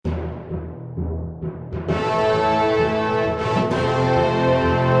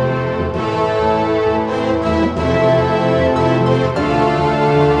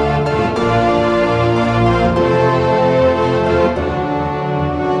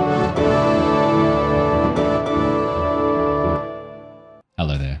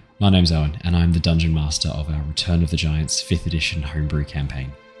My name's Owen, and I'm the Dungeon Master of our Return of the Giants 5th edition homebrew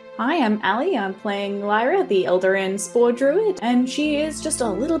campaign. Hi, I'm Ali. I'm playing Lyra, the Eldarin Spore Druid, and she is just a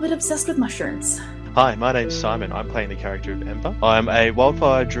little bit obsessed with mushrooms. Hi, my name's Simon. I'm playing the character of Ember. I'm a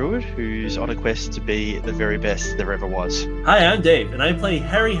wildfire druid who's on a quest to be the very best there ever was. Hi, I'm Dave, and I play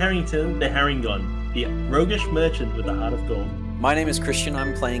Harry Harrington, the Harengon, the roguish merchant with the heart of gold. My name is Christian.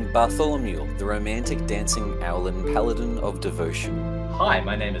 I'm playing Bartholomew, the romantic dancing owlin paladin of devotion. Hi,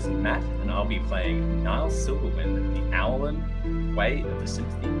 my name is Matt, and I'll be playing Niles Silverwind, the Owlin Way of the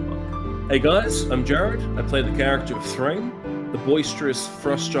Sympathy Monk. Hey guys, I'm Jared. I play the character of Thrain, the boisterous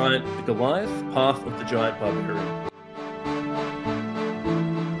frost giant, the Goliath, path of the giant barbarian.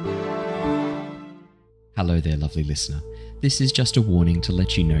 Hello there, lovely listener. This is just a warning to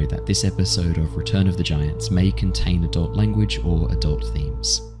let you know that this episode of Return of the Giants may contain adult language or adult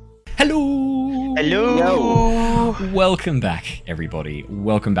themes. Hello! Hello! Welcome back, everybody.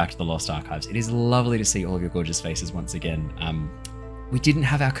 Welcome back to the Lost Archives. It is lovely to see all of your gorgeous faces once again. We didn't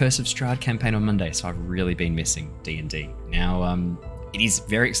have our Curse of Strahd campaign on Monday, so I've really been missing D&D. Now, it is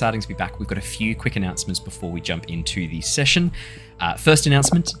very exciting to be back. We've got a few quick announcements before we jump into the session. First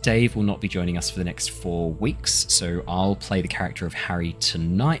announcement, Dave will not be joining us for the next 4 weeks, so I'll play the character of Harry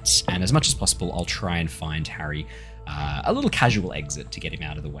tonight, and as much as possible, I'll try and find Harry a little casual exit to get him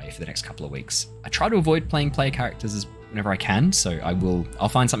out of the way for the next couple of weeks. I try to avoid playing player characters whenever I can, so I'll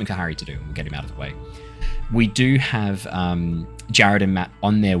find something for Harry to do and we'll get him out of the way. We do have Jared and Matt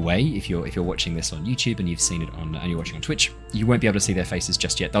on their way. If you're watching this on YouTube and you've seen it and you're watching on Twitch, you won't be able to see their faces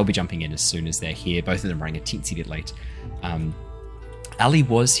just yet. They'll be jumping in as soon as they're here. Both of them running a teensy bit late. Ali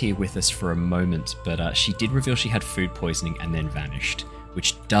was here with us for a moment, but she did reveal she had food poisoning and then vanished,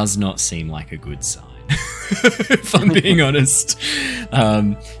 which does not seem like a good sign, if I'm being honest.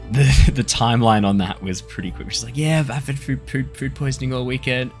 The timeline on that was pretty quick. She's like, yeah, I've had food poisoning all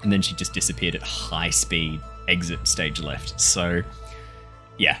weekend, and then she just disappeared at high speed, exit stage left. So,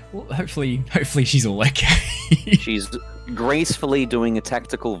 yeah, well, hopefully she's all okay. She's gracefully doing a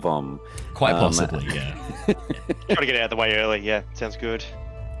tactical vom. Quite possibly, yeah. Try to get out of the way early, yeah, sounds good.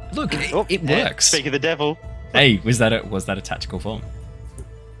 Look, it works. Speak of the devil. Hey, was that a tactical vom?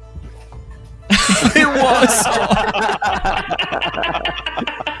 It was.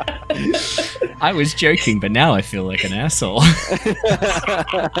 I was joking, but now I feel like an asshole.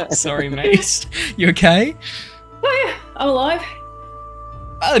 Sorry, mate. You okay? Oh yeah, I'm alive.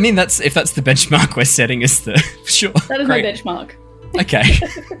 I mean, if that's the benchmark we're setting as the sure. That is great. my benchmark. Okay.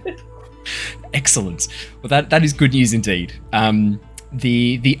 Excellent. Well, that is good news indeed.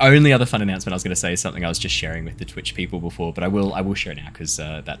 The only other fun announcement I was going to say is something I was just sharing with the Twitch people before, but I will share now because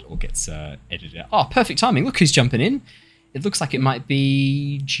that all gets edited out. Oh, perfect timing. Look who's jumping in. It looks like it might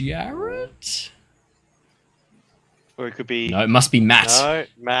be Jared. Or it could be... No, it must be Matt. No,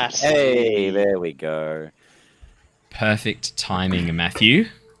 Matt. Hey, there we go. Perfect timing, Matthew.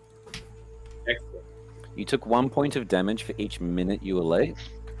 Excellent. You took 1 point of damage for each minute you were late.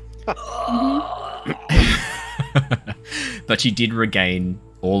 But you did regain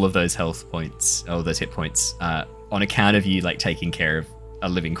all of those health points, all those hit points, on account of you taking care of a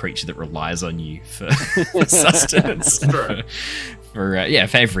living creature that relies on you for sustenance, for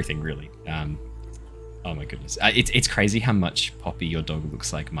everything really. Oh my goodness, it's crazy how much Poppy, your dog,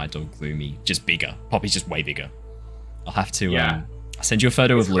 looks like my dog Gloomy, just bigger. Poppy's just way bigger. I'll have to I'll send you a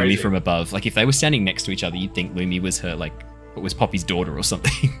photo of Lumi from above. Like if they were standing next to each other, you'd think Lumi was her was Poppy's daughter or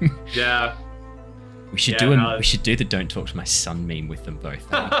something. Yeah. We should do the don't talk to my son meme with them both.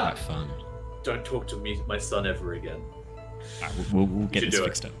 That'd be quite fun. Don't talk to my son ever again. All right, we'll get this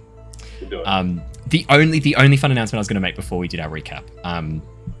fixed up. We'll do it. The only fun announcement I was going to make before we did our recap.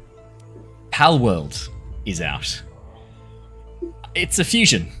 Pal World is out. It's a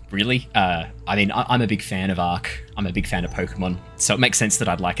fusion, really. I mean, I'm a big fan of Ark. I'm a big fan of Pokemon. So it makes sense that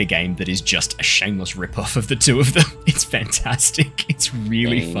I'd like a game that is just a shameless rip-off of the two of them. It's fantastic. It's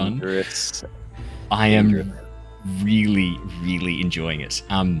really fun. I am really, really enjoying it.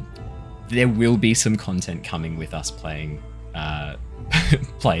 There will be some content coming with us playing Pal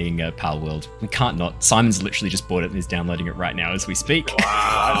World. We can't not. Simon's literally just bought it and is downloading it right now as we speak.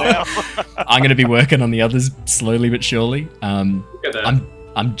 Wow. I'm going to be working on the others slowly but surely. I'm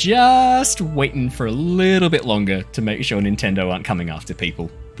just waiting for a little bit longer to make sure Nintendo aren't coming after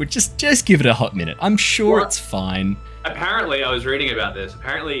people. But just give it a hot minute. I'm sure it's fine. Apparently, I was reading about this.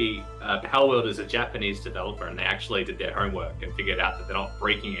 Apparently, Palworld is a Japanese developer, and they actually did their homework and figured out that they're not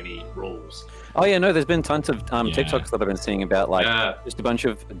breaking any rules. Oh yeah, no, there's been tons of TikToks that I've been seeing about just a bunch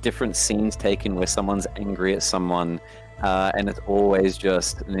of different scenes taken where someone's angry at someone and it's always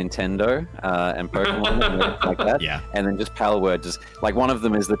just Nintendo and Pokemon and everything like that. Yeah. And then just Power Word, just like one of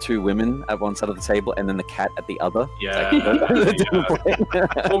them is the two women at one side of the table, and then the cat at the other. Yeah.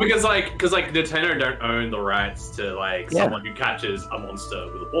 Well, because Nintendo don't own the rights to someone who catches a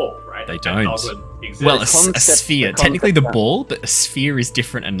monster with a ball, right? They don't. Exist. Well, a sphere. Technically the ball, but a sphere is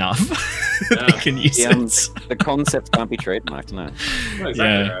different enough. They can use it. The concept can't be trademarked, no.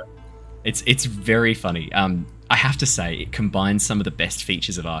 Exactly right. It's very funny. I have to say, it combines some of the best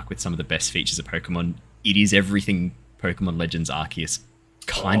features of Arc with some of the best features of Pokemon. It is everything Pokemon Legends Arceus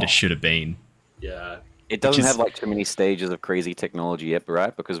kind of should have been. Yeah. It doesn't have too many stages of crazy technology yet,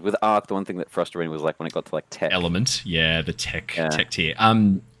 right? Because with Arc, the one thing that frustrated me was when it got to tech. Element, yeah, the tech tier.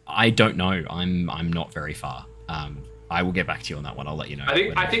 I don't know. I'm not very far. I will get back to you on that one. I'll let you know.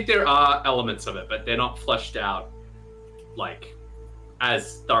 I think there are elements of it, but they're not fleshed out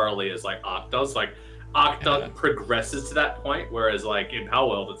as thoroughly as Arc does. Arc progresses to that point, whereas in Power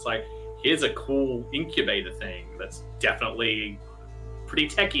World, it's here's a cool incubator thing that's definitely pretty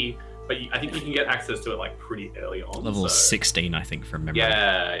techy, but I think you can get access to it pretty early on. Level 16, I think, from memory.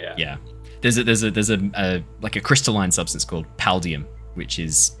 Yeah. There's a crystalline substance called Paldium, which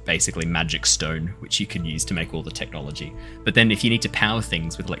is basically magic stone, which you can use to make all the technology. But then if you need to power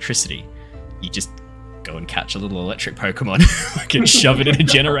things with electricity, you just go and catch a little electric Pokemon and shove it in a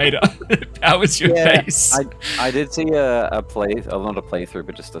generator. It powers your base. I did see not a playthrough,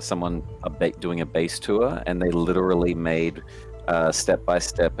 but just someone doing a base tour, and they literally made step by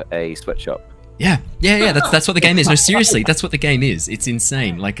step a sweatshop. Yeah. That's what the game is. No, seriously, that's what the game is. It's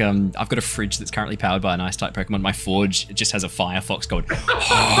insane. I've got a fridge that's currently powered by an Ice-type Pokemon. My forge just has a Firefox going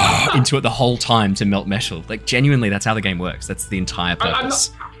into it the whole time to melt metal. Genuinely, that's how the game works. That's the entire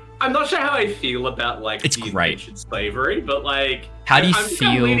purpose. I'm not sure how I feel about it's the great ancient slavery, but how do you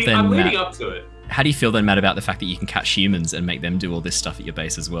feel then? I'm leading up to it. How do you feel then, Matt, about the fact that you can catch humans and make them do all this stuff at your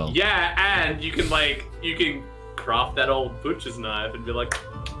base as well? Yeah, and you can craft that old butcher's knife and be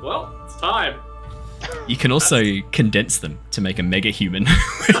well, it's time. You can also condense them to make a mega human.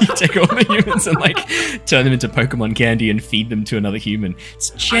 Where you take all the humans and turn them into Pokemon candy and feed them to another human. It's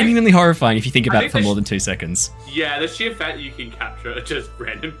genuinely horrifying if you think about it for more than 2 seconds. Yeah, the sheer fact that you can capture just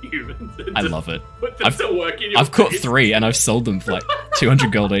random humans. I love it. I've caught 3 and I've sold them for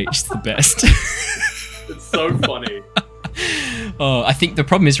 200 gold each. It's the best. It's so funny. Oh, I think the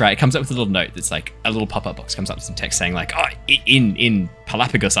problem is, it comes up with a little note that's a little pop-up box comes up with some text saying in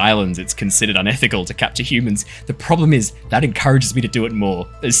Galapagos Islands it's considered unethical to capture humans. The problem is that encourages me to do it more.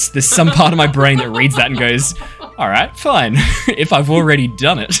 There's some part of my brain that reads that and goes, all right, fine. If I've already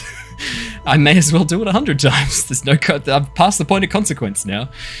done it, I may as well do it 100 times. There's no I've passed the point of consequence now.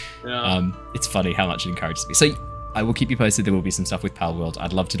 Yeah. It's funny how much it encourages me. So I will keep you posted. There will be some stuff with Pal World.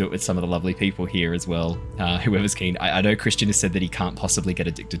 I'd love to do it with some of the lovely people here as well. Whoever's keen. I know Christian has said that he can't possibly get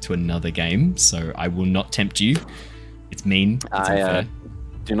addicted to another game, so I will not tempt you. It's mean. It's unfair.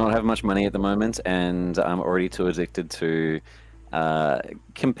 Do not have much money at the moment, and I'm already too addicted to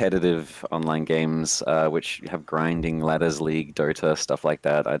competitive online games, which have grinding, ladders, League, Dota, stuff like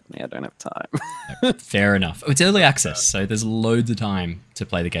that. I don't have time. Fair enough. It's early access, so there's loads of time to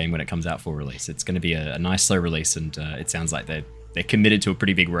play the game when it comes out for release. It's going to be a nice slow release, and it sounds like they're committed to a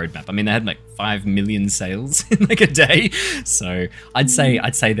pretty big roadmap. I mean, they had 5 million sales in a day, so I'd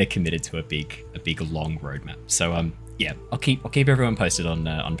say they're committed to a big long roadmap. So yeah, I'll keep everyone posted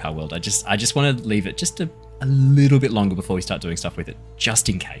on Power World. I just want to leave it just a little bit longer before we start doing stuff with it, just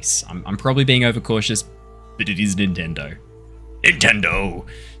in case. I'm probably being overcautious, but it is Nintendo.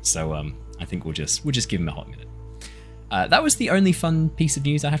 So I think we'll just give them a hot minute. That was the only fun piece of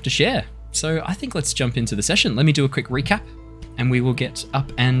news I have to share. So I think let's jump into the session. Let me do a quick recap, and we will get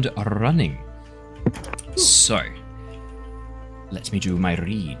up and running. So let me do my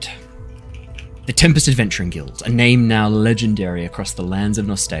read. The Tempest Adventuring Guild, a name now legendary across the lands of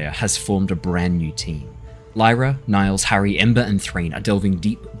Nostea, has formed a brand new team. Lyra, Niles, Harry, Ember, and Thrain are delving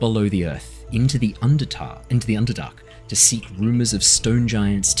deep below the earth into the Underdark to seek rumours of stone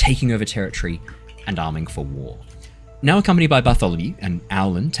giants taking over territory and arming for war. Now accompanied by Bartholomew and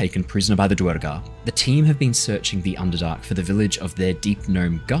Owlin, taken prisoner by the Duergar, the team have been searching the Underdark for the village of their Deep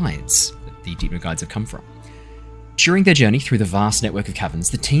Gnome guides that the Deep Gnome guides have come from. During their journey through the vast network of caverns,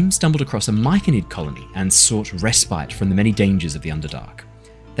 the team stumbled across a Myconid colony and sought respite from the many dangers of the Underdark.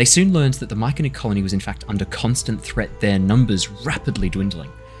 They soon learned that the Myconid colony was in fact under constant threat, their numbers rapidly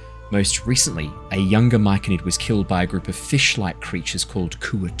dwindling. Most recently, a younger Myconid was killed by a group of fish-like creatures called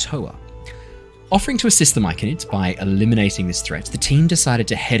Kuatoa. Offering to assist the Myconids by eliminating this threat, the team decided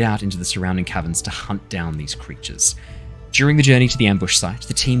to head out into the surrounding caverns to hunt down these creatures. During the journey to the ambush site,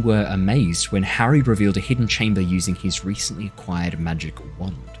 the team were amazed when Harry revealed a hidden chamber using his recently acquired magic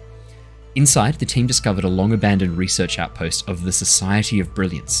wand. Inside, the team discovered a long-abandoned research outpost of the Society of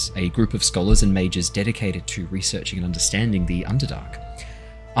Brilliance, a group of scholars and mages dedicated to researching and understanding the Underdark.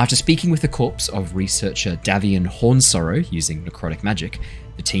 After speaking with the corpse of researcher Davian Hornsorrow using necrotic magic,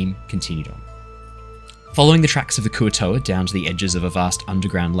 the team continued on. Following the tracks of the Kuatoa down to the edges of a vast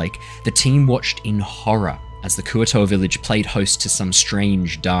underground lake, the team watched in horror as the Kuatoa village played host to some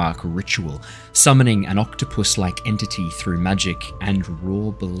strange, dark ritual, summoning an octopus-like entity through magic and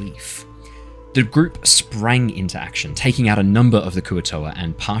raw belief. The group sprang into action, taking out a number of the Kuatoa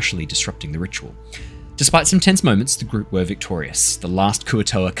and partially disrupting the ritual. Despite some tense moments, the group were victorious, the last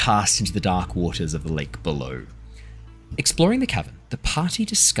Kuatoa cast into the dark waters of the lake below. Exploring the cavern, the party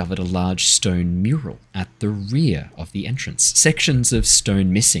discovered a large stone mural at the rear of the entrance, sections of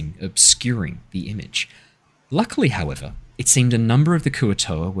stone missing, obscuring the image. Luckily, however, it seemed a number of the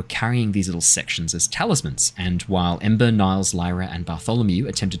Kuatoa were carrying these little sections as talismans, and while Ember, Niles, Lyra, and Bartholomew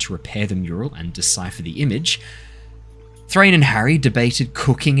attempted to repair the mural and decipher the image, Thrain and Harry debated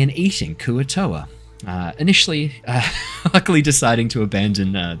cooking and eating Kuatoa, initially luckily deciding to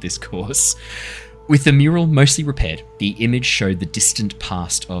abandon this course. With the mural mostly repaired, the image showed the distant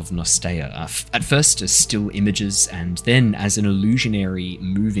past of Nostea, at first as still images and then as an illusionary,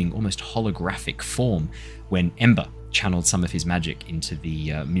 moving, almost holographic form when Ember channeled some of his magic into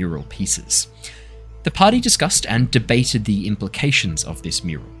the mural pieces. The party discussed and debated the implications of this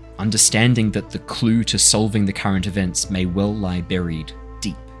mural, understanding that the clue to solving the current events may well lie buried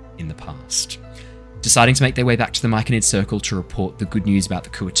deep in the past. Deciding to make their way back to the Myconid Circle to report the good news about the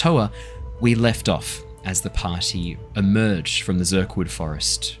Kuatoa, we left off as the party emerged from the Zirkwood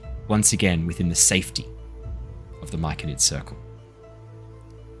forest, once again within the safety of the Myconid Circle.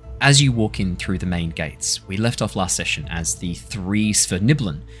 As you walk in through the main gates, we left off last session as the three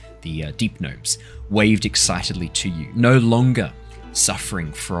Sverniblin, the deep gnomes, waved excitedly to you, no longer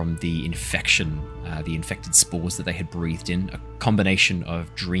suffering from the infection, the infected spores that they had breathed in, a combination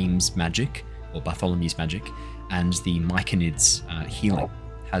of Dream's magic, or Bartholomew's magic, and the Myconid's healing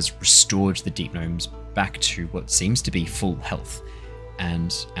has restored the deep gnomes back to what seems to be full health.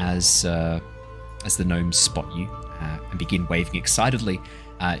 And as the gnomes spot you and begin waving excitedly,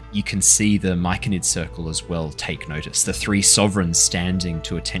 you can see the Myconid circle as well take notice. The three sovereigns standing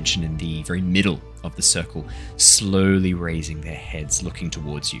to attention in the very middle of the circle, slowly raising their heads, looking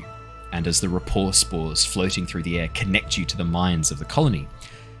towards you. And as the rapport spores floating through the air connect you to the minds of the colony,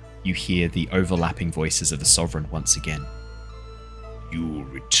 you hear the overlapping voices of the sovereign once again. You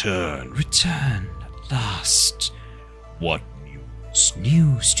return at last. What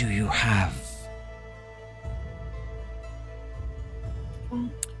news do you have?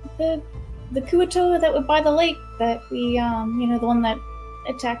 The Kuatoa that were by the lake that we, the one that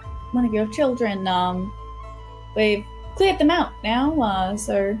attacked one of your children, we've cleared them out now,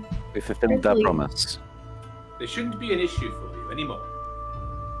 so... We fulfilled that promise. They shouldn't be an issue for you anymore.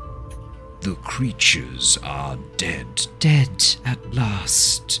 The creatures are dead at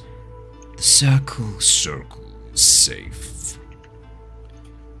last. The circle is safe.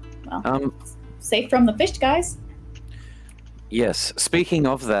 Well, safe from the fish guys. Yes, speaking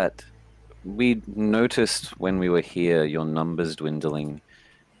of that, we noticed when we were here your numbers dwindling.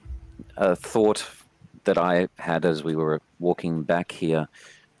 A thought that I had as we were walking back here.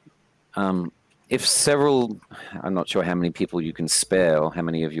 If several, I'm not sure how many people you can spare or how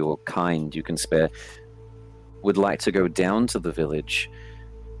many of your kind you can spare, would like to go down to the village,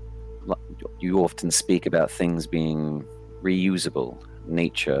 you often speak about things being reusable,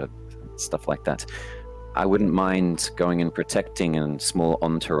 nature, stuff like that. I wouldn't mind going and protecting a small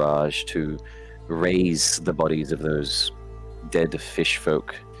entourage to raise the bodies of those dead fish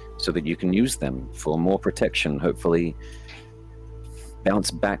folk so that you can use them for more protection, hopefully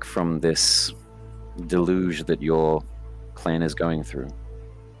bounce back from this deluge that your clan is going through.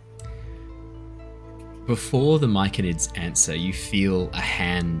 Before the Myconids answer, you feel a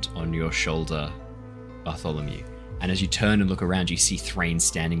hand on your shoulder, Bartholomew. And as you turn and look around, you see Thrain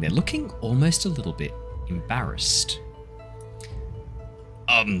standing there, looking almost a little bit embarrassed.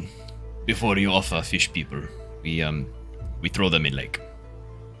 Before you offer fish people, we throw them in lake.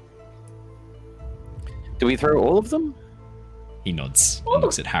 Do we throw all of them? He nods and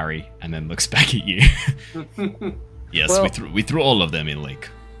looks at Harry and then looks back at you. Yes, Well- we threw all of them in lake.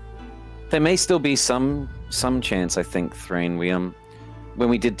 There may still be some chance, I think, Thrain. We when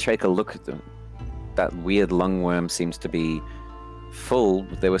we did take a look at them, that weird lungworm seems to be full,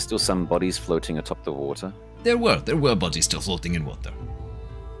 but there were still some bodies floating atop the water. There were bodies still floating in water.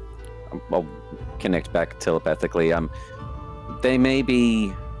 I'll connect back telepathically. they may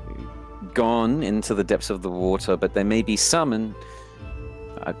be gone into the depths of the water, but they may be some, and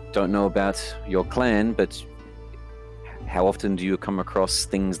I don't know about your clan, but how often do you come across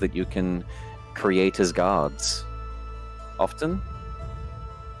things that you can create as guards? Often?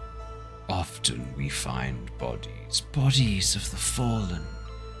 Often we find bodies of the fallen.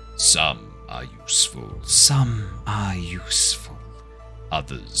 Some are useful,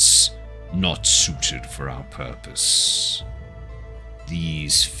 others not suited for our purpose.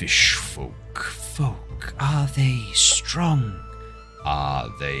 These fish folk, are they strong? Are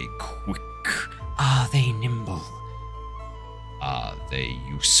they quick? Are they nimble? Are they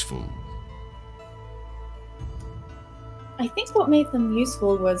useful? I think what made them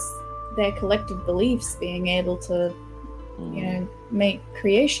useful was their collective beliefs, being able to, make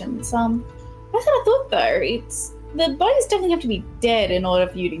creations. That's what I thought, though. It's the bodies definitely have to be dead in order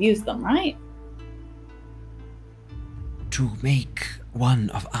for you to use them, right? To make one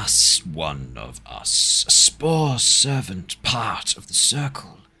of us, a spore servant part of the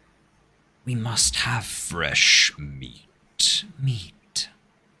circle, we must have fresh meat.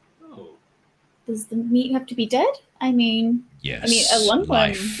 Oh. Does the meat have to be dead? Yes, a lungworm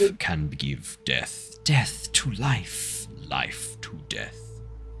life would... can give death to life to death.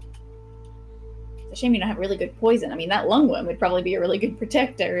 It's a shame you don't have really good poison. That lungworm would probably be a really good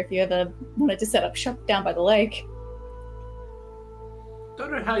protector if you ever wanted to set up shop down by the lake.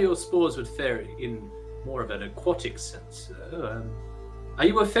 Don't know how your spores would fare in more of an aquatic sense. Are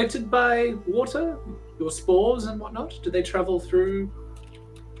you affected by water? Your spores and whatnot? Do they travel through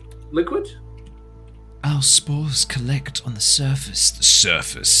liquid? Our spores collect on the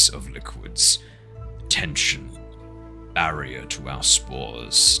surface of liquids. Tension, barrier to our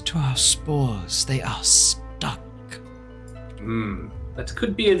spores. They are stuck. That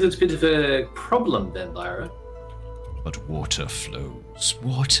could be a little bit of a problem then, Lyra. But water flows,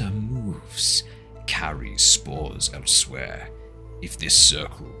 water moves, carries spores elsewhere. If this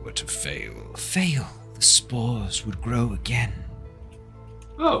circle were to fail, the spores would grow again.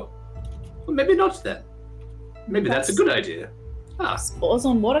 Oh, well, maybe not then. Maybe that's a good idea. Spores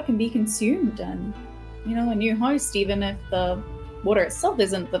on water can be consumed, and a new host, even if the water itself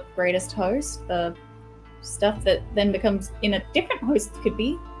isn't the greatest host, the stuff that then becomes in a different host could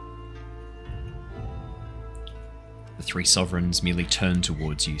be. The three sovereigns merely turn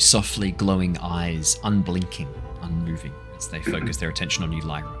towards you, softly glowing eyes, unblinking, unmoving, as they focus their attention on you,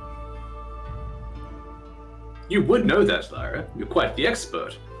 Lyra. You would know that, Lyra. You're quite the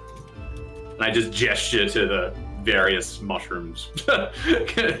expert. And I just gesture to the various mushrooms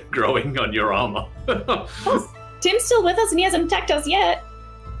growing on your armor. Tim's still with us and he hasn't attacked us yet.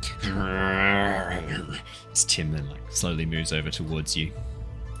 As Tim then slowly moves over towards you.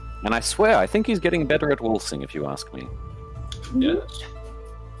 And I swear, I think he's getting better at waltzing, if you ask me. Yes.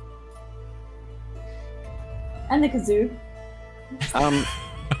 And the kazoo.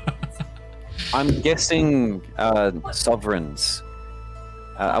 I'm guessing sovereigns.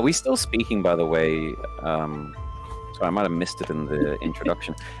 Are we still speaking, by the way? Sorry, I might have missed it in the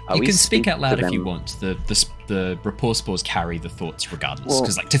introduction. You can speak out loud if you want. The rapport spores carry the thoughts regardless,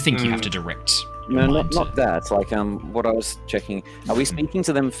 because to think you have to direct. No, not that. What I was checking. Are we speaking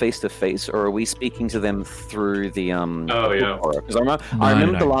to them face to face, or are we speaking to them through the Because I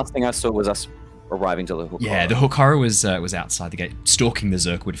remember the last thing I saw was us arriving to the Hukara. Yeah, the Hukara was outside the gate, stalking the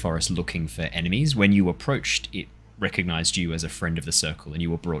Zirkwood forest, looking for enemies. When you approached, it recognized you as a friend of the circle, and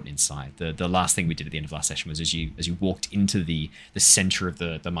you were brought inside. The last thing we did at the end of last session was as you walked into the center of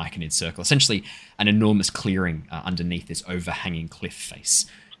the Myconid circle, essentially an enormous clearing underneath this overhanging cliff face.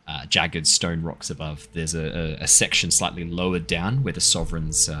 Jagged stone rocks above. There's a section slightly lower down where the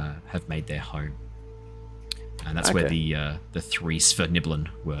sovereigns have made their home, and that's where the three Sverniblin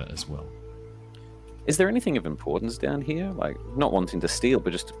were as well. Is there anything of importance down here? Not wanting to steal,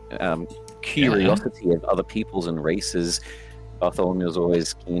 but just curiosity of other peoples and races. Bartholomew's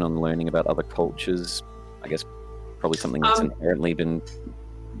always keen on learning about other cultures. I guess probably something that's inherently been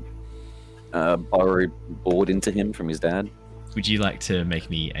bored into him from his dad. Would you like to make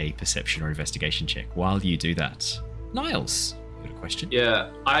me a perception or investigation check? While you do that, Niles, you got a question? Yeah,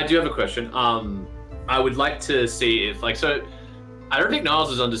 I do have a question. I would like to see if, I don't think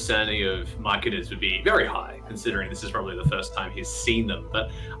Niles' understanding of Myconids would be very high, considering this is probably the first time he's seen them.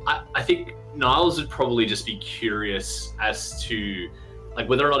 But I think Niles would probably just be curious as to,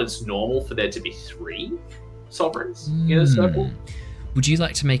 whether or not it's normal for there to be three sovereigns in a circle. Would you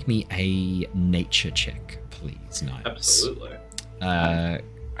like to make me a nature check, please, Niles? Absolutely. I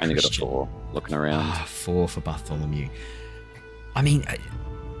only got a 4, looking around. 4 for Bartholomew.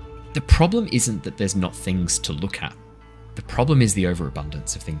 The problem isn't that there's not things to look at. The The problem is the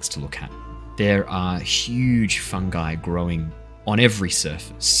overabundance of things to look at. There are huge fungi growing on every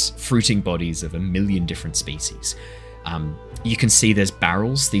surface, fruiting bodies of a million different species. You can see there's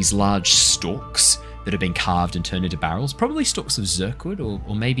barrels, these large stalks that have been carved and turned into barrels, probably stalks of zirkwood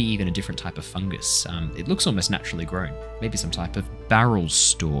or maybe even a different type of fungus. It looks almost naturally grown, maybe some type of barrel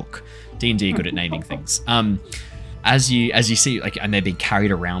stalk. D&D are good at naming things. As you see, and they're being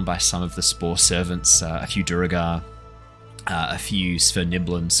carried around by some of the spore servants, a few Duragar, a few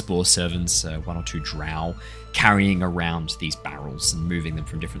Sverniblin spore servants, one or two drow, carrying around these barrels and moving them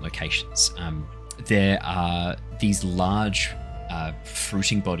from different locations. There are these large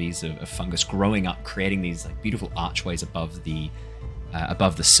fruiting bodies of fungus growing up, creating these beautiful archways above the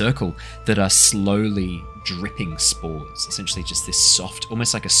circle that are slowly dripping spores. Essentially, just this soft,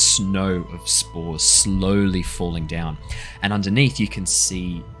 almost like a snow of spores slowly falling down. And underneath, you can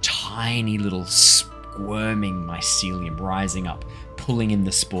see tiny little squirming mycelium rising up, pulling in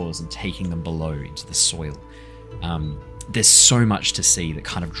the spores and taking them below into the soil. There's so much to see that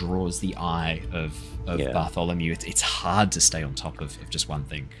kind of draws the eye of Bartholomew. It's hard to stay on top of just one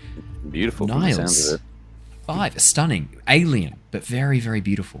thing. Beautiful from the sounds of it. 5, stunning, alien, but very, very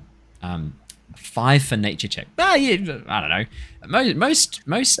beautiful. 5 for nature check. I don't know. Most.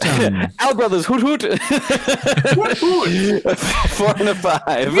 Our brothers, hoot hoot. 4 and a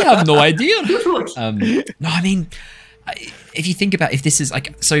 5. We have no idea. No, I mean, if you think about if this is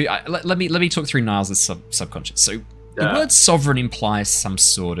let me talk through Niles' subconscious. So the word sovereign implies some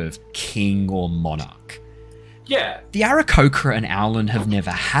sort of king or monarch. Yeah. The Aarakocra and Owlin have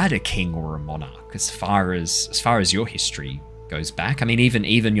never had a king or a monarch as far as your history goes back. I mean,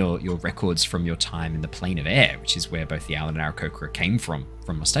 even your records from your time in the Plane of Air, which is where both the Owlin and Aarakocra came from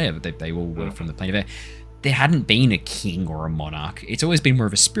Mostea, but they all were from the Plane of Air. There hadn't been a king or a monarch. It's always been more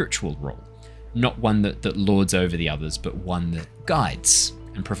of a spiritual role, not one that lords over the others, but one that guides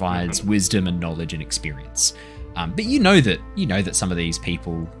and provides wisdom and knowledge and experience. But you know that some of these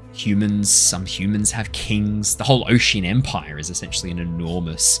people, some humans have kings. The whole Ocean Empire is essentially an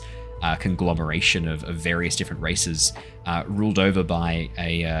enormous conglomeration of various different races, ruled over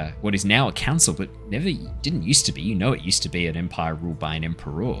by what is now a council, but didn't used to be. It used to be an empire ruled by an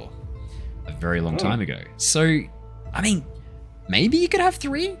emperor a very long time ago. So, I mean, maybe you could have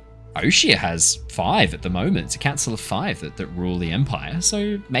 3. Oshia has 5 at the moment. It's a council of 5 that rule the empire.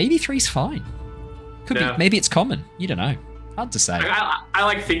 So maybe 3's fine. Could be. Maybe it's common. You don't know. Hard to say.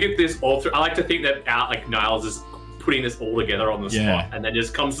 I think of this all through. I like to think that Niles is putting this all together on the spot, and then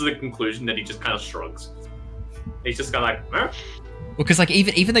just comes to the conclusion that he just kind of shrugs. He's just kind of like, eh? Well, because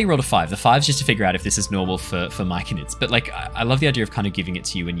even though you rolled a 5, the 5's just to figure out if this is normal for Myconids. But I love the idea of kind of giving it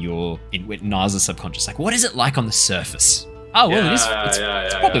to you in Niles' subconscious. Like, what is it like on the surface? Oh, well, it is.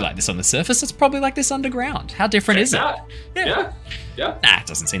 It's probably like this on the surface. It's probably like this underground. How different is it? Yeah. Nah, it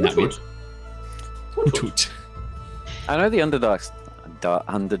doesn't seem that weird. Toot. I know the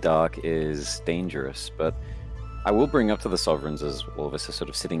Underdark is dangerous, but I will bring up to the Sovereigns as all of us are sort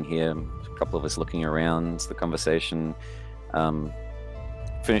of sitting here, a couple of us looking around, the conversation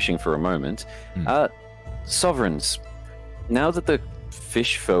finishing for a moment. Sovereigns, now that the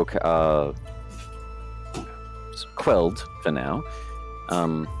fish folk are quelled for now,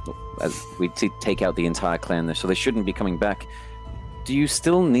 as we take out the entire clan there, so they shouldn't be coming back. Do you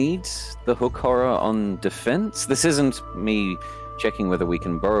still need the hook horror on defense? This isn't me checking whether we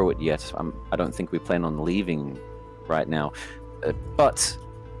can borrow it yet. I don't think we plan on leaving right now. But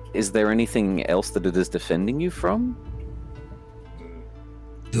is there anything else that it is defending you from?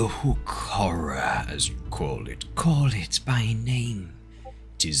 The hook horror, as you call it by name.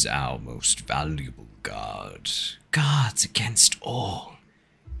 'Tis our most valuable guard. Guards against all.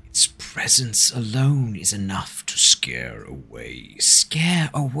 Its presence alone is enough to scare away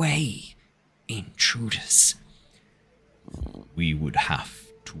intruders. We would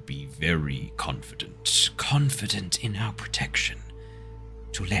have to be very confident in our protection,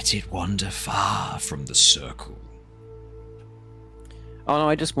 to let it wander far from the circle. Oh no,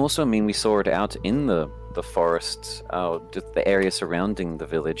 I just more so mean we saw it out in the forest, just the area surrounding the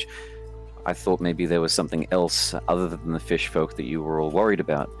village. I thought maybe there was something else other than the fish folk that you were all worried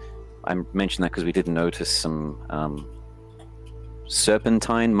about. I mentioned that because we did notice some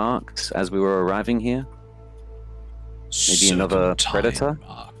serpentine marks as we were arriving here. Maybe another predator?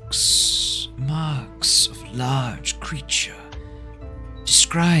 Marks of large creature.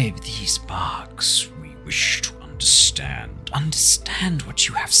 Describe these marks. We wish to understand what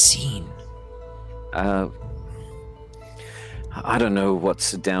you have seen. I don't know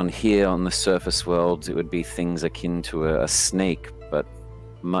what's down here on the surface world. It would be things akin to a snake, but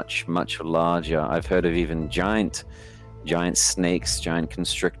much, much larger. I've heard of even giant giant snakes, giant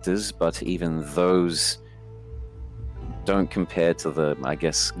constrictors, but even those don't compare to the, I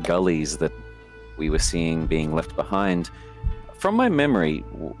guess, gullies that we were seeing being left behind. From my memory,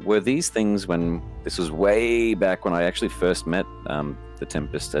 were these things when this was way back when I actually first met the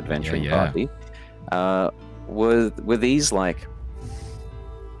Tempest adventuring party? Were these like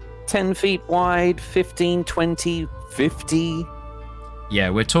 10 feet wide, 15, 20, 50? Yeah,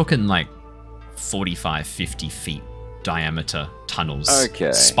 we're talking like 45, 50 feet diameter tunnels.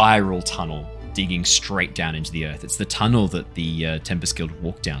 Okay. Spiral tunnel digging straight down into the earth. It's the tunnel that the Tempest Guild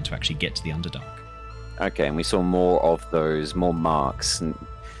walked down to actually get to the Underdark. Okay, and we saw more of those, more marks, and,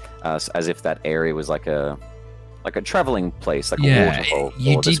 as if that area was like a traveling place, like a waterhole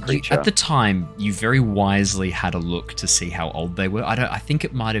for this creature. At the time, you very wisely had a look to see how old they were. I think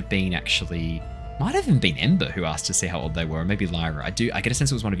it might have even been Ember who asked to see how old they were, or maybe Lyra. I get a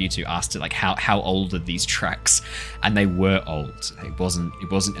sense it was one of you two asked it, like how old are these tracks, and they were old. It wasn't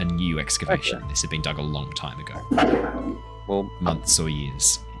a new excavation. Okay. This had been dug a long time ago. Well, months or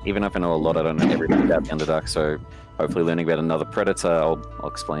years. Even if I know a lot, I don't know everything about the Underdark, so hopefully learning about another predator, I'll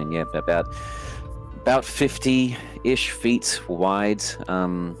explain, about 50-ish feet wide,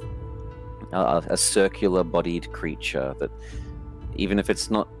 a circular-bodied creature that, even if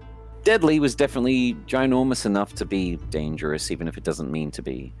it's not deadly, was definitely ginormous enough to be dangerous, even if it doesn't mean to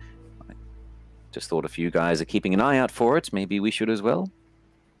be. I just thought if you guys are keeping an eye out for it, maybe we should as well.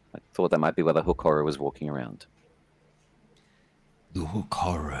 I thought that might be where the hook horror was walking around. The hook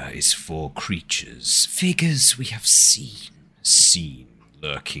horror is for creatures, figures we have seen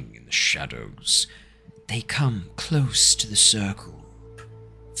lurking in the shadows. They come close to the circle.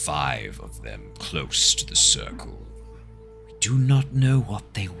 5 of them close to the circle. We do not know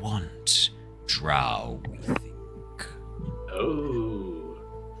what they want. Drow, we think. Oh,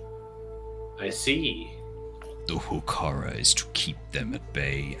 I see. The hook horror is to keep them at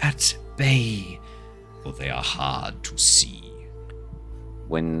bay, for they are hard to see.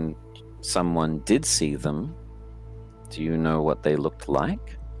 When someone did see them, do you know what they looked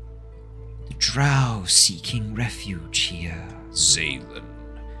like? The drow seeking refuge here. Zaylin,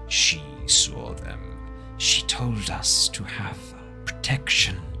 she saw them. She told us to have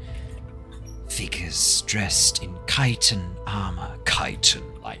protection. Figures dressed in chitin armor. Chitin,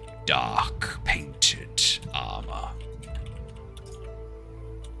 like dark painted armor.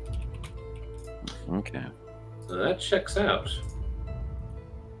 Okay. So that checks out.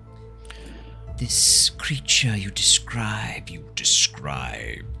 This creature you describe,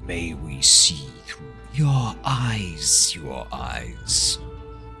 may we see through your eyes.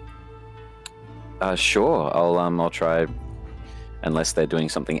 Sure, I'll try, unless they're doing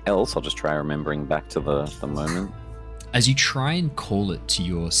something else, I'll just try remembering back to the moment. As you try and call it to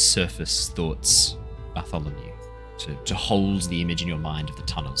your surface thoughts, Bartholomew, to hold the image in your mind of the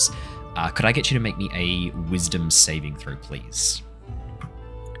tunnels, could I get you to make me a wisdom saving throw, please?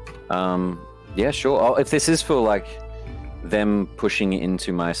 Yeah, sure. If this is for, like, them pushing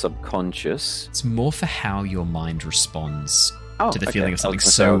into my subconscious... It's more for how your mind responds to the okay. feeling of something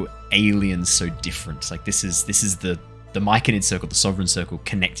so alien, so different. Like, this is the Myconid circle, the Sovereign Circle,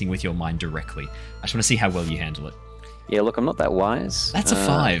 connecting with your mind directly. I just want to see how well you handle it. Yeah, look, I'm not that wise. That's a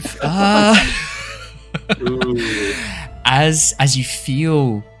 5. As you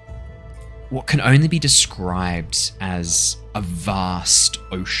feel what can only be described as a vast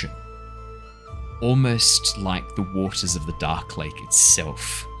ocean, almost like the waters of the Dark Lake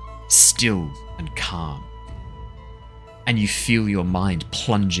itself, still and calm. And you feel your mind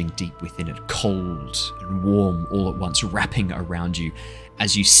plunging deep within it, cold and warm all at once, wrapping around you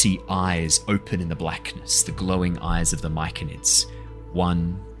as you see eyes open in the blackness, the glowing eyes of the Myconids.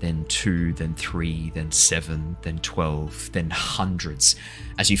 1, then 2, then 3, then 7, then 12, then hundreds,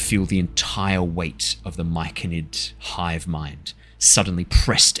 as you feel the entire weight of the Myconid hive mind suddenly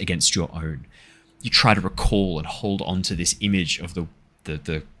pressed against your own. You try to recall and hold on to this image of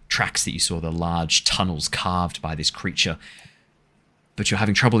the tracks that you saw, the large tunnels carved by this creature, but you're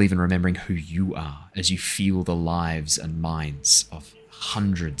having trouble even remembering who you are as you feel the lives and minds of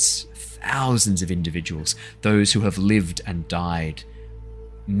hundreds, thousands of individuals, those who have lived and died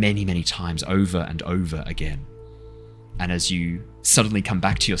many, many times over and over again. And as you suddenly come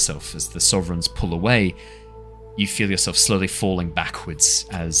back to yourself as the Sovereigns pull away, you feel yourself slowly falling backwards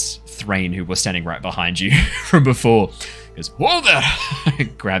as Thrain, who was standing right behind you from before, goes, "Whoa there!"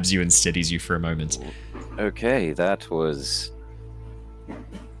 grabs you and steadies you for a moment. Okay, that was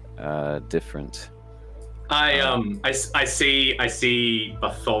different. I see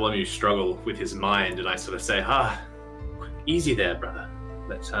Bartholomew struggle with his mind, and I sort of say, easy there, brother.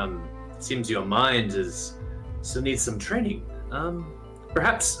 But it seems your mind is still needs some training.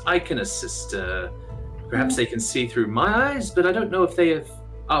 Perhaps I can assist. Perhaps they can see through my eyes, but I don't know if they have.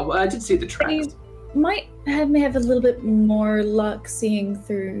 Oh, well, I did see the tracks. You might may have a little bit more luck seeing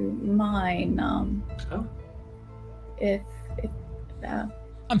through mine. Oh. If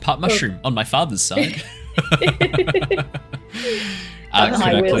I'm part mushroom on my father's side.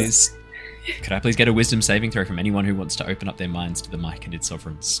 Could I please get a wisdom saving throw from anyone who wants to open up their minds to the Myconid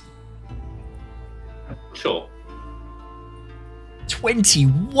sovereigns? Sure.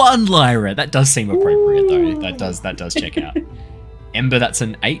 21, Lyra. That does seem appropriate, though. That does check out. Ember, that's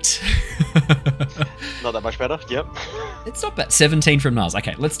an 8. Not that much better. Yep. It's not bad. 17 from Niles.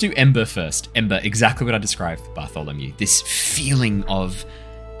 Okay, let's do Ember first. Ember, exactly what I described for Bartholomew. This feeling of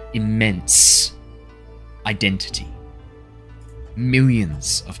immense identity.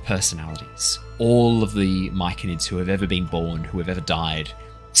 Millions of personalities. All of the Myconids who have ever been born, who have ever died,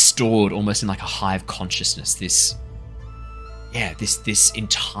 stored almost in like a hive consciousness. This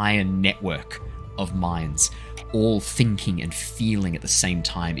entire network of minds, all thinking and feeling at the same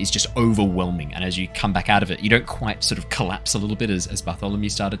time, is just overwhelming. And as you come back out of it, you don't quite sort of collapse a little bit as Bartholomew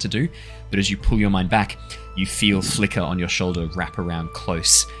started to do, but as you pull your mind back, you feel Flicker on your shoulder wrap around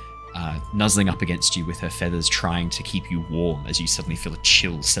close, nuzzling up against you with her feathers, trying to keep you warm as you suddenly feel a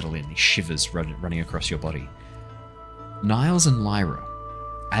chill settle in, these shivers running across your body. Niles and Lyra,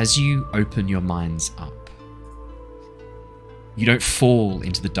 as you open your minds up, you don't fall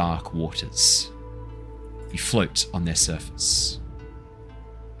into the dark waters. You float on their surface,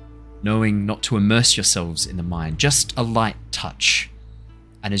 knowing not to immerse yourselves in the mind, just a light touch.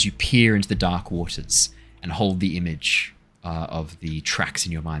 And as you peer into the dark waters and hold the image of the tracks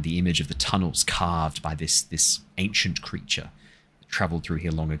in your mind, the image of the tunnels carved by this ancient creature that traveled through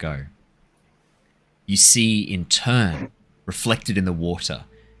here long ago, you see in turn, reflected in the water,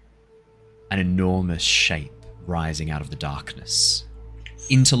 an enormous shape rising out of the darkness.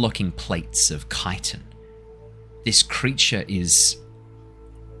 Interlocking plates of chitin. This creature is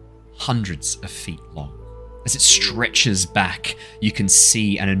hundreds of feet long. As it stretches back, you can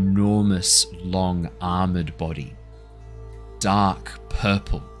see an enormous, long, armored body. Dark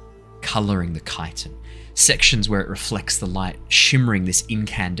purple, coloring the chitin. Sections where it reflects the light, shimmering this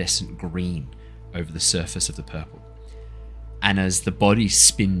incandescent green over the surface of the purple. And as the body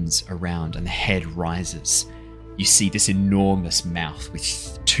spins around and the head rises, you see this enormous mouth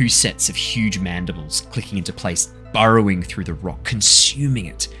with 2 sets of huge mandibles clicking into place, burrowing through the rock, consuming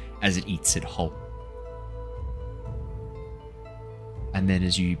it as it eats it whole. And then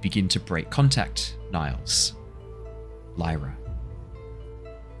as you begin to break contact, Niles, Lyra,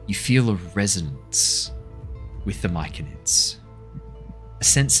 you feel a resonance with the Myconids, a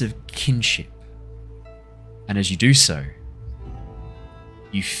sense of kinship. And as you do so,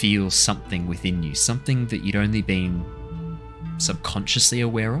 you feel something within you, something that you'd only been subconsciously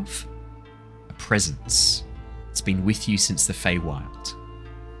aware of. A presence. It's been with you since the Feywild.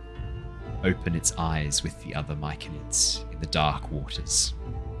 Open its eyes with the other Myconids in the dark waters.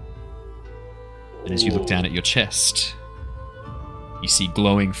 And as you look down at your chest, you see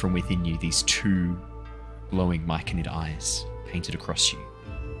glowing from within you these 2 glowing Myconid eyes painted across you.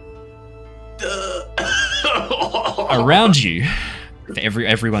 Around you,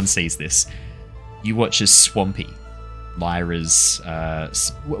 everyone sees this. You watch as Swampy, Lyra's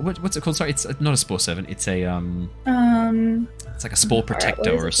what's it called? Sorry, it's not a spore servant. It's a it's like a spore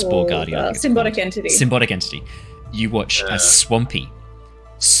protector or a spore guardian. Symbiotic entity. Symbiotic entity. You watch as Swampy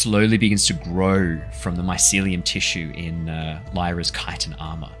slowly begins to grow from the mycelium tissue in Lyra's chitin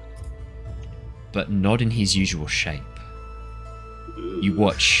armor, but not in his usual shape. You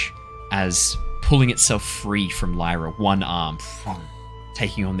watch as, pulling itself free from Lyra, one arm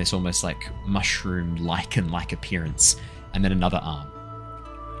taking on this almost like mushroom lichen-like appearance, and then another arm.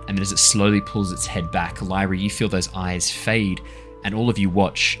 And then as it slowly pulls its head back, Lyra, you feel those eyes fade, and all of you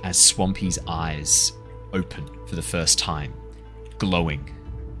watch as Swampy's eyes open for the first time, glowing.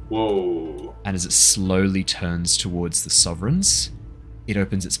 Whoa. And as it slowly turns towards the sovereigns, it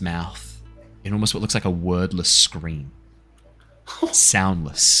opens its mouth in almost what looks like a wordless scream.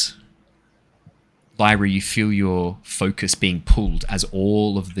 Soundless. Lyra, you feel your focus being pulled as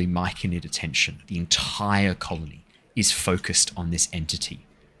all of the Myconid attention, the entire colony, is focused on this entity.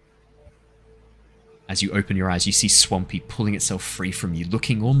 As you open your eyes, you see Swampy pulling itself free from you,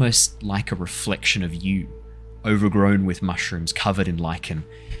 looking almost like a reflection of you, overgrown with mushrooms, covered in lichen.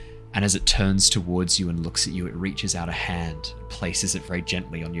 And as it turns towards you and looks at you, it reaches out a hand and places it very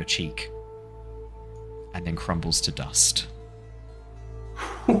gently on your cheek, and then crumbles to dust.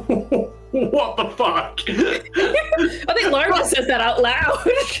 What the fuck? I think Lyra just says that out loud.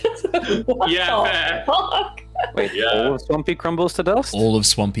 What Yeah, the fuck? Wait, Yeah. all of Swampy crumbles to dust? All of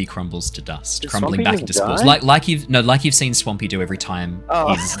Swampy crumbles to dust, Did crumbling Swampy back just into spores. die? Like you've seen Swampy do every time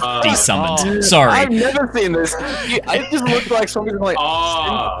Oh. he's desummoned. Oh. Sorry. I've never seen this. It just looked like Swampy's like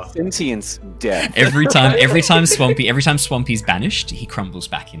Ah. sentience death. every time Swampy's banished, he crumbles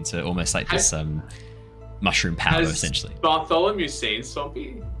back into almost like this mushroom powder, Has essentially. Bartholomew seen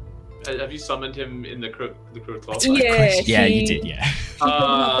Swampy? Have you summoned him in the Kuatoa? Yeah, you did, yeah.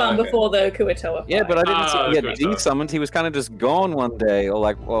 Okay. Before the Kuatoa. Yeah, but I didn't see him good get desummoned. He was kind of just gone one day, or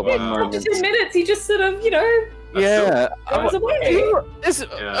like one After moment. 2 minutes, he just sort of, Yeah. goes away.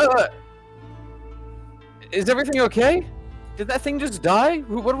 Is everything okay? Did that thing just die?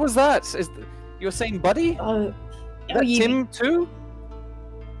 What was that? You were saying Buddy? Is that Tim too?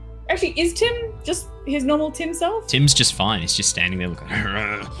 Actually, is Tim just his normal Tim self? Tim's just fine. He's just standing there looking.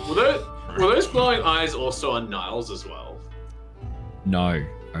 Were those glowing eyes also on Niles as well? No,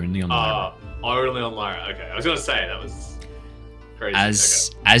 only on Lyra. Only on Lyra. Okay, I was gonna say that was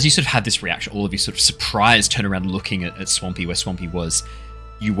crazy. As you sort of had this reaction, all of you sort of surprised, turn around looking at Swampy where Swampy was.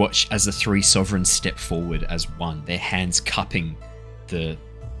 You watch as the three sovereigns step forward as one, their hands cupping the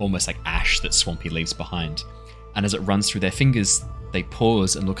almost like ash that Swampy leaves behind. And as it runs through their fingers, they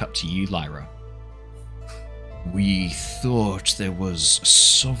pause and look up to you, Lyra. We thought there was a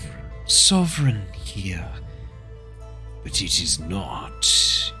sovereign here. But it is not.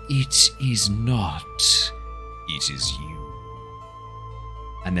 It is not. It is you.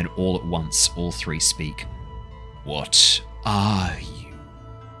 And then all at once, all three speak. What are you?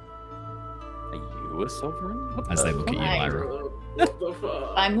 Are you a sovereign? As they look at you, Lyra. What the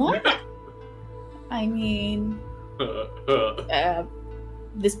fuck? I'm what? I mean,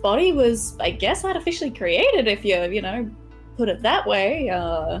 this body was, I guess, artificially created if you put it that way.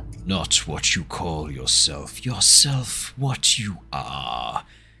 Not what you call yourself. Yourself, what you are.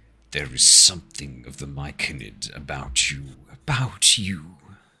 There is something of the Myconid about you. About you.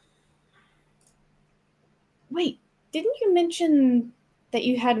 Wait, didn't you mention that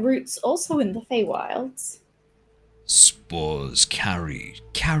you had roots also in the Feywilds? Spores carried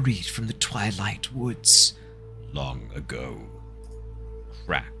from the Twilight Woods long ago.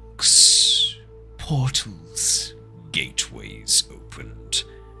 Cracks, portals, gateways opened.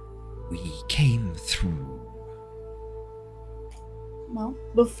 We came through. Well,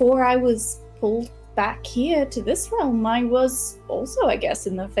 before I was pulled back here to this realm, I was also, I guess,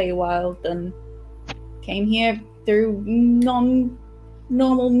 in the Feywild and came here through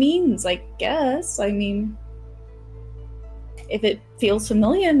non-normal means, I guess. I mean, if it feels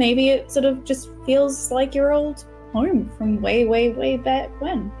familiar, maybe it sort of just feels like your old home from way, way, way back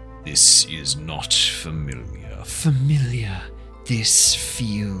when. This is not familiar. Familiar. This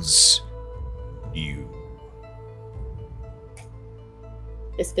feels new.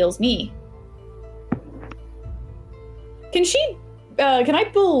 This feels me. Can I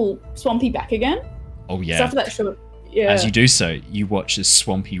pull Swampy back again? Oh, 'Cause yeah. after that short, yeah. As you do so, you watch as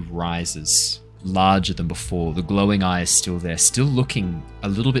Swampy rises, larger than before, the glowing eye is still there, still looking a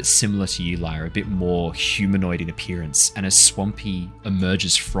little bit similar to you, Lyra, a bit more humanoid in appearance. And as Swampy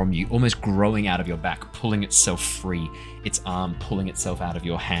emerges from you, almost growing out of your back, pulling itself free, its arm pulling itself out of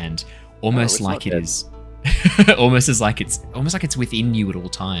your hand, almost it's like not it dead. is, almost like it's within you at all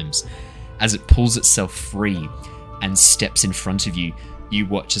times. As it pulls itself free and steps in front of you, you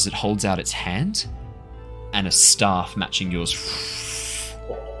watch as it holds out its hand, and a staff matching yours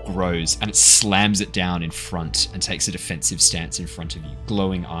grows, and it slams it down in front and takes a defensive stance in front of you,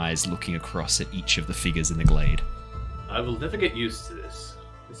 glowing eyes looking across at each of the figures in the glade. I will never get used to this.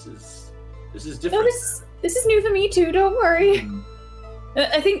 This is No, different. this is new for me too, don't worry.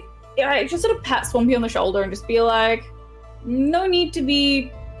 I think I just sort of pat Swampy on the shoulder and just be like, no need to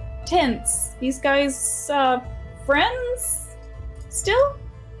be tense. These guys are friends still?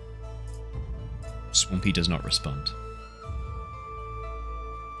 Swampy does not respond.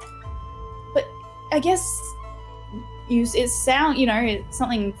 But I guess it's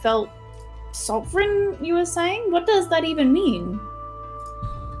something felt sovereign, you were saying? What does that even mean?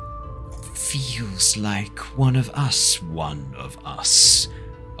 Feels like one of us.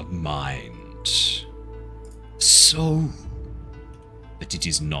 A mind. Soul. But it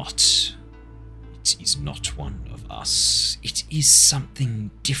is not. It is not one of us. It is something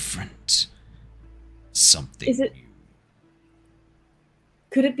different. Something Is it- new.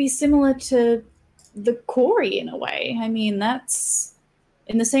 Could it be similar to the Corey in a way? I mean, that's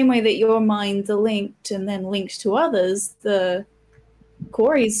in the same way that your minds are linked and then linked to others, the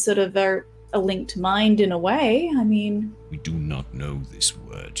Corey's sort of a linked mind in a way. I mean, We do not know this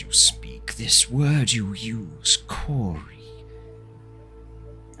word you speak, this word you use, Corey.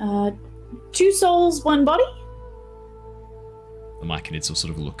 2 souls, 1 body? The Myconids will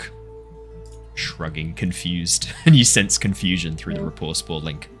sort of look shrugging, confused, and you sense confusion through the rapport spore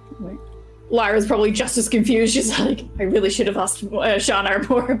link. Lyra's probably just as confused. She's like, I really should have asked Shana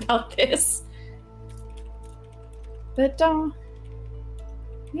more about this. But,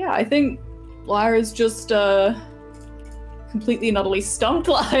 yeah, I think Lyra's just, completely and utterly stumped.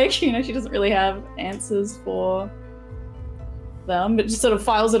 Like, she doesn't really have answers for them, but just sort of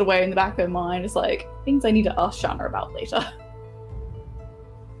files it away in the back of her mind. It's like, things I need to ask Shana about later.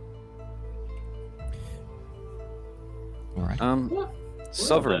 All right.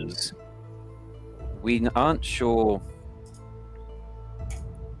 Sovereigns. We aren't sure.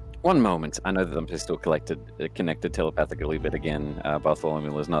 One moment. I know that I'm still connected telepathically, but again,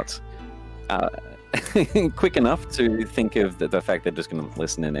 Bartholomew is not quick enough to think of the fact they're just going to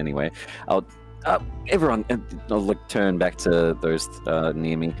listen in anyway. Everyone, I'll turn back to those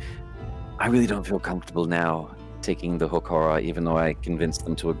near me. I really don't feel comfortable now taking the hook horror, even though I convinced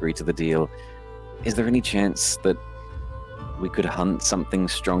them to agree to the deal. Is there any chance that we could hunt something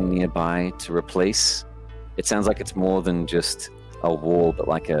strong nearby to replace? It sounds like it's more than just a wall, but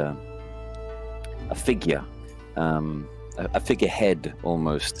like a figure, a figurehead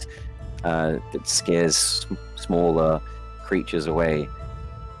almost, that scares smaller creatures away.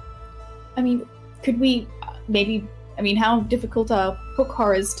 I mean, could we maybe... I mean, how difficult are hook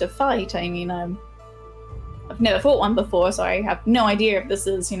horrors to fight? I mean, I've never fought one before, so I have no idea if this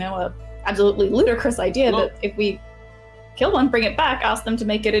is, a absolutely ludicrous idea, but if we kill one, bring it back, ask them to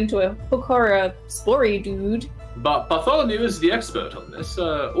make it into a hook horror spory dude. But Bartholomew is the expert on this,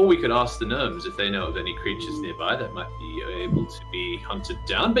 or we could ask the gnomes if they know of any creatures nearby that might be able to be hunted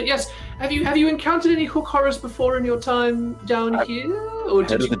down. But yes, have you encountered any hook horrors before in your time down here, or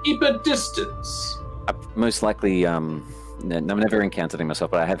did you keep a distance? Most likely, I've never encountered them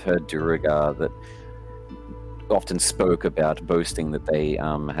myself, but I have heard Duragar that often spoke about boasting that they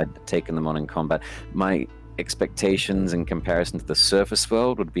had taken them on in combat. My expectations in comparison to the surface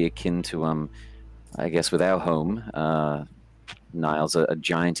world would be akin to, I guess, with our home, Niles, a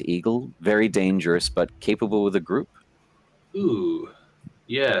giant eagle, very dangerous but capable with a group. Ooh,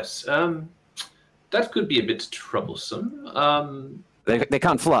 yes. That could be a bit troublesome. They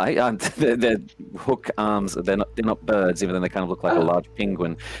can't fly. They're hook arms. They're not birds, even though they kind of look like a large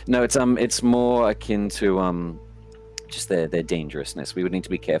penguin. No, it's more akin to just their dangerousness. We would need to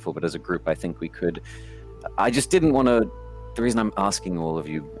be careful, but as a group, I think we could. I just didn't want to. The reason I'm asking all of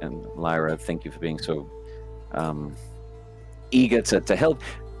you, and Lyra, thank you for being so eager to help.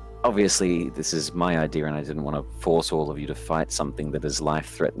 Obviously, this is my idea, and I didn't want to force all of you to fight something that is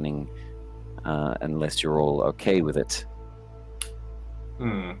life-threatening unless you're all okay with it.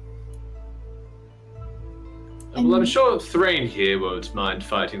 Well, I'm sure Thrain here won't mind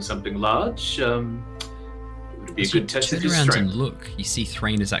fighting something large. It would be a good test of his strength. Turn around and look. You see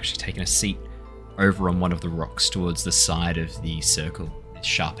Thrain has actually taken a seat over on one of the rocks towards the side of the circle,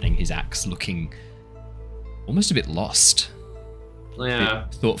 sharpening his axe, looking almost a bit lost. Yeah.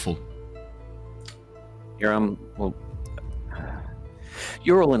 Thoughtful. You're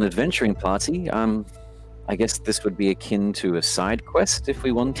all an adventuring party. I guess this would be akin to a side quest if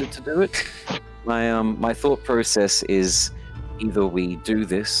we wanted to do it. My thought process is either we do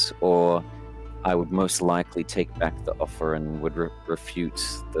this, or I would most likely take back the offer and would refute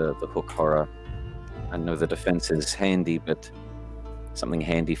the hook horror. I know the defense is handy, but something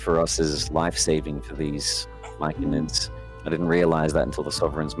handy for us is life-saving for these Myconids. I didn't realize that until the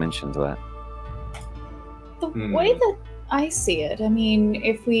Sovereigns mentioned that. The way that I see it, I mean,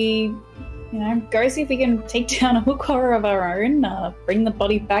 if we, go see if we can take down a hook horror of our own, bring the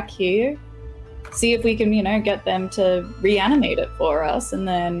body back here, see if we can, get them to reanimate it for us, and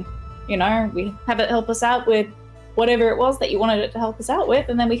then, we have it help us out with whatever it was that you wanted it to help us out with,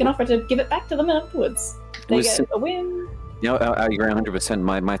 and then we can offer to give it back to them afterwards. They get a win. I agree 100%.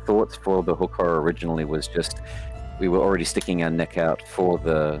 My thoughts for the hook horror originally was just we were already sticking our neck out for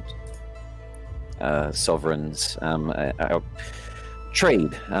the Sovereigns. Our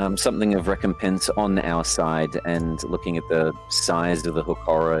trade, something of recompense on our side, and looking at the size of the hook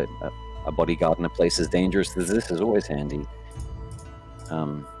horror, a bodyguard in a place as dangerous as this is always handy.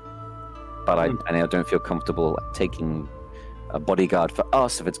 But I now don't feel comfortable taking a bodyguard for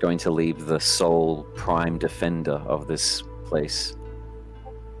us if it's going to leave the sole prime defender of this place.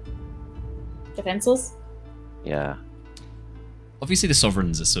 Defenseless? Yeah. Obviously, the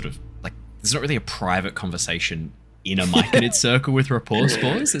Sovereigns are sort of like, there's not really a private conversation in a Myconid circle with rapport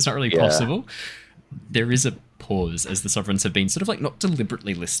spores. It's not really possible. There is a pause as the Sovereigns have been sort of like not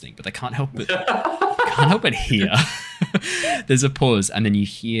deliberately listening, but they can't help but hear. There's a pause, and then you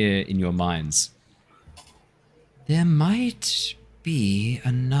hear in your minds, there might be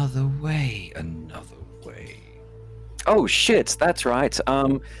another way, another way. Oh shit, that's right.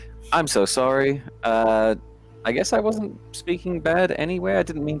 I'm so sorry. I guess I wasn't speaking bad anyway. I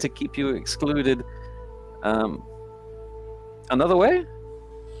didn't mean to keep you excluded. Another way?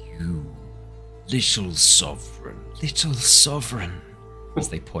 You, little sovereign. As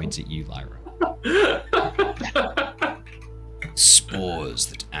they point at you, Lyra. Spores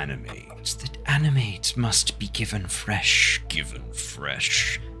that animate must be given fresh.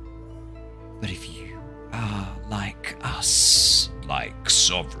 But if you are like us, like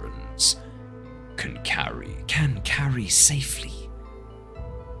sovereigns, can carry safely,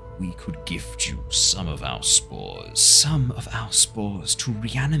 we could gift you some of our spores to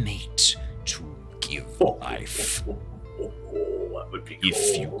reanimate, to give life. That would be cool.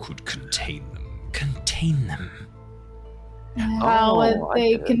 If you could contain them. How Oh, are I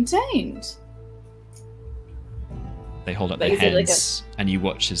they get it. contained? They hold up their Is it like hands, and you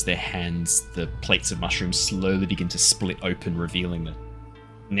watch as their hands, the plates of mushrooms, slowly begin to split open, revealing the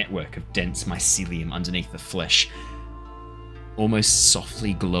network of dense mycelium underneath the flesh. Almost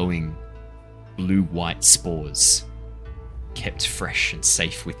softly glowing blue-white spores, kept fresh and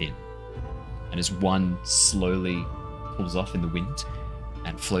safe within. And as one slowly pulls off in the wind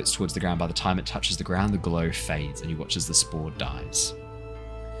and floats towards the ground, by the time it touches the ground, the glow fades, and you watch as the spore dies.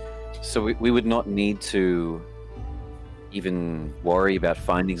 So we would not need to even worry about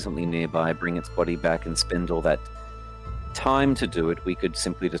finding something nearby, bring its body back, and spend all that time to do it. We could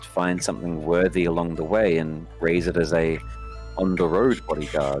simply just find something worthy along the way and raise it as a on-the-road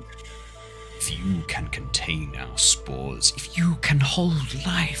bodyguard. If you can contain our spores, if you can hold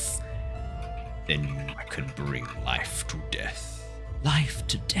life, then you can bring life to death. Life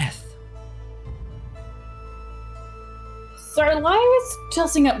to death. So Lyra's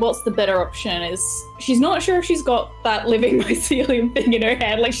tossing up what's the better option. Is she's not sure if she's got that living mycelium thing in her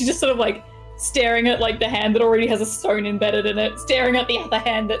hand. Like she's just sort of like staring at like the hand that already has a stone embedded in it, staring at the other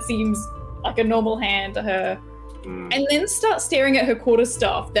hand that seems like a normal hand to her, and then starts staring at her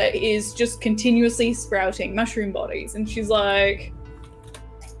quarterstaff that is just continuously sprouting mushroom bodies. And she's like,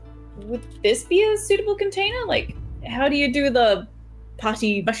 would this be a suitable container? Like, how do you do the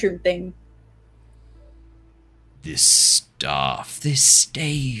putty mushroom thing? This staff, this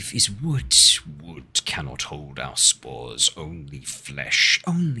stave is wood. Wood cannot hold our spores. Only flesh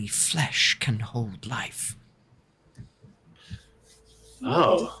can hold life.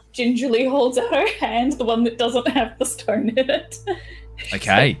 Oh. Gingerly holds out her hand, the one that doesn't have the stone in it.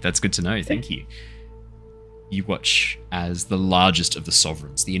 Okay, that's good to know, thank you. You watch as the largest of the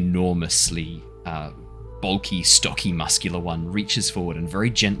sovereigns, the enormously bulky, stocky, muscular one, reaches forward and very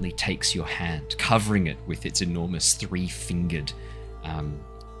gently takes your hand, covering it with its enormous three-fingered,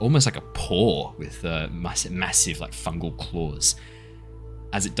 almost like a paw with massive like fungal claws.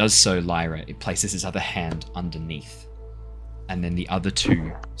 As it does so, Lyra, it places its other hand underneath. And then the other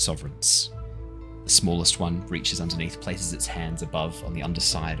two sovereigns, the smallest one reaches underneath, places its hands above on the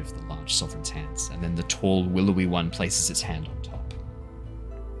underside of the large sovereign's hands. And then the tall, willowy one places its hand on top.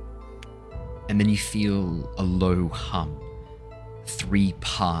 And then you feel a low hum,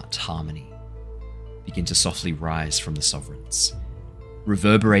 three-part harmony, begin to softly rise from the sovereigns.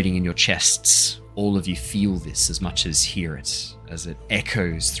 Reverberating in your chests, all of you feel this as much as hear it, as it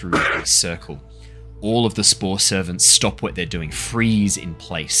echoes through a circle. All of the spore servants stop what they're doing, freeze in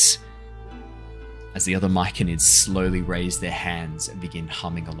place, as the other myconids slowly raise their hands and begin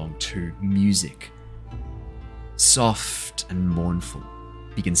humming along to music. Soft and mournful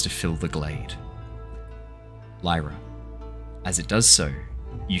begins to fill the glade. Lyra, as it does so,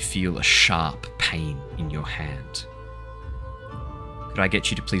 you feel a sharp pain in your hand. Could I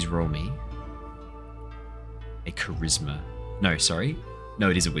get you to please roll me a charisma? No, sorry. No,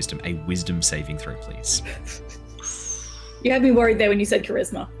 it is a wisdom. A wisdom saving throw, please. You had me worried there when you said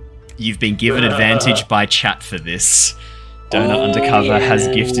charisma. You've been given advantage by chat for this. Donut Undercover has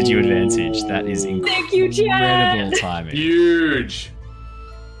gifted you advantage. That is Thank you, incredible chat. timing. Huge.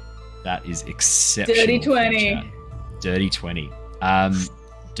 That is exceptional. Dirty from 20. chat. Dirty 20.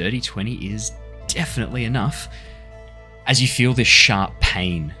 Dirty 20 is definitely enough. As you feel this sharp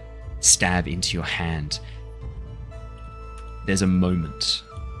pain stab into your hand, there's a moment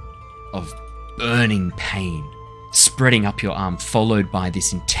of burning pain spreading up your arm, followed by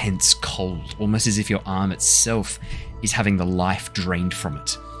this intense cold, almost as if your arm itself is having the life drained from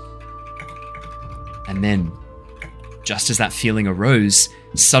it. And then, just as that feeling arose,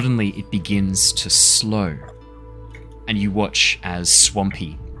 suddenly it begins to slow. And you watch as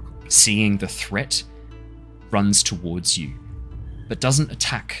Swampy, seeing the threat, runs towards you, but doesn't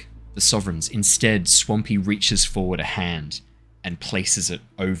attack the sovereigns. Instead, Swampy reaches forward a hand and places it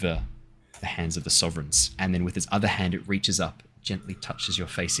over the hands of the sovereigns. And then with its other hand, it reaches up, gently touches your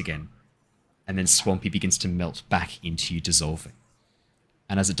face again. And then Swampy begins to melt back into you, dissolving.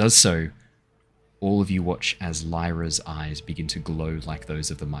 And as it does so, all of you watch as Lyra's eyes begin to glow like those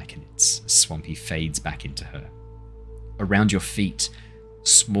of the Myconids. Swampy fades back into her. Around your feet,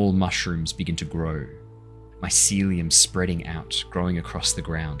 small mushrooms begin to grow, mycelium spreading out, growing across the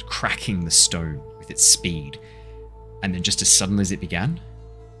ground, cracking the stone with its speed. And then just as suddenly as it began,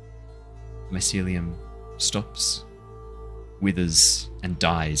 the mycelium stops, withers, and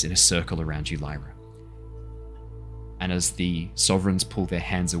dies in a circle around you, Lyra. And as the sovereigns pull their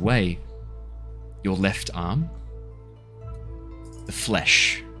hands away, your left arm, the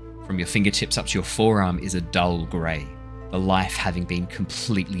flesh from your fingertips up to your forearm is a dull grey, the life having been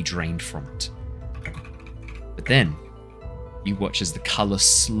completely drained from it. But then, you watch as the colour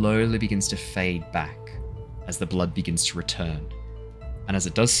slowly begins to fade back, as the blood begins to return. And as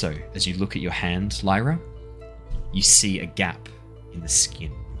it does so, as you look at your hand, Lyra, you see a gap in the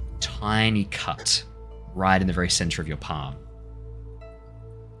skin, tiny cut right in the very centre of your palm.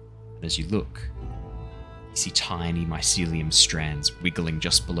 And as you look, you see tiny mycelium strands wiggling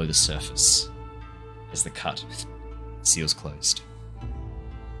just below the surface as the cut seals closed.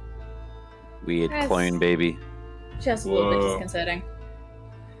 Weird Yes. clone baby. Just a little bit Whoa. disconcerting.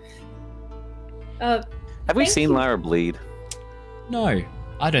 Have we Thank seen you. Lyra bleed? No,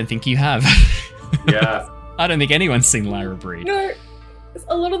 I don't think you have. Yeah. I don't think anyone's seen Lyra breed. No,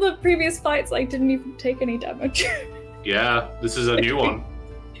 a lot of the previous fights I didn't even take any damage. Yeah. This is a new one.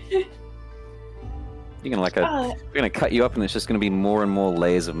 You're gonna we're gonna cut you up, and it's just gonna be more and more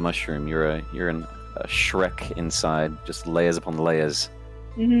layers of mushroom. You're a Shrek inside, just layers upon layers.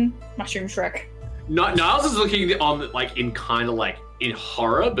 Mushroom Shrek. Niles is looking on like in kind of like in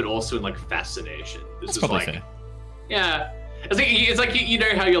horror, but also in like fascination. This That's is probably like, fair. yeah, it's like you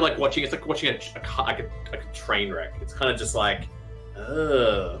know how you're like watching. It's like watching a train wreck. It's kind of just like,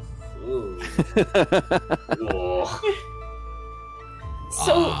 ugh. Ooh. Oh.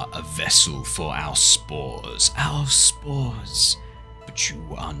 So, A vessel for our spores. Our spores. But you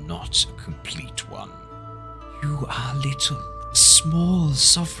are not a complete one. You are little, small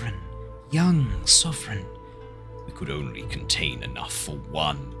sovereign, young sovereign. We could only contain enough for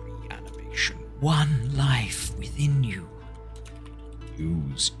one reanimation, one life within you.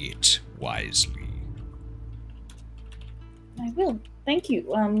 Use it wisely. I will. Thank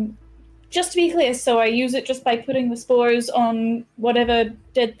you. Just to be clear, so I use it just by putting the spores on whatever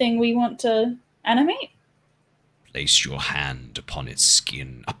dead thing we want to animate? Place your hand upon its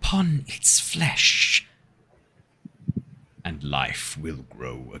skin, upon its flesh, and life will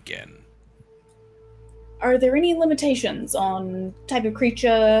grow again. Are there any limitations on type of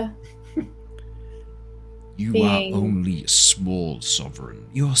creature? You Being- are only a small sovereign.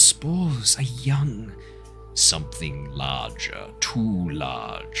 Your spores are young. Something larger, too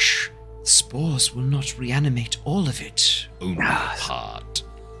large. Spores will not reanimate all of it, only part.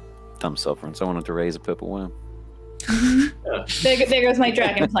 Dumb sovereigns. I wanted to raise a purple worm. There goes my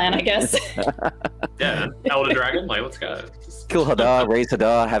dragon plan, I guess. Yeah, Elder Dragon. Like, let's go. Kill Hadar, raise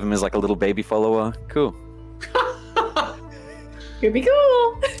Hadar, have him as like a little baby follower. Cool. Could be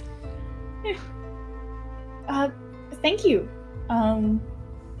cool. Thank you.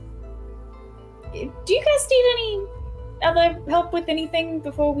 Do you guys need any other help with anything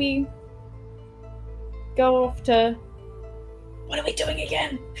before we go off to? What are we doing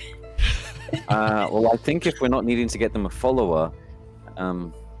again? Well, I think if we're not needing to get them a follower,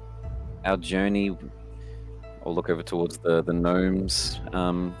 our journey, I'll look over towards the gnomes,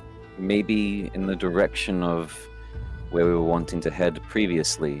 maybe in the direction of where we were wanting to head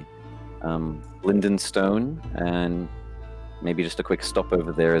previously. Lindenstone, and maybe just a quick stop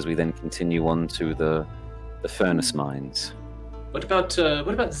over there as we then continue on to the furnace mines. What about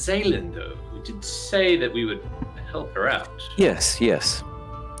Zaylin though? We did say that we would help her out. Yes.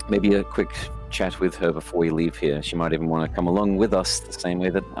 Maybe a quick chat with her before we leave here. She might even want to come along with us the same way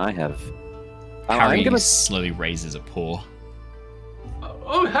that I have. Harry slowly raises a paw.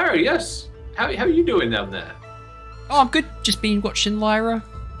 Oh, Harry, yes. How are you doing down there? Oh, I'm good. Just been watching Lyra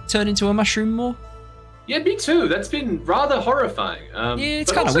turn into a mushroom more. Yeah, me too. That's been rather horrifying. Yeah,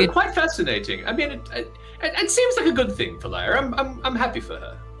 it's but kinda also weird. quite fascinating. I mean, it seems like a good thing for Lyra. I'm happy for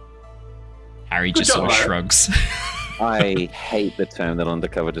her. Harry Good just job, sort of Lyra. shrugs. I hate the term that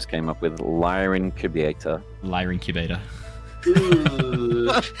Undercover just came up with, Lyra incubator. Lyra incubator.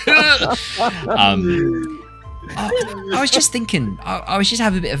 Ooh. I was just thinking. I was just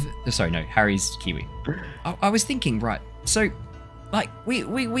having a bit of. Sorry, no. Harry's Kiwi. I was thinking, right. So, like,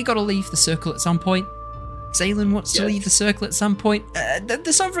 we got to leave the circle at some point. Zaylen wants to leave the circle at some point.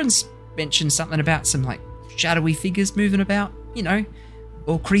 The Sovereigns mentioned something about some, like, shadowy figures moving about, you know,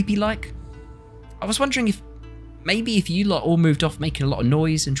 all creepy-like. I was wondering if maybe if you lot all moved off making a lot of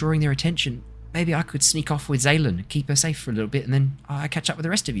noise and drawing their attention, maybe I could sneak off with Zaylen and keep her safe for a little bit, and then I catch up with the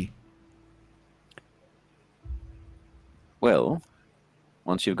rest of you. Well,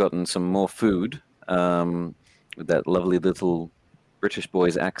 once you've gotten some more food, with that lovely little British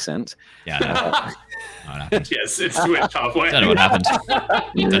boy's accent. Yeah, I know. What happened? Yes, it's switched halfway. Don't know what happened.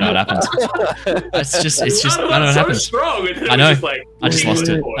 Don't know what happened. It's just. I don't know what so happened. strong. I know. I just lost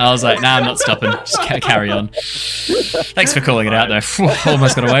it. I was like, nah, I'm not stopping. Just carry on. Thanks for calling it out, though.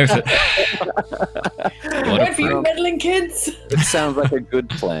 Almost got away with it. Wait for you meddling kids. It sounds like a good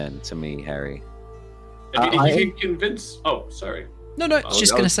plan to me, Harry. I mean, if you can convince... Oh, sorry. No,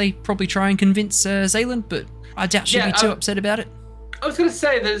 just going to say probably try and convince Zaylen, but I doubt she'll be too upset about it. I was going to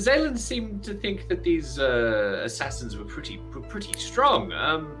say that Zaylen seemed to think that these assassins were pretty strong.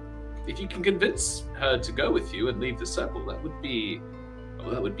 If you can convince her to go with you and leave the circle, that would be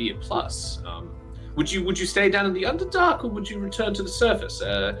a plus. Would you stay down in the Underdark, or would you return to the surface?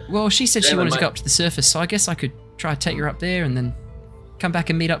 Well, she said she wanted to go up to the surface, so I guess I could try to take her up there and then come back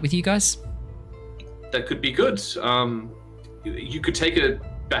and meet up with you guys. That could be good. You could take her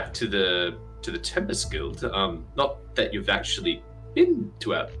back to the Tempest Guild. Not that you've actually been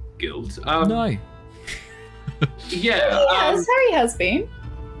to our guild. No. Yeah. Yes, Harry has been.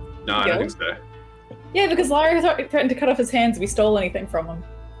 No, I don't think so. Yeah, because Larry threatened to cut off his hands if we stole anything from him.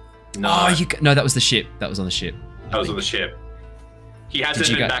 No. No, that was the ship. That was on the ship. That was on the ship. He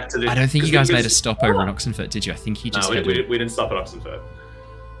hasn't been back to the... I don't think you guys made a stop over in Oxenfurt, did you? I think you just... No, we didn't stop at Oxenfurt.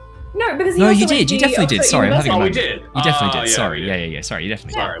 No, because you did. You definitely did. Sorry, I'm having a moment. We did. You definitely did. Yeah, Sorry. Yeah. Sorry, you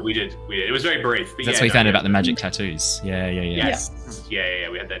definitely did. Sorry, we did. It was very brief. But That's where you found out about the magic tattoos. Yeah. Yes. Yeah.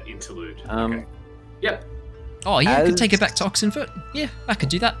 We had that interlude. Okay. Yep. Oh, yeah, I could take it back to Oxenfurt. Yeah, I could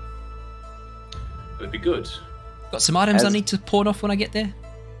do that. It would be good. Got some items I need to pawn off when I get there.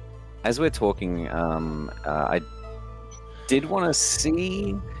 As we're talking, I did want to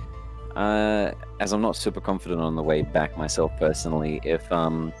see, as I'm not super confident on the way back myself personally, if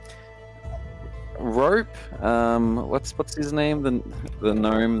Rope, what's his name? The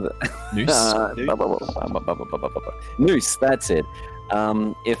gnome. Noose. Noose. That's it.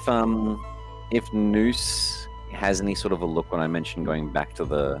 If Noose has any sort of a look when I mentioned going back to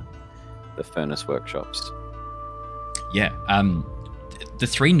the furnace workshops. Yeah. The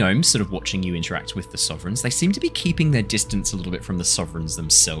three gnomes sort of watching you interact with the Sovereigns, they seem to be keeping their distance a little bit from the Sovereigns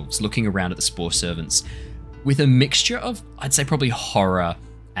themselves, looking around at the Spore Servants with a mixture of, I'd say, probably horror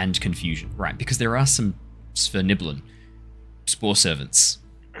and confusion, right? Because there are some Sverniblin Spore Servants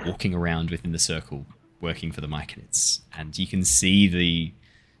walking around within the circle, working for the Myconids, and you can see the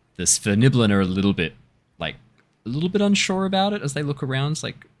Sverniblin are a little bit unsure about it as they look around,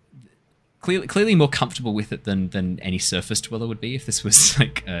 like clearly more comfortable with it than any surface dweller would be if this was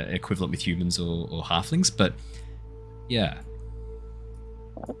like equivalent with humans or halflings. But yeah,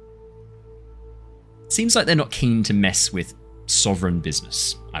 seems like they're not keen to mess with sovereign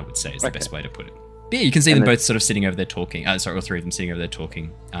business, I would say is the best way to put it. But yeah, you can see them both sort of sitting over there talking. All three of them sitting over there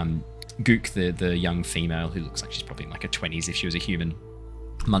talking. Gook, the young female who looks like she's probably in like her 20s if she was a human,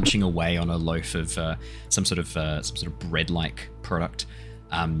 munching away on a loaf of some sort of bread-like product.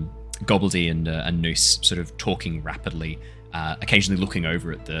 Gobbledy and Noose sort of talking rapidly, occasionally looking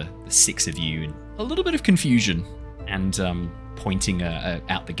over at the six of you in a little bit of confusion and pointing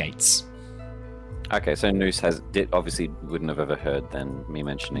out the gates. Okay, so Noose obviously wouldn't have ever heard then me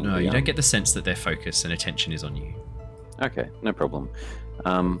mentioning. No, you don't get the sense that their focus and attention is on you. Okay, no problem.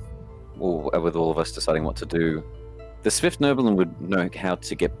 With all of us deciding what to do, the Swift Nobleman would know how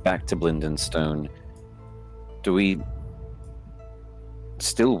to get back to Blindenstone. Do we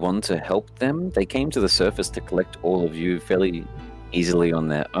still want to help them? They came to the surface to collect all of you fairly easily on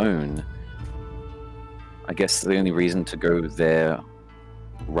their own. I guess the only reason to go there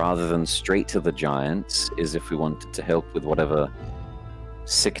rather than straight to the giants is if we wanted to help with whatever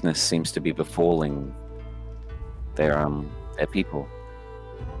sickness seems to be befalling their people.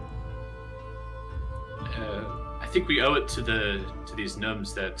 I think we owe it to these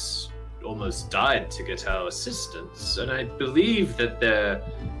gnomes that almost died to get our assistance, and I believe that their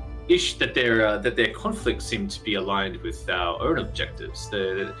conflict seemed to be aligned with our own objectives.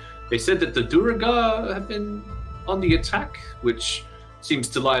 They said that the Duragar have been on the attack, which seems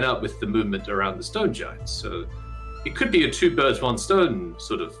to line up with the movement around the stone giants. So it could be a two birds one stone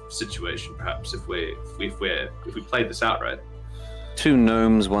sort of situation, perhaps, if we play this out right. Two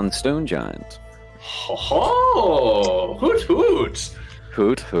gnomes, one stone giant. Ho ho! Hoot hoot!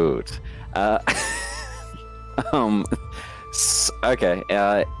 Hoot hoot. Okay.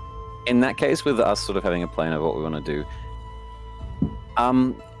 In that case, with us sort of having a plan of what we want to do,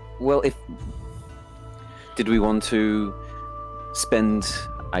 well, did we want to spend,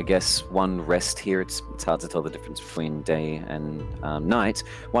 I guess, one rest here? It's hard to tell the difference between day and night.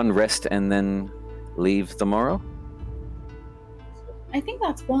 One rest and then leave tomorrow? I think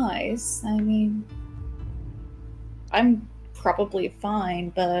that's wise. I mean, I'm probably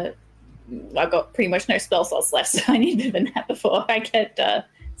fine, but I've got pretty much no spell slots left, so I need a bit of a nap before I get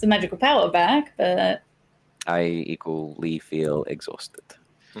some magical power back, but... I equally feel exhausted.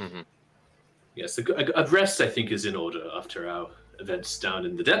 Mm-hmm. Yes, a rest I think is in order after our events down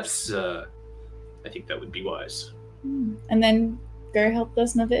in the depths. I think that would be wise. And then go help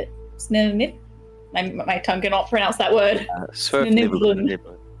us Snivit. My tongue cannot pronounce that word. Sverfniblin.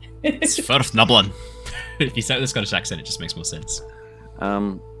 Sverfniblin. If you say it with a Scottish accent, it just makes more sense.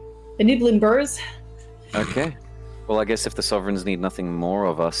 The Niblin Bros. Okay. Well, I guess if the sovereigns need nothing more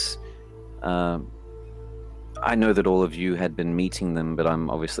of us, I know that all of you had been meeting them, but I'm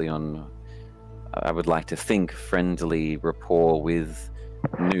obviously on, I would like to think, friendly rapport with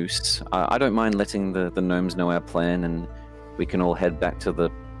Noose. I don't mind letting the gnomes know our plan, and we can all head back to the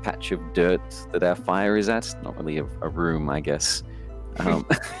patch of dirt that our fire is at. Not really a room, I guess.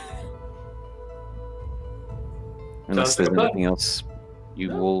 Unless there's anything else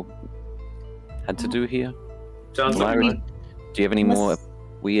you all had to do here. Sounds like Lyra, do you have any more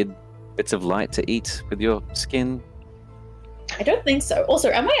weird bits of light to eat with your skin? I don't think so.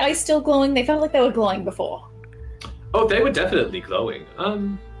 Also, are my eyes still glowing? They felt like they were glowing before. Oh, they were definitely glowing.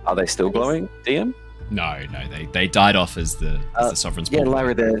 Are they still glowing, DM? No, they died off as the sovereigns. Yeah,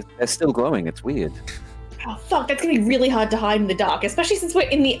 Lyra, they're still glowing. It's weird. Oh fuck, that's gonna be really hard to hide in the dark, especially since we're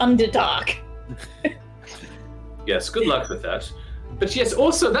in the Underdark. Yes, good luck with that. But yes,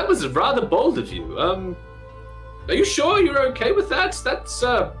 also that was rather bold of you. Are you sure you're okay with that? That's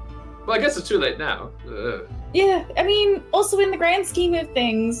well, I guess it's too late now. Yeah, I mean, also in the grand scheme of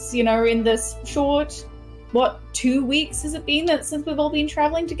things, you know, in this short, 2 weeks has it been since we've all been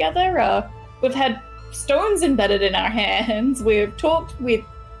traveling together? We've had stones embedded in our hands. We've talked with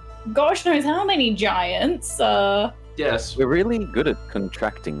gosh knows how many giants. Yes. We're really good at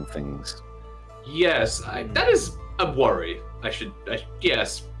contracting things. Yes, that is a worry.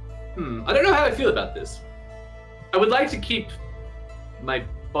 Yes. I don't know how I feel about this. I would like to keep my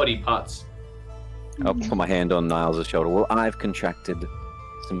body parts. I'll put my hand on Niles' shoulder. Well, I've contracted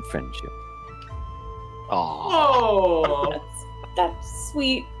some friendship. Oh, that's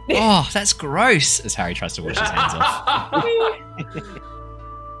sweet. Oh, that's gross. As Harry tries to wash his hands off.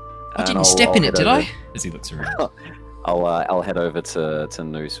 I didn't step in it, did I? As he looks around. I'll head over to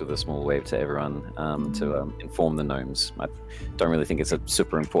Noose with a small wave to everyone to inform the gnomes. I don't really think it's a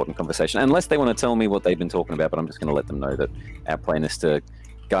super important conversation, unless they want to tell me what they've been talking about, but I'm just going to let them know that our plan is to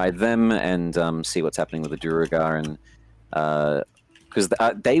guide them and see what's happening with the Duergar, and because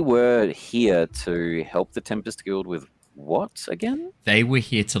they were here to help the Tempest Guild with what again? They were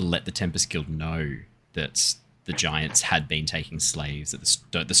here to let the Tempest Guild know that the giants had been taking slaves,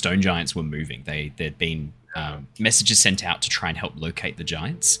 that the stone giants were moving. There'd been messages sent out to try and help locate the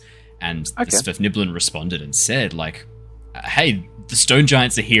giants, and the Sverfniblin responded and said, like, hey, the stone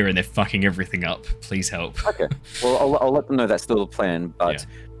giants are here and they're fucking everything up. Please help. Okay. Well, I'll let them know that's still the plan, but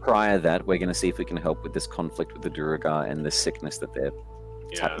prior to that, we're going to see if we can help with this conflict with the Duergar and this sickness that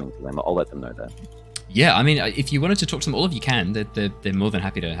it's happening to them. I'll let them know that. Yeah, I mean, if you wanted to talk to them, all of you can. They're more than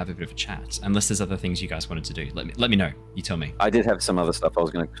happy to have a bit of a chat. Unless there's other things you guys wanted to do, let me know. You tell me. I did have some other stuff. I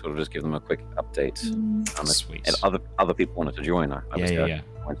was going to sort of just give them a quick update. Sweet. And other people wanted to join. I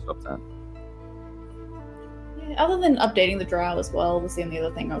won't stop that. Yeah, other than updating the drow as well was the only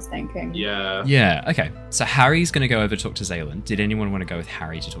other thing I was thinking. Yeah. Yeah. Okay. So Harry's going to go over to talk to Zaylin. Did anyone want to go with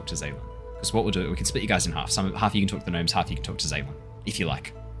Harry to talk to Zaylin? Because what we'll do, we can split you guys in half. Half you can talk to the gnomes, half you can talk to Zaylin, if you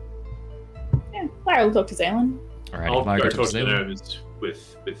like. Yeah, Lyra will talk to Zaylin. Alright, I'll Lyra go talk talk to to the Zaylin. gnomes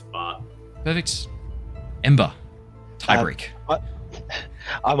with Bart. Perfect. Ember, tiebreak.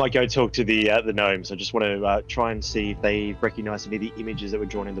 I might go talk to the gnomes. I just want to try and see if they recognise any of the images that were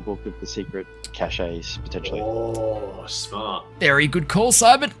drawn in the book of the secret caches, potentially. Oh, smart. Very good call,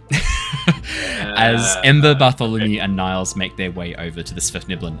 Simon. As Ember, Bartholomew, and Niles make their way over to the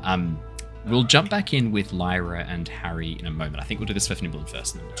Sverfniblin, we'll jump back in with Lyra and Harry in a moment. I think we'll do the Sverfniblin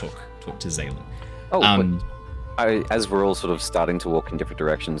first, and then we'll talk to Zaylin. As we're all sort of starting to walk in different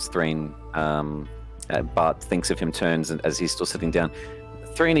directions, Threin, Bart thinks of him, turns, and as he's still sitting down,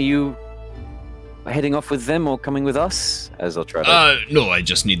 Threin, are you heading off with them or coming with us? As I'll try to... No, I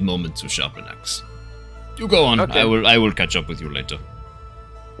just need moments to sharpen axe. You go on. Okay. I will catch up with you later.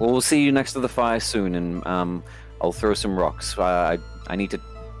 Well, we'll see you next to the fire soon, and I'll throw some rocks. I need to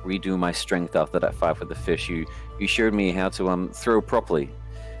redo my strength after that fight with the fish. You showed me how to throw properly.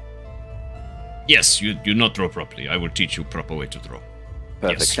 Yes, you not throw properly. I will teach you proper way to throw.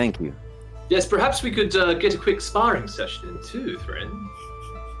 Perfect. Yes. Thank you. Yes, perhaps we could get a quick sparring session in too, friend.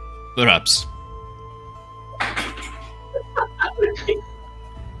 Perhaps.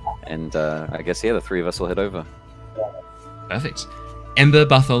 And I guess the 3 of us will head over. Perfect. Ember,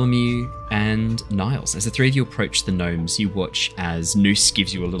 Bartholomew, and Niles. As the 3 of you approach the gnomes, you watch as Noose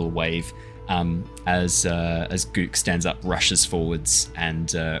gives you a little wave. As Gook stands up, rushes forwards,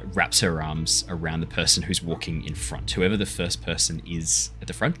 and wraps her arms around the person who's walking in front. Whoever the first person is at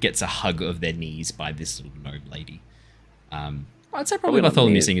the front gets a hug of their knees by this little gnome lady. I'd say probably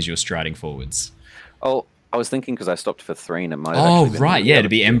Bartholomew, seeing as you're striding forwards. Oh, I was thinking because I stopped for Thrain. It might. Oh, right, yeah, to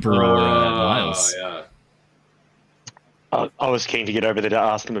be Emperor or Niles. Yeah. I was keen to get over there to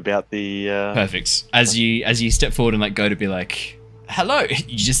ask them about the. Perfect. As you step forward and go to be like, hello,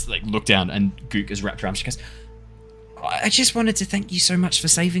 you just look down and Gook is wrapped around. She goes, I just wanted to thank you so much for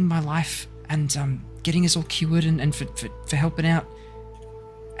saving my life and getting us all cured and for helping out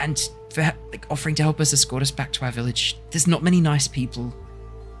and for offering to help us escort us back to our village. There's not many nice people.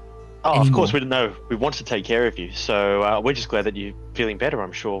 Oh, anymore. Of course we didn't know. We want to take care of you, so we're just glad that you're feeling better.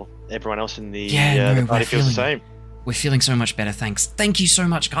 I'm sure everyone else in the party feels the same. We're feeling so much better, thanks. Thank you so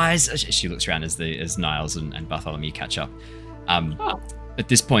much, guys. She looks around as Niles and Bartholomew catch up. At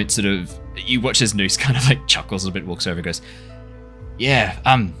this point, sort of, you watch as Noose kind of chuckles a little bit, walks over and goes, yeah,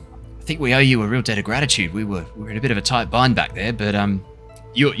 I think we owe you a real debt of gratitude. We were in a bit of a tight bind back there, but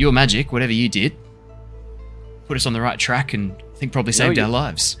your magic, whatever you did, put us on the right track and I think probably saved our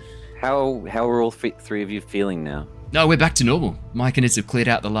lives. How are all 3 of you feeling now? No, we're back to normal. Mike and Iz have cleared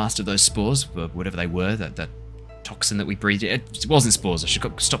out the last of those spores, whatever they were, that toxin that we breathed in. It wasn't spores, I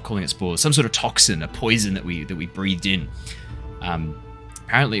should stop calling it spores. Some sort of toxin, a poison that we breathed in.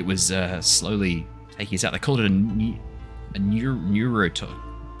 Apparently it was slowly taking us out. They called it a neurotoxin,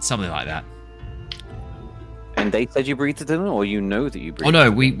 something like that. And they said you breathed it in, or you know that you breathed it in? Oh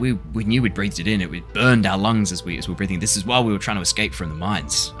no, we knew we'd breathed it in. It burned our lungs as we were breathing. This is while we were trying to escape from the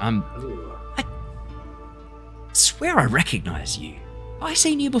mines. I swear I recognize you. Have I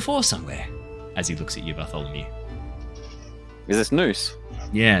seen you before somewhere? As he looks at you, Bartholomew. Is this Noose?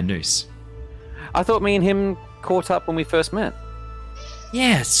 Yeah, Noose. I thought me and him caught up when we first met.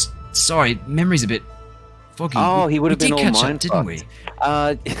 Yes. Sorry, memory's a bit foggy. Oh, he would have been all catch mind up, didn't we?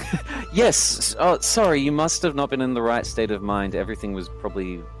 Yes. Oh, sorry, you must have not been in the right state of mind. Everything was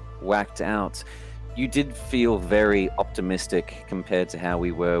probably whacked out. You did feel very optimistic compared to how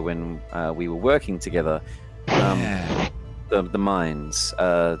we were when we were working together. The mines,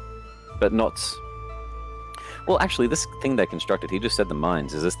 but not. Well, actually, this thing they constructed, he just said the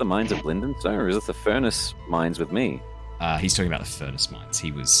mines. Is this the mines of Blindenstone, or is this the furnace mines with me? He's talking about the furnace mines.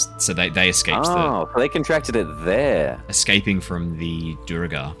 So they escaped. So they contracted it there. Escaping from the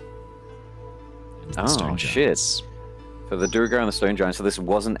Duragar. Oh, shit. So the Duragar and the Stone Giants. So this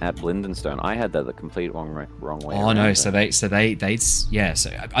wasn't at Blindenstone. I had that the complete wrong way. Oh no! So they yeah.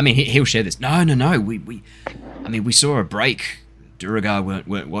 So I mean, he'll share this. No. We saw a break. Duragar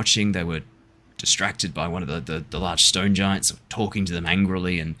weren't watching. They were distracted by one of the large Stone Giants, talking to them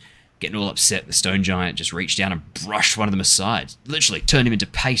angrily and getting all upset. The Stone Giant just reached down and brushed one of them aside. Literally turned him into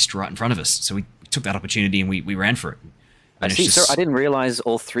paste right in front of us. So we took that opportunity and we ran for it. And I see. Sir, I didn't realize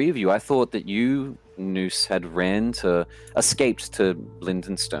all 3 of you. I thought that you, Noose, had escaped to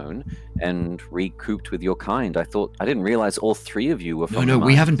Blindenstone and recouped with your kind. I didn't realize all 3 of you were from No,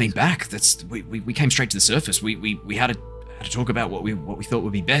 we haven't been back. We came straight to the surface. We had to talk about what we thought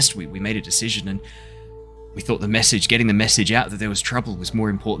would be best. We made a decision and we thought getting the message out that there was trouble was more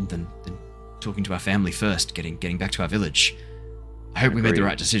important than talking to our family first, getting back to our village. I hope we made the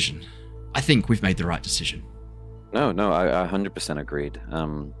right decision. I think we've made the right decision. No, I 100% agreed.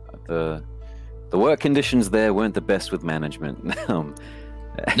 The work conditions there weren't the best with management. No,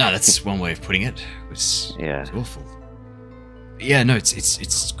 that's one way of putting it. It was awful. But yeah, no,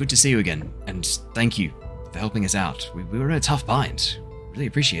 it's good to see you again, and thank you for helping us out. We were in a tough bind. Really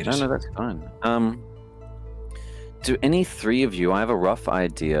appreciate it. No, that's fine. Do any 3 of you? I have a rough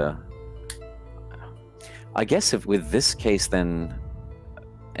idea. I guess if with this case, then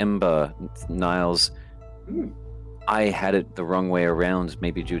Ember, Niles. I had it the wrong way around,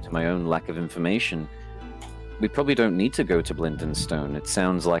 maybe due to my own lack of information. We probably don't need to go to Blindenstone. It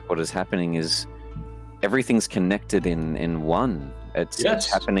sounds like what is happening is everything's connected in one.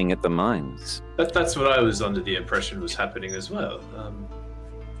 It's happening at the mines. That's what I was under the impression was happening as well.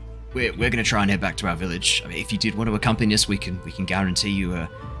 We're going to try and head back to our village. I mean, if you did want to accompany us, we can guarantee you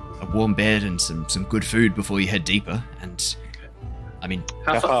a warm bed and some good food before you head deeper. And I mean,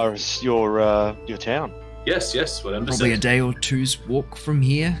 How far is your town? Yes, what Ember probably a said. day or two's walk from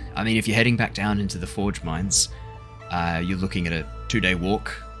here. I mean, if you're heading back down into the forge mines, you're looking at a 2-day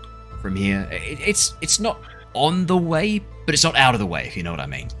walk from here. It's not on the way, but it's not out of the way, if you know what I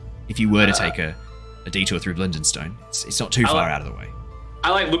mean. If you were to take a detour through Blindenstone, it's not too far out of the way.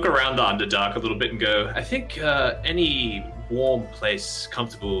 I look around the Underdark a little bit and go, I think any warm place,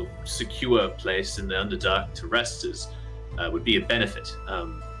 comfortable, secure place in the Underdark to rest would be a benefit.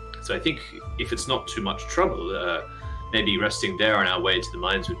 So I think if it's not too much trouble, maybe resting there on our way to the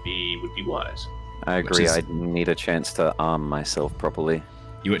mines would be wise. I agree. I need a chance to arm myself properly.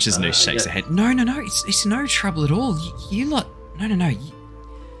 You watch as Noosh shakes her head. No, it's no trouble at all. You lot, no.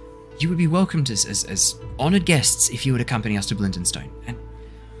 You would be welcomed as honoured guests if you would accompany us to Blindenstone. And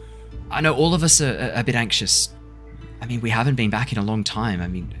I know all of us are a bit anxious. I mean, we haven't been back in a long time. I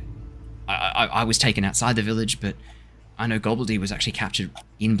mean, I was taken outside the village, but I know Gobbledy was actually captured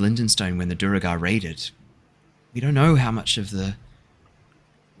in Blindenstone when the Duragar raided. We don't know how much of the...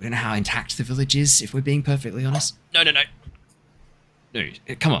 We don't know how intact the village is, if we're being perfectly honest. No. No,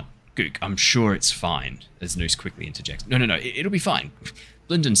 come on, Gook. I'm sure it's fine, as Noose quickly interjects. No, it'll be fine.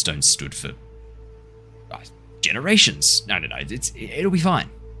 Blindenstone stood for generations. No, it'll be fine.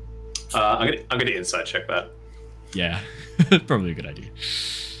 I'm gonna inside check that. Yeah, probably a good idea.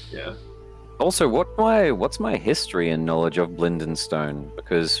 Yeah. Also, what's my history and knowledge of Blindenstone?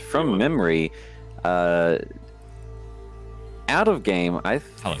 Because from memory, out of game, I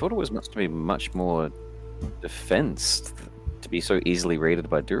thought it was must be much more defense to be so easily raided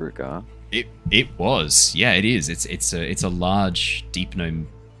by Duragar. It was, yeah, it is. It's a large deep gnome.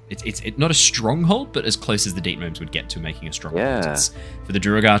 It's not a stronghold, but as close as the deep gnomes would get to making a stronghold. Yeah. For the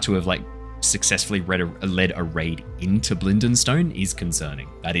Duragar to have successfully led a raid into Blindenstone is concerning.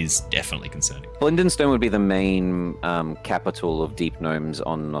 That is definitely concerning. Blindenstone would be the main capital of deep gnomes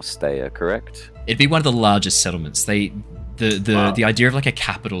on Nostea, correct? It'd be one of the largest settlements. The idea of a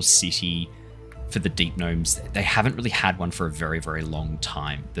capital city for the deep gnomes, they haven't really had one for a very, very long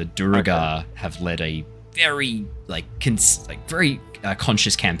time. The Duragar have led a very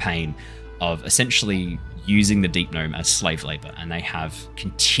conscious campaign of essentially using the deep gnome as slave labor, and they have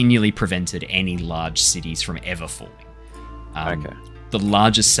continually prevented any large cities from ever forming. The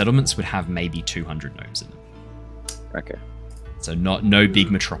largest settlements would have maybe 200 gnomes in them. Okay. So no big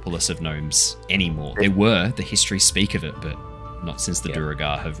metropolis of gnomes anymore. There were, the histories speak of it, but not since the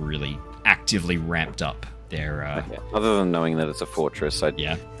Duragar have really actively ramped up their... Other than knowing that it's a fortress,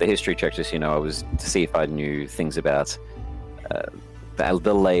 the history check just, I was to see if I knew things about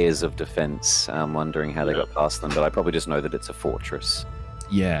the layers of defense. I'm wondering how they got past them, but I probably just know that it's a fortress.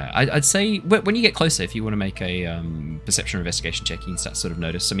 Yeah, I'd say when you get closer, if you want to make a perception or investigation check, you can start to sort of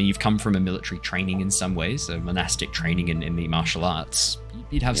notice. I mean, you've come from a military training in some ways, a monastic training in the martial arts.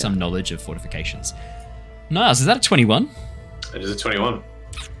 You'd have some knowledge of fortifications. Nice, is that a 21? It is a 21.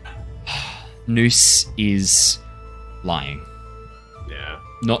 Noose is lying. Yeah.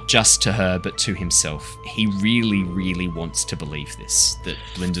 Not just to her, but to himself. He really, really wants to believe this, that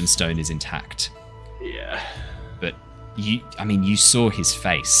Blindenstone is intact. Yeah. But you saw his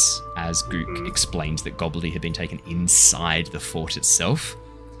face as Gook explained that Gobbledy had been taken inside the fort itself.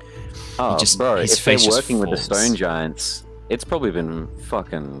 Oh, bro, if they're working with the stone giants, it's probably been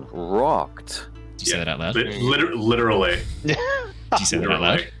fucking rocked. Did you say that out loud? Literally. Did you say that out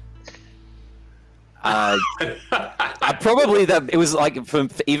loud? Probably that it was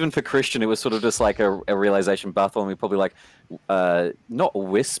even for Christian, it was sort of just like a realization. Bartholomew probably not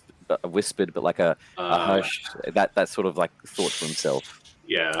whispered, but a hush. That sort of thought to himself.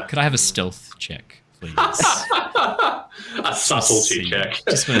 Yeah. Could I have a stealth check, please? A subtlety check.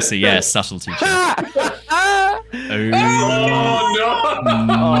 Just want to see, subtlety check. Oh no!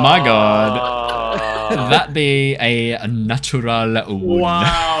 My God, that be a natural one.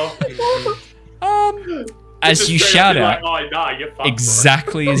 Wow. As you shout out,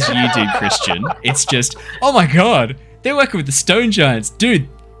 exactly as you did, Christian, it's just, oh my God, they're working with the stone giants. Dude,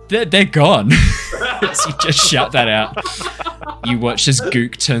 they're gone. As you just shout that out, you watch as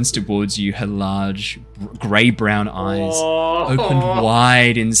Gook turns towards you, her large grey-brown eyes opened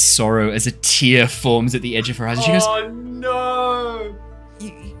wide in sorrow as a tear forms at the edge of her eyes. And she goes, "Oh no!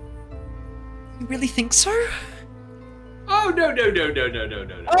 You really think so?" Oh no!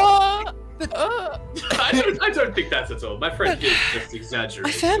 But I don't think that's at all. My friend is just exaggerating.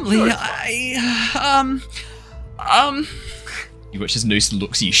 My family, You watch as Noose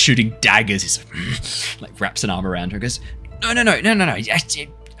looks at you, shooting daggers. He's wraps an arm around her, goes, No.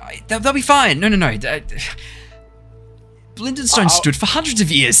 They'll be fine. No. Blindenstone stood for hundreds of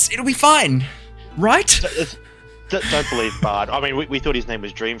years. It'll be fine, right? Don't believe Bard. I mean, we thought his name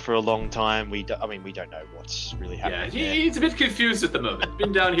was Dream for a long time. We don't know what's really Yeah, happening. he's a bit confused at the moment.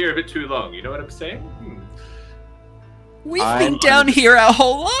 Been down here a bit too long. You know what I'm saying? We've been down here our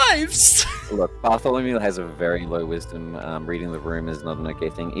whole lives. Look, Bartholomew has a very low wisdom. Reading the room is not an okay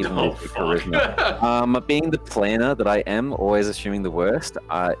thing, even Oh, with your charisma. Being the planner that I am, always assuming the worst.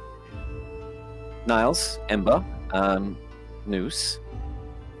 Niles, Ember, Noose.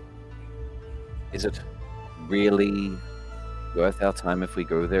 Is it really worth our time if we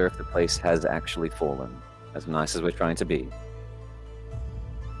go there if the place has actually fallen, as nice as we're trying to be?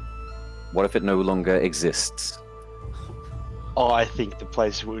 What if it no longer exists? I think the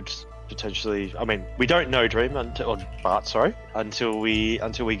place would potentially. I mean, we don't know Dream until Bart, sorry, until we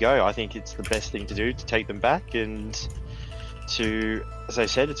go. I think it's the best thing to do to take them back and to, as I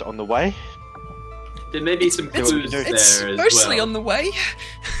said, it's on the way. There may be some clues there It's as mostly well. on the way.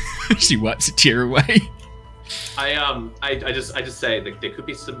 She wipes a tear away. I just say that there could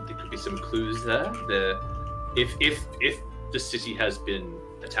be some clues there. If the city has been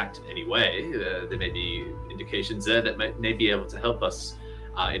attacked in any way, there may be indications there that may be able to help us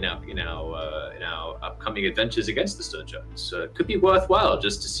in our upcoming adventures against the Stone Giants. So it could be worthwhile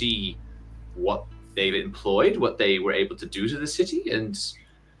just to see what they've employed, what they were able to do to the city, and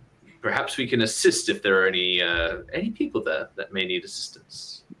perhaps we can assist if there are any people there that may need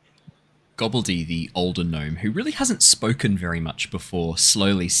assistance. Gobbledy, the older gnome, who really hasn't spoken very much before,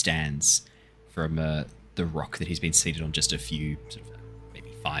 slowly stands from the rock that he's been seated on just a few, sort of,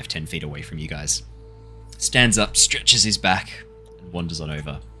 maybe 5-10 feet away from you guys. Stands up, stretches his back, and wanders on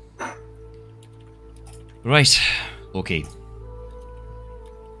over. Right, okay.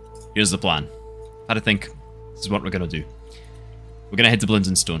 Here's the plan. Had to think. This is what we're gonna do. We're gonna head to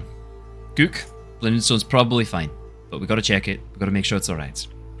Blindenstone. Gook, Blindenstone's probably fine, but we gotta check it. We gotta make sure it's alright.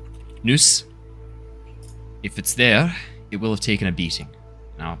 Noose, if it's there, it will have taken a beating.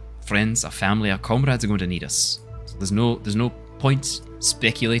 Now, friends, our family, our comrades are going to need us. So there's no point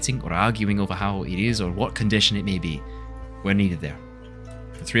speculating or arguing over how it is or what condition it may be. We're needed there.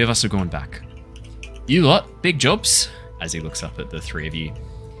 The three of us are going back. You lot, big jobs, as he looks up at the three of you.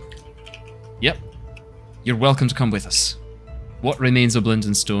 Yep, you're welcome to come with us. What remains of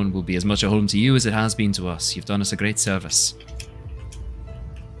Blindenstone will be as much a home to you as it has been to us. You've done us a great service.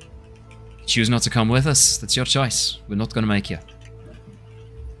 Choose not to come with us, that's your choice. We're not going to make you.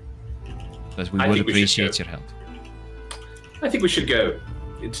 But we would appreciate your help. I think we should go.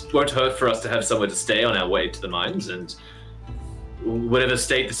 It won't hurt for us to have somewhere to stay on our way to the mines, and whatever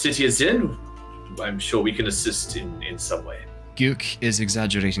state the city is in, I'm sure we can assist in some way. Gook is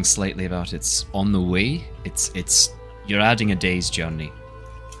exaggerating slightly about it's on the way. It's you're adding a day's journey.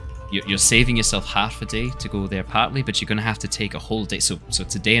 You're saving yourself half a day to go there partly, but you're going to have to take a whole day. So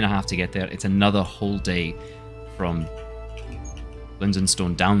it's a day and a half to get there. It's another whole day from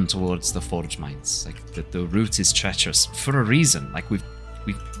Blindenstone down towards the forge mines. Like the route is treacherous for a reason. Like we've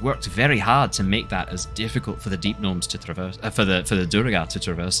worked very hard to make that as difficult for the deep gnomes to traverse, for the Duragar to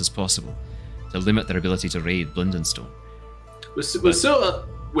traverse as possible, to limit their ability to raid Blindenstone.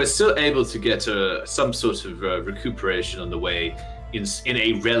 We're still able to get some sort of recuperation on the way in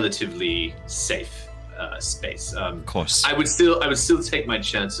a relatively safe space. Of course. I would still take my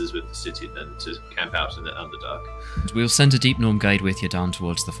chances with the city than to camp out in the Underdark. We'll send a deep gnome guide with you down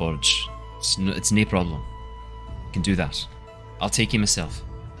towards the forge. It's no problem. You can do that. I'll take you myself.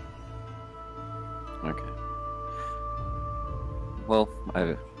 Okay. Well,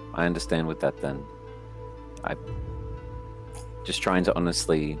 I understand with that then. I'm just trying to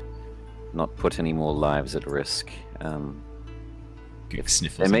honestly not put any more lives at risk. Gook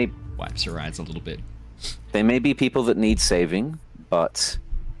sniffles and wipes her eyes a little bit. There may be people that need saving, but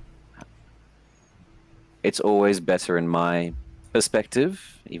it's always better in my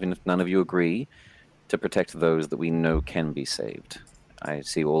perspective, even if none of you agree, to protect those that we know can be saved. I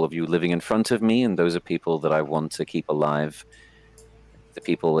see all of you living in front of me, and those are people that I want to keep alive. The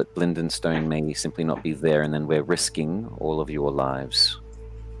people at Blindenstone may simply not be there, and then we're risking all of your lives.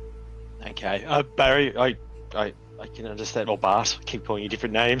 Okay, Barry, I can understand. Or Bart, I keep calling you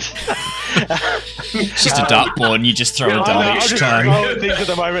different names. It's just a dartboard, you just throw a dart each time. Things at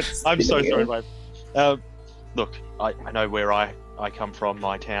the moment. I'm so sorry, mate. Look, I know where I come from,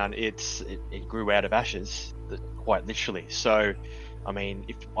 my town. It grew out of ashes, quite literally. So, I mean,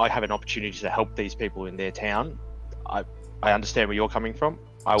 if I have an opportunity to help these people in their town, I understand where you're coming from.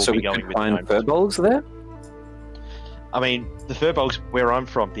 I will be going with find furbolgs there? I mean, the furbolgs where I'm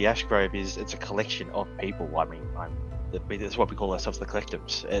from, the Ashgrove, it's a collection of people. I mean, that's what we call ourselves, the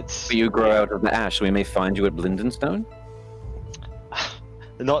collectives. But you grow out of the ash, so we may find you at Blindenstone?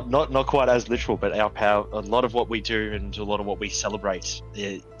 not quite as literal, but our power, a lot of what we do and a lot of what we celebrate,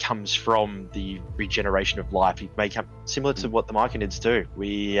 it comes from the regeneration of life. It may come similar to what the Myconids do.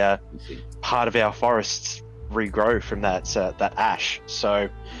 We part of our forests regrow from that ash. So,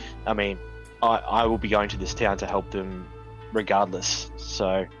 I mean, I will be going to this town to help them regardless.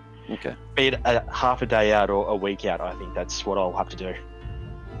 So, Okay. be it a half a day out or a week out, I think that's what I'll have to do.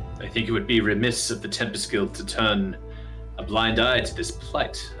 I think it would be remiss of the Tempest Guild to turn a blind eye to this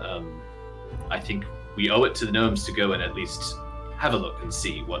plight. I think we owe it to the gnomes to go and at least have a look and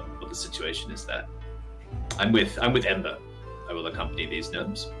see what the situation is there. I'm with Ember. I will accompany these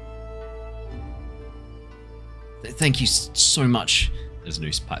gnomes. Thank you so much. As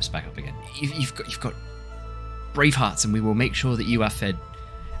Noose pipes back up again. You've got brave hearts, and we will make sure that you are fed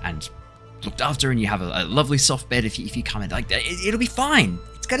and looked after, and you have a lovely soft bed if you come in. Like it'll be fine.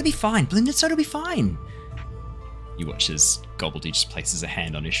 It's gonna be fine. Blinded will be fine. You watch as Gobbledy just places a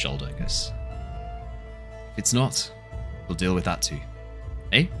hand on his shoulder and goes, "If it's not, we'll deal with that too.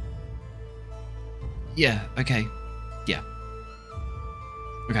 Eh? Yeah. Okay. Yeah.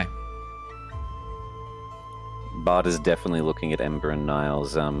 Okay." Bard is definitely looking at Ember and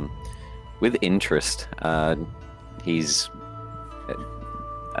Niles with interest. He's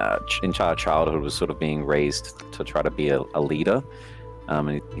in childhood was sort of being raised to try to be a leader.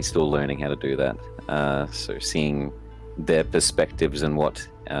 And he's still learning how to do that. So seeing their perspectives and what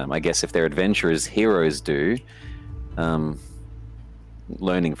I guess if they're adventurers, heroes do,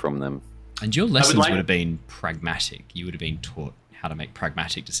 learning from them. And your lessons would have been pragmatic. You would have been taught how to make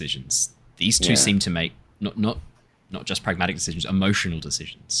pragmatic decisions. These two seem to make not just pragmatic decisions, emotional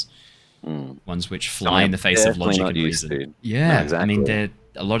decisions. Ones which fly in the face of logic and reason. Yeah, no, exactly. I mean,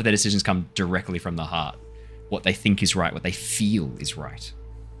 a lot of their decisions come directly from the heart. What they think is right, what they feel is right.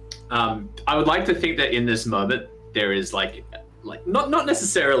 I would like to think that in this moment there is like not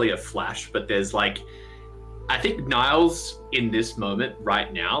necessarily a flash, but there's like, I think Niles in this moment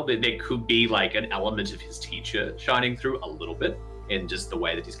right now, that there could be like an element of his teacher shining through a little bit in just the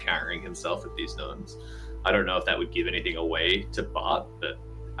way that he's carrying himself with these gnomes. I don't know if that would give anything away to Bart, but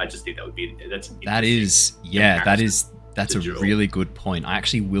I just think that's a really good point. I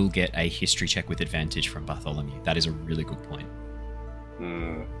actually will get a history check with advantage from Bartholomew. That is a really good point.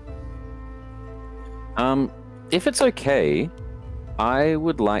 If it's okay, I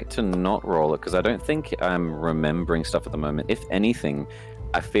would like to not roll it because I don't think I'm remembering stuff at the moment. If anything,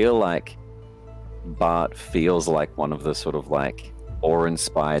 I feel like Bart feels like one of the sort of like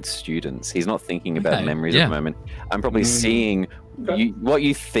awe-inspired students. He's not thinking about memories at the moment. I'm probably seeing what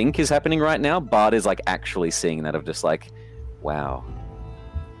you think is happening right now. Bart is like actually seeing that of just like, wow.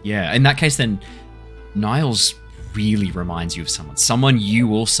 Yeah, in that case then, Niles really reminds you of someone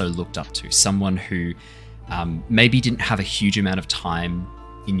you also looked up to, someone who maybe didn't have a huge amount of time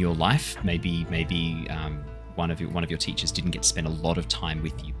in your life. Maybe one of your teachers didn't get to spend a lot of time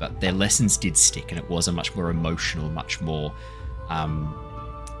with you, but their lessons did stick, and it was a much more emotional, much more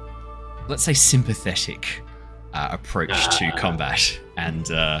let's say sympathetic approach to combat. And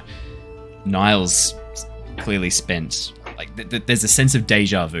Niles clearly spent there's a sense of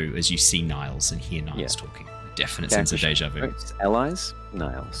deja vu as you see Niles and hear Niles talking. A definite sense of deja vu. Allies,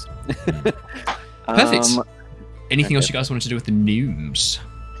 Niles. Perfect. Anything else you guys wanted to do with the gnomes?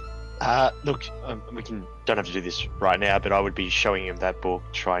 Look, we don't have to do this right now, but I would be showing him that book,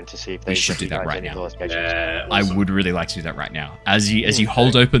 trying to see if they should do that right now. Yeah, I would really like to do that right now. As you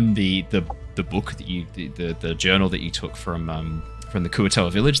hold open the book that the journal that you took from the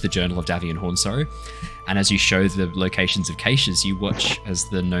Kuatoa village, the Journal of Davy and Hornsorrow, and as you show the locations of caches, you watch as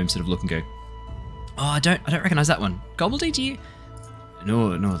the gnomes sort of look and go, "Oh, I don't recognize that one. Gobbledy, do you?"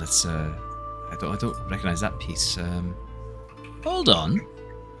 No, that's I don't recognize that piece. Hold on.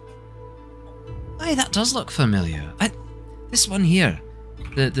 Aye, that does look familiar. This one here,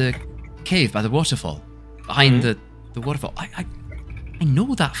 the cave by the waterfall, behind the waterfall. I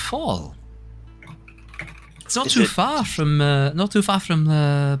know that fall. It's not too far from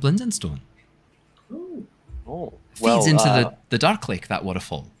Blindenstone. Oh, feeds into the Dark Lake, that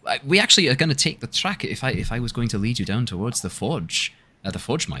waterfall. We actually are going to take the track if I was going to lead you down towards the forge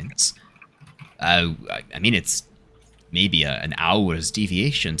mines. I mean, it's maybe an hour's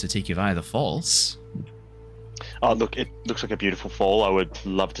deviation to take you via the falls. Oh, look, it looks like a beautiful fall. I would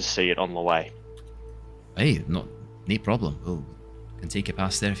love to see it on the way. Hey, no problem. We can take you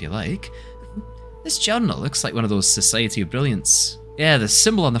past there if you like. This journal looks like one of those Society of Brilliance. Yeah, the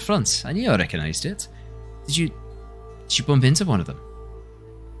symbol on the front. I knew I recognised it. Did you bump into one of them?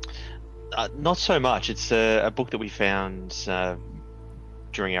 Not so much. It's a book that we found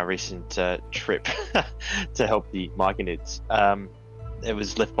during our recent trip to help the Myconids. it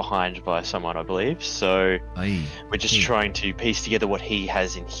was left behind by someone, I believe. So Aye. we're just trying to piece together what he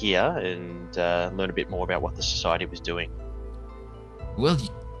has in here and learn a bit more about what the society was doing. Well, you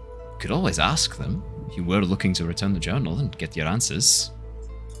could always ask them if you were looking to return the journal and get your answers.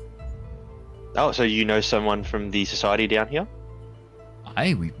 Oh, so you know someone from the society down here?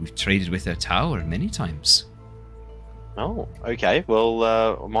 Aye, we've traded with their tower many times. Oh, okay. Well,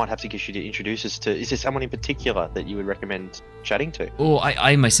 I might have to get you to introduce us to... Is there someone in particular that you would recommend chatting to? Oh,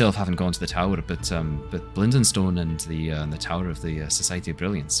 I myself haven't gone to the tower, but Blindenstone and the Tower of the Society of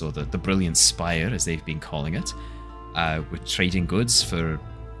Brilliance, or the Brilliant Spire, as they've been calling it, were trading goods for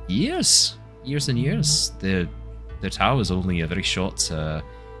years and years. Their tower was only a very short,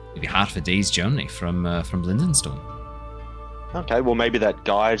 maybe half a day's journey from Blindenstone. Okay, well, maybe that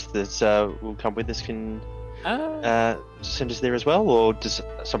guide that will come with us can send us there as well, or does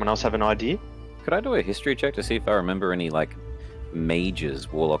someone else have an idea? Could I do a history check to see if I remember any, like,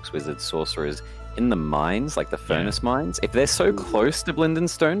 mages, warlocks, wizards, sorcerers in the mines, like the furnace mines? If they're so close to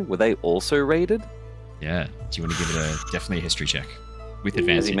Blindenstone, were they also raided? Yeah. Do you want to give it definitely a history check with As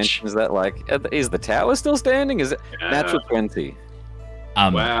advantage? he mentions that, like, is the tower still standing? Is it natural 20?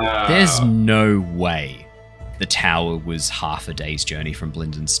 Wow. There's no way the tower was half a day's journey from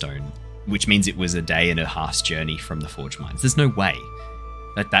Blindenstone, which means it was a day and a half's journey from the Forge Mines. There's no way.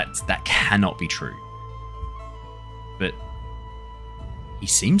 That cannot be true. But he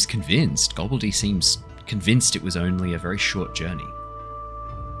seems convinced. Gobbledy seems convinced it was only a very short journey.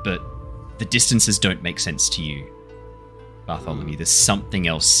 But the distances don't make sense to you, Bartholomew. There's something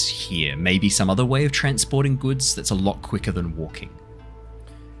else here. Maybe some other way of transporting goods that's a lot quicker than walking.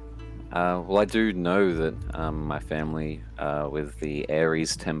 Well, I do know that my family, with the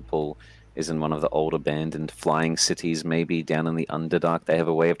Ares Temple, is in one of the old abandoned flying cities, maybe down in the Underdark. They have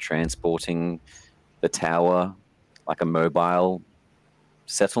a way of transporting the tower like a mobile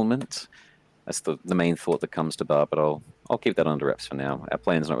settlement. That's the main thought that comes to Bar, but I'll keep that under wraps for now. Our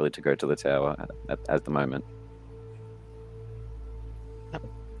plan's not really to go to the tower at the moment.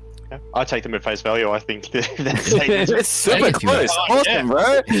 Yeah, I take them at face value. I think that's It's super if you close. were- Awesome,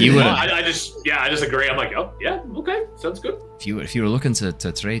 bro. If you were, I just agree. I'm like, oh yeah, okay, sounds good. if you were looking to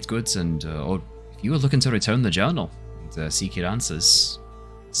trade goods and or if you were looking to return the journal and seek your answers,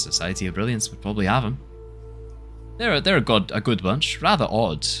 Society of Brilliance would probably have them. They're a good bunch. Rather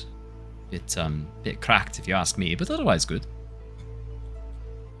odd, bit cracked if you ask me, but otherwise good.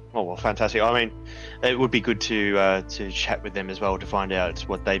 Oh well, fantastic. I mean, it would be good to chat with them as well to find out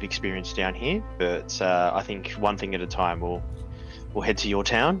what they've experienced down here. But I think one thing at a time. We'll head to your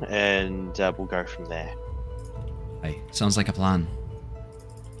town and we'll go from there. Hey, sounds like a plan.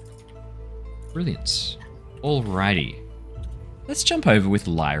 Brilliant. Alrighty. Let's jump over with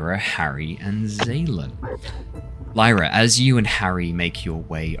Lyra, Harry, and Zaylin. Lyra, as you and Harry make your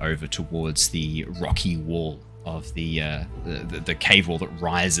way over towards the rocky wall of the cave wall that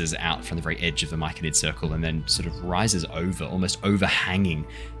rises out from the very edge of the Myconid circle and then sort of rises over, almost overhanging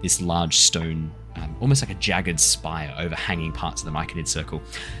this large stone, almost like a jagged spire overhanging parts of the Myconid circle.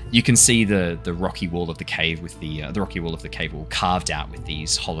 You can see the rocky wall of the cave with the rocky wall of the cave wall carved out with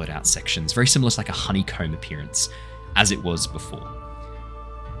these hollowed out sections, very similar to like a honeycomb appearance as it was before.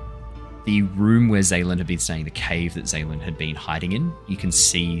 The room where Zaylin had been staying, the cave that Zaylin had been hiding in, you can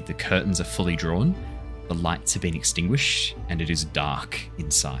see the curtains are fully drawn. The lights have been extinguished, and it is dark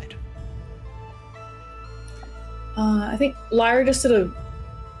inside. I think Lyra just sort of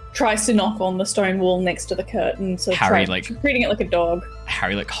tries to knock on the stone wall next to the curtain, so Harry, treating it like a dog.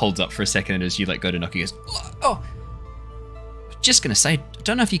 Harry holds up for a second, and as you go to knock, he goes, "Oh, just gonna say, I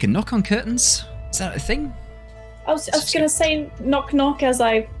don't know if you can knock on curtains. Is that a thing?" I was gonna say knock knock as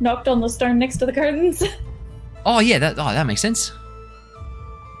I knocked on the stone next to the curtains. Oh yeah, that makes sense.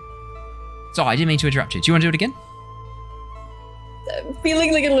 Sorry, I didn't mean to interrupt you. Do you want to do it again?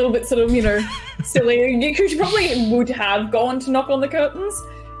 Feeling like a little bit sort of, silly. She probably would have gone to knock on the curtains.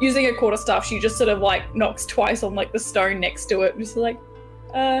 Using a quarterstaff, she just sort of knocks twice on the stone next to it. Just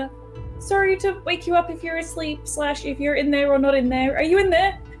sorry to wake you up if you're asleep, / if you're in there or not in there. Are you in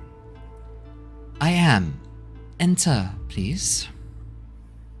there? I am. Enter, please.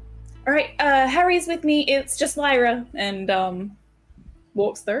 Alright, Harry's with me. It's just Lyra. And,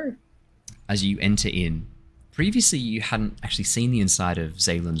 walks through. As you enter in, previously you hadn't actually seen the inside of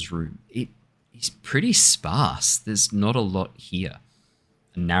Zaylin's room. It is pretty sparse. There's not a lot here.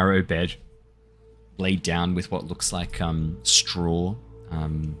 A narrow bed laid down with what looks like straw,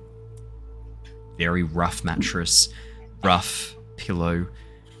 very rough mattress, rough pillow,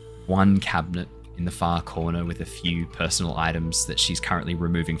 one cabinet in the far corner with a few personal items that she's currently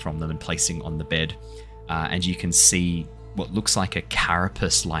removing from them and placing on the bed. And you can see what looks like a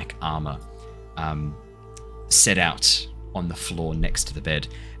carapace-like armor set out on the floor next to the bed,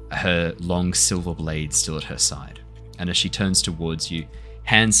 her long silver blade still at her side. And as she turns towards you,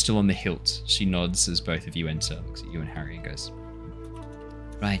 hands still on the hilt, she nods as both of you enter, looks at you and Harry and goes,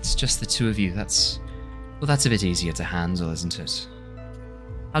 "Right, just the two of you. That's a bit easier to handle, isn't it?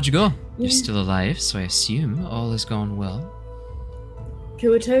 How'd you go? You're still alive, so I assume all has gone well."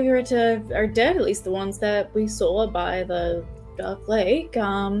 Kuwatoga are dead, at least the ones that we saw by the Dark Lake.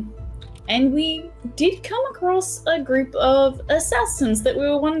 And we did come across a group of assassins that we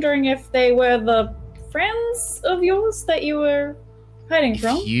were wondering if they were the friends of yours that you were hiding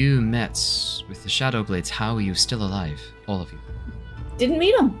from. If you met with the Shadowblades, how are you still alive? All of you. Didn't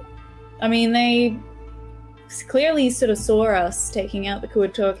meet them. I mean, they clearly sort of saw us taking out the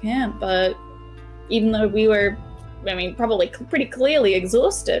Kuwatoga camp, but even though we were, probably pretty clearly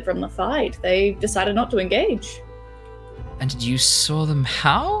exhausted from the fight, they decided not to engage. And you saw them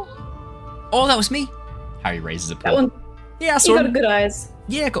how? Oh, that was me. Harry raises a paw. That one, Yeah, I saw you got him. good eyes.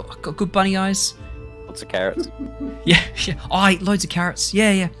 Yeah, got good bunny eyes. Lots of carrots. Yeah. Oh, I ate loads of carrots.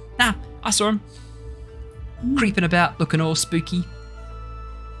 Yeah. Nah, I saw him. Creeping about, looking all spooky.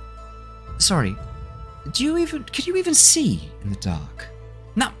 Sorry, could you even see in the dark?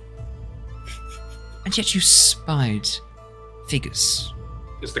 No. And yet you spied figures.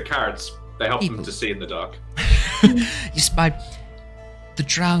 It's the carrots. They help People. them to see in the dark. You spied the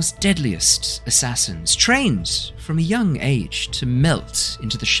Drow's deadliest assassins, trained from a young age to melt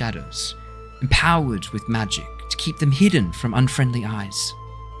into the shadows, empowered with magic to keep them hidden from unfriendly eyes.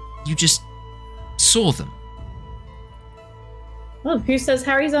 You just saw them. Well, who says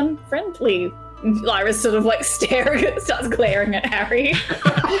Harry's unfriendly? Lyra's sort of starts glaring at Harry.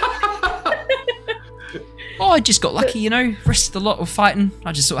 Oh, I just got lucky, Rest of the lot were fighting.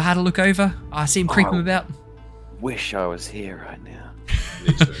 I just sort of had a look over. I see him creeping about. Wish I was here right now.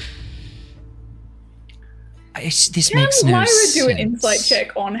 Me too. This Can makes no Lyra sense. do an insight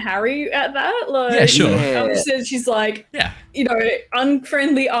check on Harry at that? Yeah, sure. Yeah. Says she's like, Yeah.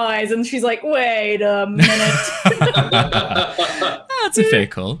 unfriendly eyes, and she's like, wait a minute. That's a fair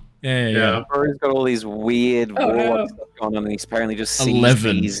call. Yeah. Rory's got all these weird Oh, warlock no. stuff going on, and he's apparently just sees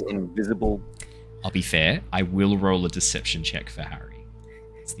 11. these invisible. I'll be fair. I will roll a deception check for Harry.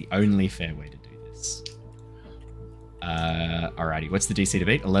 It's the only fair way to do this. Alrighty. What's the DC to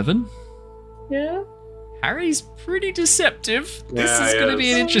beat? 11? Yeah. Harry's pretty deceptive. This Yeah, is he going to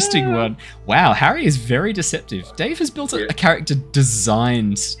be an is. interesting one. Wow, Harry is very deceptive. Dave has built a character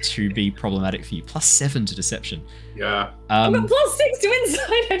designed to be problematic for you. +7 to deception. Yeah. I'm a +6 to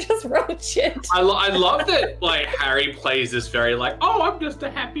insight. I just rolled shit. I love that, Harry plays this very, oh, I'm just a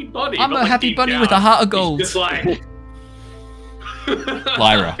happy bunny. I'm but, a happy deep bunny down, with a heart of he's gold. just like...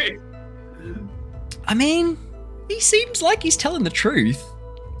 Lyra. He seems like he's telling the truth.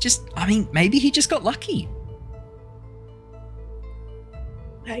 Maybe he just got lucky.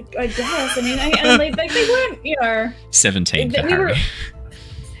 I guess. They weren't, 17 for we were- Harry.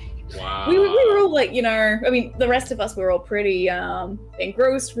 Wow. we were all the rest of us were all pretty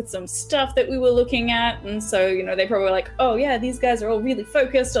engrossed with some stuff that we were looking at, and so they probably were like, oh yeah, these guys are all really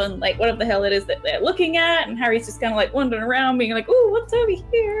focused on whatever the hell it is that they're looking at, and Harry's just kind of wandering around being like, ooh, what's over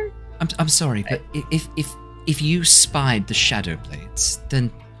here? I'm sorry, but if you spied the Shadowblades,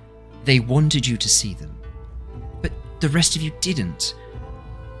 then they wanted you to see them. But the rest of you didn't.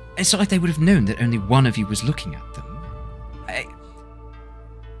 It's not like they would have known that only one of you was looking at them.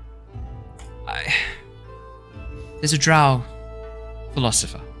 There's a Drow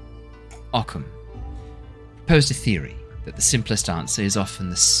philosopher, Occam, proposed a theory that the simplest answer is often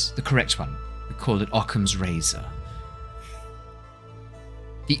the correct one. We call it Occam's razor.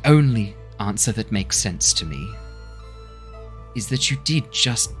 The only answer that makes sense to me is that you did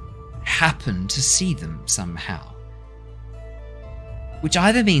just happen to see them somehow. Which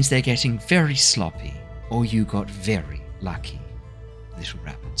either means they're getting very sloppy, or you got very lucky, little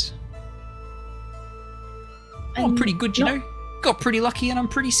rabbit. Oh, I'm pretty good, Got pretty lucky and I'm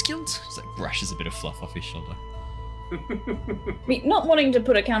pretty skilled. Just brushes a bit of fluff off his shoulder. Not wanting to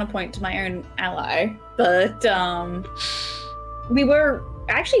put a counterpoint to my own ally, but we were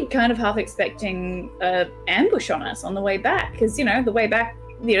actually kind of half expecting an ambush on us on the way back, because the way back,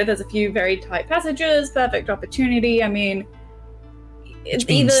 there's a few very tight passages, perfect opportunity. Which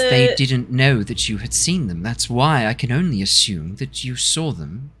means they didn't know that you had seen them. That's why I can only assume that you saw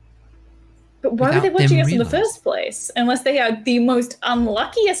them. But why were they without watching them us in the realising. first place? Unless they are the most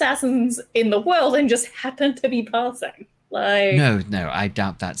unlucky assassins in the world and just happened to be passing. No, I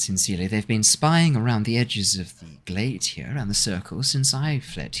doubt that sincerely. They've been spying around the edges of the glade here, around the circle, since I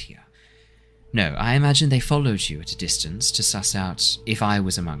fled here. No, I imagine they followed you at a distance to suss out if I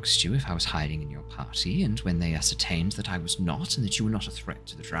was amongst you, if I was hiding in your party, and when they ascertained that I was not, and that you were not a threat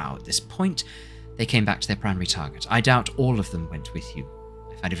to the drow at this point, they came back to their primary target. I doubt all of them went with you.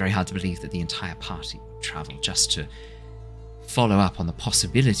 I find it very hard to believe that the entire party would travel just to follow up on the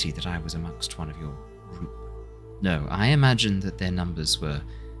possibility that I was amongst one of your group. No, I imagine that their numbers were,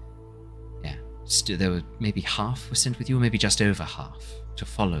 there were maybe half were sent with you, or maybe just over half, to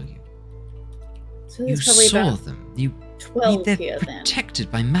follow you. So You there's probably saw about them. 12 They're here then.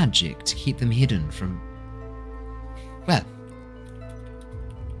 protected by magic to keep them hidden from... Well,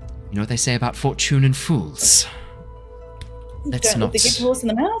 you know what they say about fortune and fools. Let's Don't not... let the gift horse in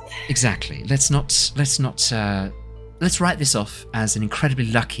the mouth. Exactly. Let's write this off as an incredibly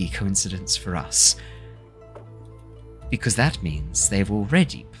lucky coincidence for us. Because that means they've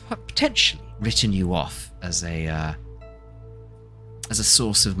already potentially written you off as a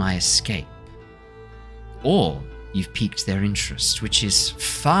source of my escape. Or you've piqued their interest, which is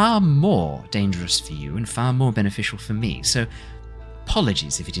far more dangerous for you and far more beneficial for me. So,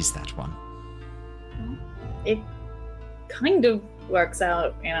 apologies if it is that one. It kind of works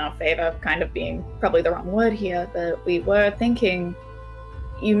out in our favor, kind of being probably the wrong word here, but we were thinking.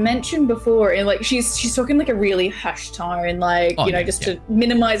 You mentioned before, and like she's talking like a really hushed tone, like to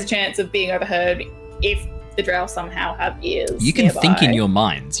minimize the chance of being overheard if the drow somehow have ears. You can nearby. think in your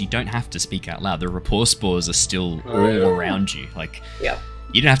minds. You don't have to speak out loud. The rapport spores are still all around you. Like,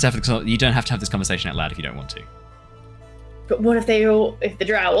 you don't have to have this conversation out loud if you don't want to. But what if if the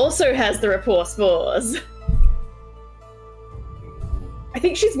drow also has the rapport spores? I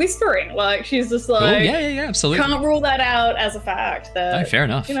think she's whispering, like she's just like, Oh, yeah, absolutely. can't rule that out as a fact. That No, fair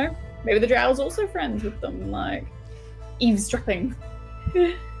enough. Maybe the drow's also friends with them, like eavesdropping.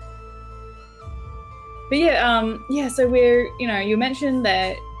 But so we're, you mentioned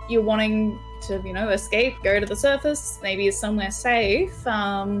that you're wanting to, escape, go to the surface, maybe somewhere safe.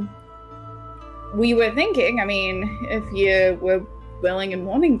 We were thinking, I mean, if you were willing and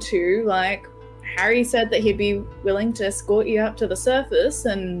wanting to, like, Harry said that he'd be willing to escort you up to the surface,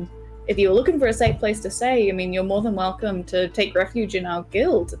 and if you were looking for a safe place to stay, I mean, you're more than welcome to take refuge in our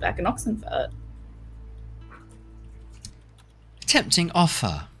guild back in Oxenfurt. Tempting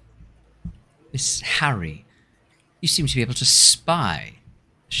offer. Miss Harry, you seem to be able to spy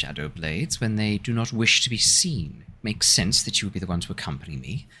Shadow Blades when they do not wish to be seen. Makes sense that you would be the one to accompany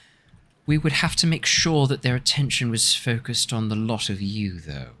me. We would have to make sure that their attention was focused on the lot of you,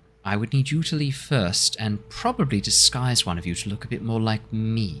 though. I would need you to leave first, and probably disguise one of you to look a bit more like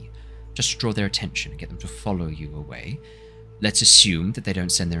me. Just draw their attention and get them to follow you away. Let's assume that they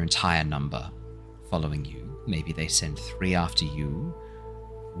don't send their entire number following you. Maybe they send 3 after you.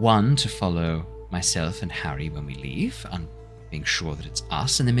 1 to follow myself and Harry when we leave, being sure that it's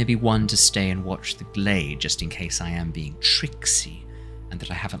us, and then maybe 1 to stay and watch the glade, just in case I am being tricksy, and that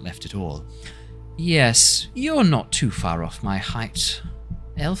I haven't left at all. Yes, you're not too far off my height,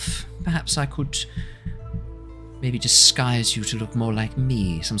 elf. Perhaps I could maybe disguise you to look more like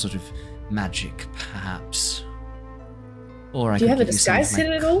me, some sort of magic, perhaps. Or I Do you could have a give some of disguise my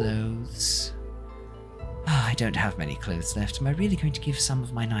kit at all? clothes. I don't have many clothes left. Am I really going to give some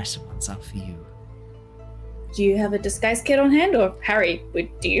of my nicer ones up for you? Do you have a disguise kit on hand? Or Harry,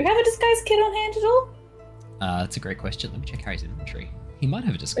 do you have a disguise kit on hand at all? That's a great question. Let me check Harry's inventory. He might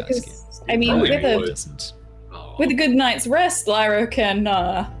have a disguise kit. Because, I mean, Probably with would. Doesn't. a good night's rest, Lyra can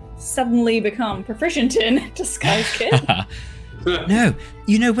suddenly become proficient in disguise kit. No,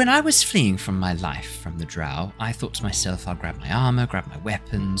 when I was fleeing from my life from the drow, I thought to myself, I'll grab my armor, grab my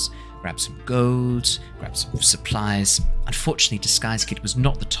weapons, grab some gold, grab some supplies. Unfortunately, disguise kit was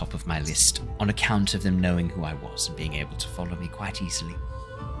not the top of my list on account of them knowing who I was and being able to follow me quite easily.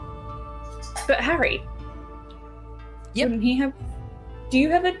 But Harry, Yep. wouldn't he have? Do you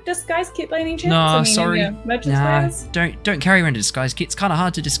have a disguise kit by any chance? No, I mean, sorry. in your merchant's Nah, wares? don't carry around a disguise kit. It's kind of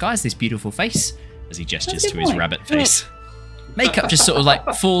hard to disguise this beautiful face. As he gestures That's a to good his point. rabbit face. Makeup just sort of like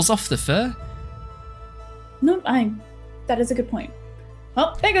falls off the fur. No, that is a good point.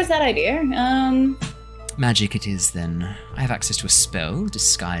 Well, there goes that idea. Magic it is, then. I have access to a spell,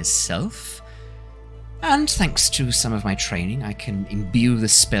 Disguise Self. And thanks to some of my training, I can imbue the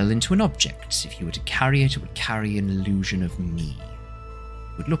spell into an object. If you were to carry it, it would carry an illusion of me.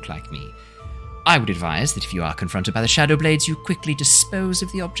 It would look like me. I would advise that if you are confronted by the Shadow Blades, you quickly dispose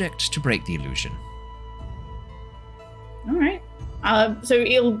of the object to break the illusion. All right. So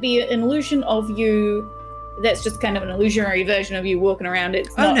it'll be an illusion of you. That's just kind of an illusionary version of you walking around.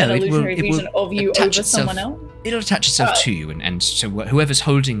 It's not an illusionary vision of you over someone else. It'll attach itself to you, and so whoever's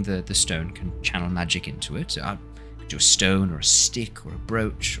holding the stone can channel magic into it. to a stone or a stick or a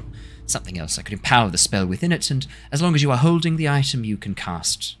brooch or something else. I could empower the spell within it, and as long as you are holding the item, you can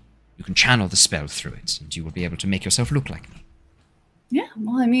channel the spell through it, and you will be able to make yourself look like me. Yeah,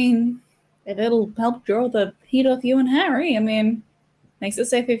 well, I mean, if it'll help draw the heat off you and Harry, I mean, makes it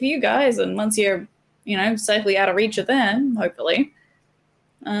safer for you guys, and once you're, safely out of reach of them, hopefully,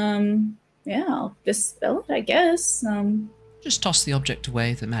 yeah, I'll dispel it, I guess. Just toss the object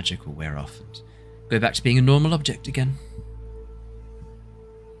away, the magic will wear off, and go back to being a normal object again.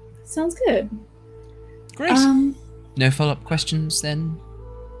 Sounds good. Great. No follow-up questions, then?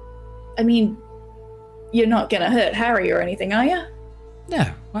 I mean, you're not gonna hurt Harry or anything, are you? No,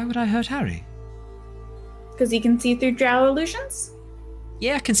 why would I hurt Harry? Because he can see through drow illusions?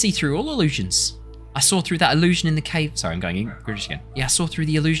 Yeah, I can see through all illusions. I saw through that illusion in the cave. Sorry, I'm going British again. Yeah, I saw through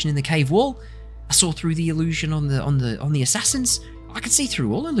the illusion in the cave wall. I saw through the illusion on the assassins. I can see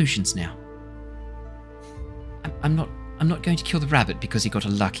through all illusions now. I'm not going to kill the rabbit because he got a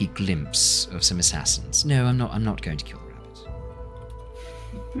lucky glimpse of some assassins. No, I'm not going to kill the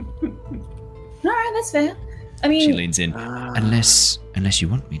rabbit. All right, that's fair. I mean, she leans in. Unless you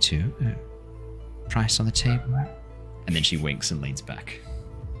want me to. Price on the table. And then she winks and leans back.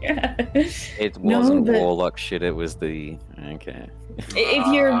 Yeah. It wasn't warlock shit, it was the... Okay.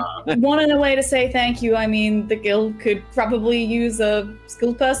 If you're wanting a way to say thank you, I mean, the guild could probably use a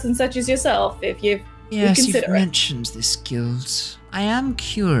skilled person such as yourself if you Yes, consider you've mentioned this guild. I am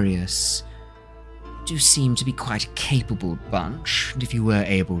curious. You do seem to be quite a capable bunch, and if you were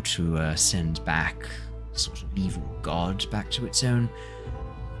able to send back a sort of evil god back to its own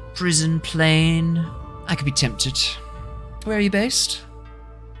prison plane, I could be tempted. Where are you based?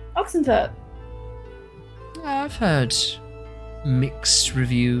 Oxenfurt. I've heard mixed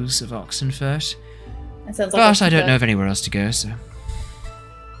reviews of Oxenfurt, That sounds like but I don't Oxenfurt. know of anywhere else to go, so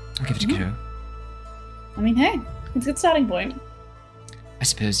I'll give it a go. I mean, hey, it's a good starting point. I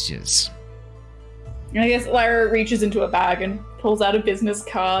suppose it is. And I guess Lyra reaches into a bag and pulls out a business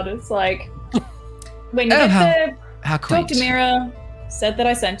card. It's like, when you get there, How quaint. talk to Mira, said that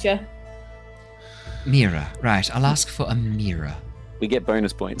I sent you. Mira, right, I'll ask for a Mira. We get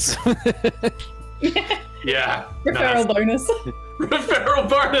bonus points. Yeah. Referral bonus. Referral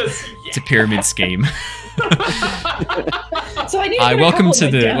bonus. It's a pyramid scheme. So I need Hi, to put a welcome couple to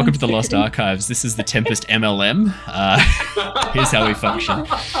of my the down. Lost Archives. This is the Tempest MLM. Here's how we function.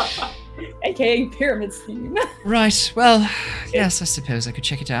 AKA pyramid scheme. Right, well, yes, I suppose I could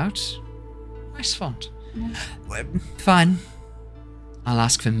check it out. Nice font. Well, fine. I'll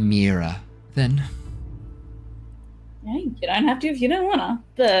ask for Mira, then. Yeah, you don't have to if you don't wanna.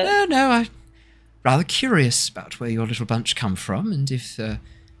 But No, I'm rather curious about where your little bunch come from, and if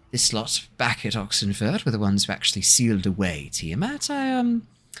this lot back at Oxenfurt were the ones who actually sealed away Tiamat.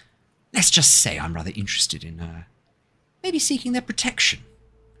 Let's just say I'm rather interested in maybe seeking their protection.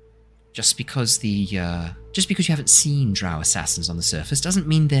 Just because you haven't seen drow assassins on the surface doesn't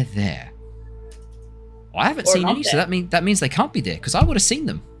mean they're there. Well, I haven't Or seen not any, so there. that means they can't be there, because I would have seen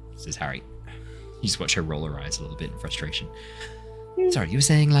them, says Harry. You just watch her roll her eyes a little bit in frustration. Sorry, you were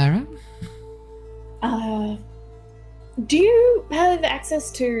saying, Lyra? do you have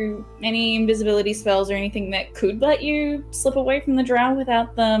access to any invisibility spells or anything that could let you slip away from the drow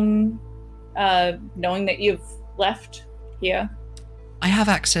without them knowing that you've left here? I have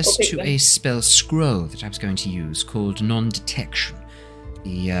access Okay, to then. a spell scroll that I was going to use called Non-Detection.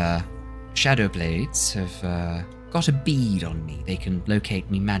 The Shadow Blades have got a bead on me. They can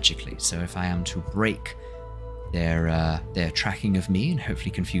locate me magically, so if I am to break their tracking of me and hopefully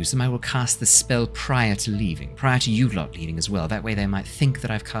confuse them, I will cast the spell prior to leaving, prior to you lot leaving as well. That way they might think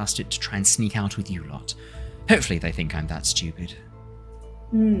that I've cast it to try and sneak out with you lot. Hopefully they think I'm that stupid.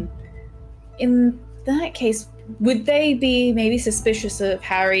 In that case, would they be maybe suspicious of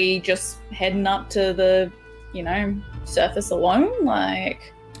Harry just heading up to the, surface alone?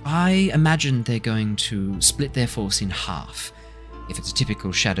 Like, I imagine they're going to split their force in half. If it's a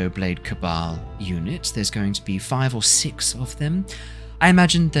typical Shadow Blade Cabal unit, there's going to be 5 or 6 of them. I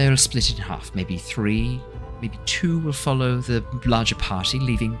imagine they'll split it in half. Maybe 3, maybe 2 will follow the larger party,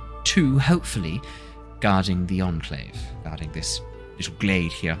 leaving 2, hopefully, guarding the Enclave, guarding this little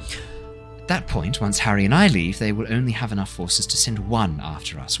glade here. At that point, once Harry and I leave, they will only have enough forces to send 1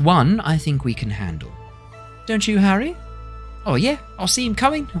 after us. 1, I think we can handle. Don't you, Harry? Oh yeah, I'll see him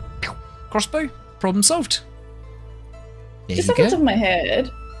coming. Crossbow, problem solved. There just you off the top go. of my head,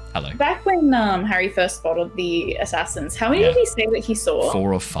 Hello. back when Harry first spotted the assassins, how many Yeah. did he say that he saw?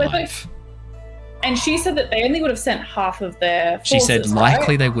 4 or But, 5. And she said that they only would have sent half of their forces, She said right?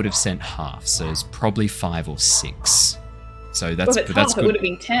 likely they would have sent half, so it's probably 5 or 6. So that's Well, if it's that's half, it good. would have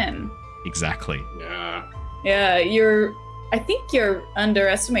been 10. Exactly. Yeah. Yeah, I think you're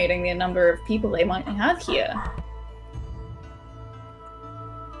underestimating the number of people they might have here.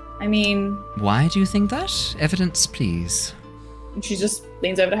 I mean... Why do you think that? Evidence, please. She just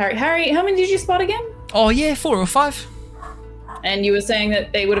leans over to Harry. Harry, how many did you spot again? Oh, yeah, 4 or 5. And you were saying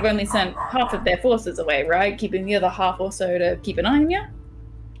that they would have only sent half of their forces away, right? Keeping the other half or so to keep an eye on you?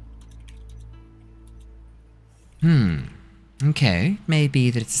 Okay,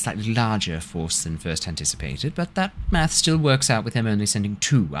 maybe that it's a slightly larger force than first anticipated, but that math still works out with them only sending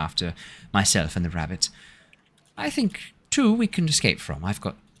 2 after myself and the rabbit. I think 2 we can escape from. I've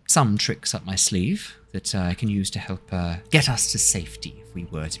got some tricks up my sleeve that I can use to help get us to safety if we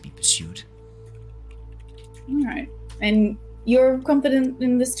were to be pursued. Alright. And you're confident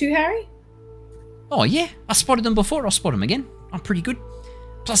in this too, Harry? Oh yeah, I spotted them before, I'll spot them again. I'm pretty good.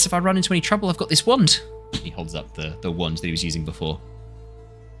 Plus, if I run into any trouble, I've got this wand. He holds up the wand that he was using before.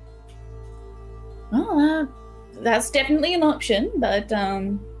 Well, that's definitely an option, but,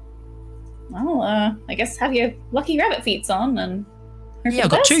 I guess have your lucky rabbit feet on and... Yeah,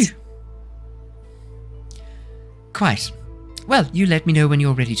 I've got 2. Quite. Well, you let me know when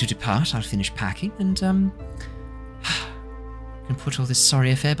you're ready to depart. I'll finish packing and, can put all this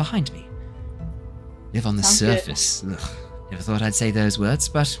sorry affair behind me. Live on the surface. Ugh, never thought I'd say those words,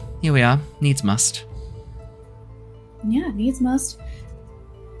 but here we are. Needs must. Yeah, needs must.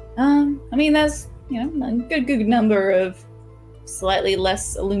 I mean, there's, a good number of slightly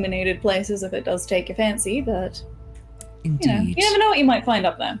less illuminated places if it does take your fancy, but... Indeed. You never know what you might find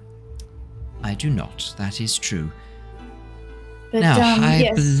up there. I do not. That is true. But, now, I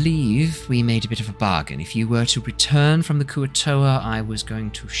yes. believe we made a bit of a bargain. If you were to return from the Kuatoa, I was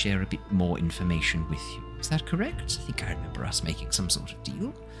going to share a bit more information with you. Is that correct? I think I remember us making some sort of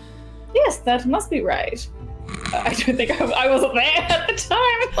deal. Yes, that must be right. I don't think I wasn't there at the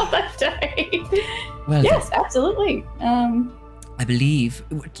time on that day. Well, yes, absolutely. I believe...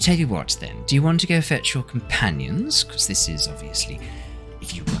 Tell you what, then. Do you want to go fetch your companions? Because this is, obviously...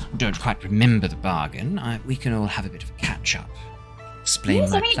 If you don't quite remember the bargain, we can all have a bit of a catch-up. Explain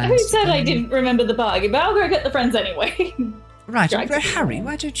my plans. Who said I didn't remember the bargain? But I'll go get the friends anyway. Right, Harry,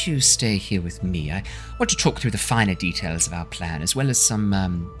 why don't you stay here with me? I want to talk through the finer details of our plan, as well as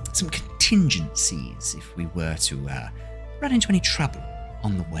some contingencies if we were to run into any trouble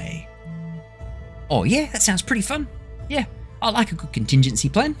on the way. Oh, yeah, that sounds pretty fun. Yeah, I like a good contingency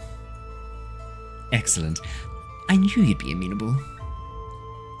plan. Excellent. I knew you'd be amenable.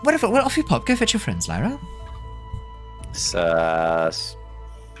 Whatever, well, off you pop. Go fetch your friends, Lyra. Sus.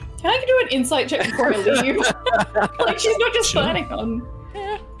 Can I do an insight check before I leave? Like, she's not just planning on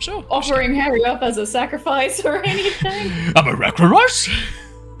offering Harry up as a sacrifice or anything. I'm a sacrifice.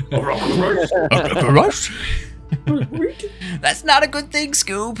 That's not a good thing,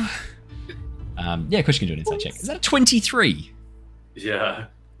 Scoob. Yeah, of course you can do an insight check. Is that a 23? Yeah,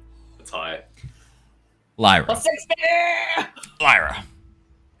 that's high. Lyra. 60! Lyra.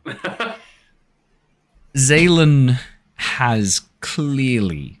 Zaylin has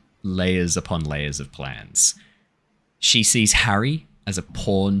clearly layers upon layers of plans. She sees Harry as a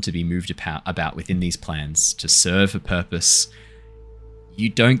pawn to be moved about within these plans to serve a purpose. You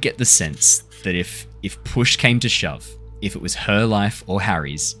don't get the sense that if push came to shove, if it was her life or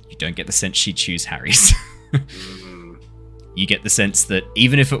Harry's, you don't get the sense she'd choose Harry's. You get the sense that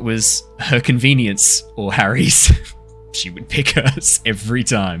even if it was her convenience or Harry's, she would pick hers every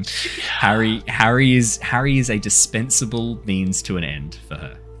time. Harry is a dispensable means to an end for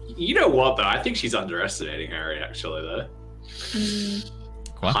her. You know what, though? I think she's underestimating Harry, actually, though.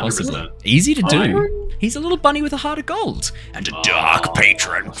 Quite 100%. possibly. Easy to do. He's a little bunny with a heart of gold. And a dark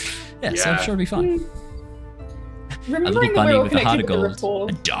patron. Yeah, so I'm sure it'll be fun. A little Remembering that bunny we're all with a heart connected of to the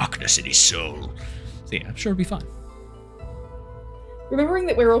gold. rapport. Darkness in his soul. So yeah, I'm sure it'll be fun. Remembering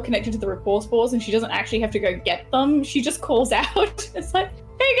that we're all connected to the rapport spores and she doesn't actually have to go get them, she just calls out. It's like,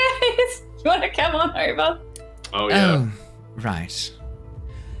 hey guys, you want to come on over? Oh, yeah. Oh, right.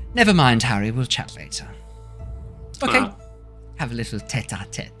 Never mind, Harry. We'll chat later. Okay. Have a little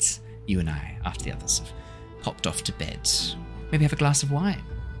tete-a-tete, you and I, after the others have popped off to bed. Maybe have a glass of wine.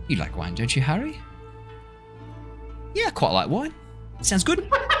 You like wine, don't you, Harry? Yeah, I quite like wine. Sounds good.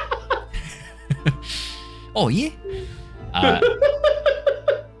 Oh, yeah.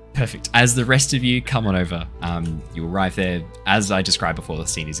 Perfect. As the rest of you come on over, you arrive there. As I described before, the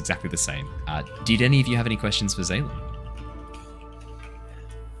scene is exactly the same. Did any of you have any questions for Zaylin?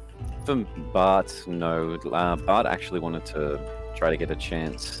 For Bart, no. Bart actually wanted to try to get a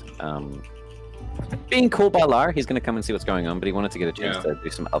chance. Being called by Lara, he's going to come and see what's going on, but he wanted to get a chance to do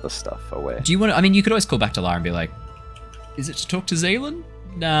some other stuff away. Do you want to, I mean, you could always call back to Lara and be like, is it to talk to Zaylin?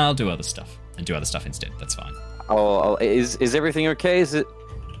 Nah, I'll do other stuff. and do other stuff instead. That's fine. Is everything okay? Are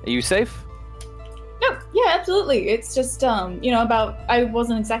you safe? Yeah, absolutely. It's just, I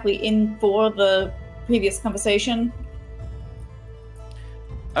wasn't exactly in for the previous conversation.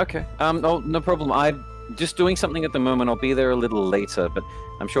 Okay. No problem. I'm just doing something at the moment. I'll be there a little later, but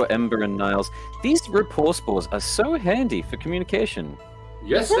I'm sure Ember and Niles. These rapport spores are so handy for communication.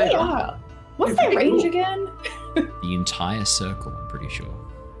 Yes, They they are. What's their range again? The entire circle, I'm pretty sure.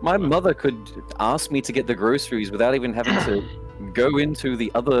 My mother could ask me to get the groceries without even having to go into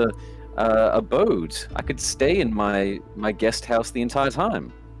the other abode. I could stay in my guest house the entire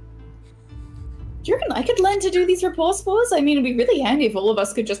time. Do you reckon I could learn to do these rapport spores? I mean, it'd be really handy if all of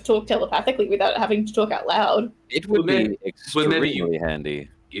us could just talk telepathically without having to talk out loud. It would Well, be extremely handy.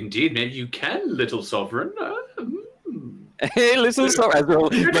 Indeed, maybe you can, little sovereign. Hey, little sovereign, as we're all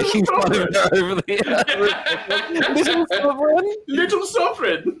making fun of her over the little sovereign. Little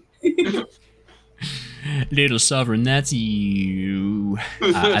sovereign. Little Sovereign, that's you.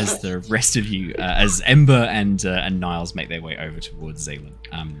 As the rest of you, as Ember and Niles make their way over towards Zaylan.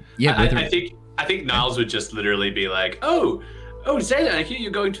 I think Niles would just literally be like, oh, Zaylan, I hear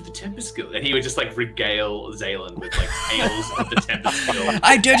you're going to the Tempest Guild. And he would just like regale Zaylan with like tales of the Tempest Guild.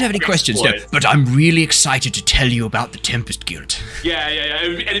 I don't have any questions, no, but I'm really excited to tell you about the Tempest Guild. Yeah.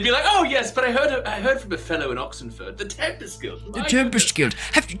 And he'd be like, oh yes, but I heard from a fellow in Oxenford, the Tempest Guild. The Tempest Guild.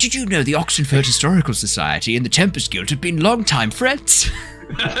 Did you know the Oxenford Historical Society and the Tempest Guild have been longtime friends?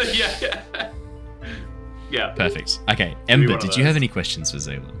 Yeah. Perfect. Okay, Ember, did you have any questions for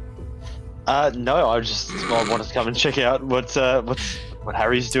Zaylan? No, I wanted to come and check out what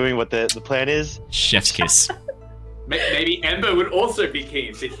Harry's doing, what the plan is. Chef's kiss. Maybe Ember would also be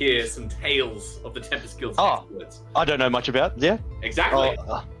keen to hear some tales of the Tempest Guild's exploits. I don't know much about. Yeah, exactly.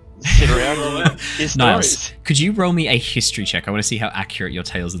 Sit around and hear Niles, stories. could you roll me a history check? I want to see how accurate your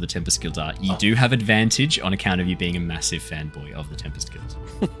tales of the Tempest Guild are. You do have advantage on account of you being a massive fanboy of the Tempest Guild.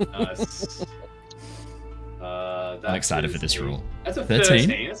 I'm excited for this rule. That's a 13.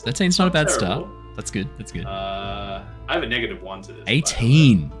 13. 13's not a bad terrible. start. That's good. I have a -1 to this.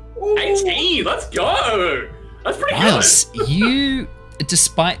 18. 18. Let's go. That's pretty Niles, good. you,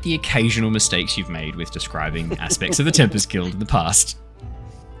 despite the occasional mistakes you've made with describing aspects of the Tempest Guild in the past,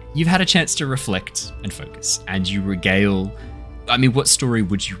 you've had a chance to reflect and focus, and you regale. I mean, what story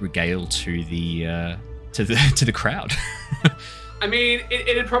would you regale to the crowd? I mean,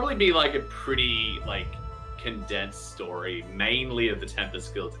 it'd probably be like a pretty condensed story, mainly of the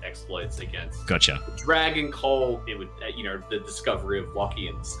Tempest Guild's exploits against Gotcha. the Dragon Cult. It would, the discovery of Loki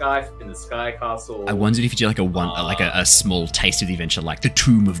in the Sky Castle. I wondered if you did a small taste of the adventure, like the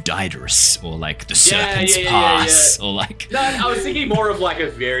Tomb of Daedalus, or like the Serpent's Pass, or like. No, I was thinking more of like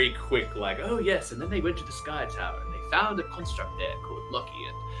a very quick, oh yes, and then they went to the Sky Tower and they found a construct there called Loki,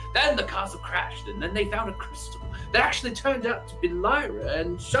 and then the castle crashed, and then they found a crystal that actually turned out to be Lyra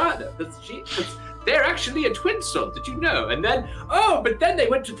and Shana. They're actually a twin soul, did you know? And then, but then they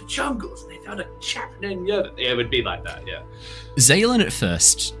went to the jungles and they found a chap named Yoda. Yeah, it would be like that, yeah. Zaylan at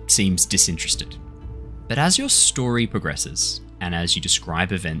first seems disinterested, but as your story progresses, and as you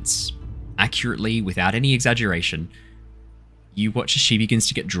describe events accurately without any exaggeration, you watch as she begins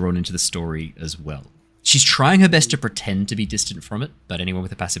to get drawn into the story as well. She's trying her best to pretend to be distant from it, but anyone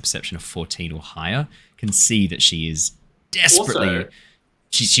with a passive perception of 14 or higher can see that she is desperately... Also,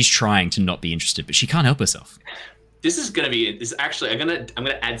 she's trying to not be interested, but she can't help herself. This is gonna be. This actually, I'm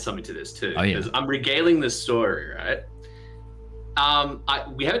gonna add something to this too. Oh, yeah. Because I'm regaling this story, right?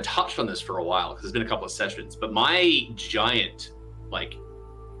 We haven't touched on this for a while because there's been a couple of sessions, but my giant,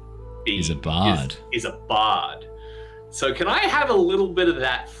 is a bard. Is a bard. So can I have a little bit of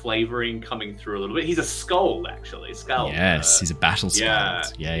that flavoring coming through a little bit? He's a skull, actually. Skull. Yes, he's a battle skull. Yeah.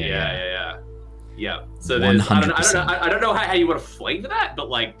 So there's, 100%. I don't know how you want to flavor that, but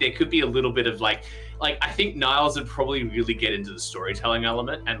there could be a little bit of I think Niles would probably really get into the storytelling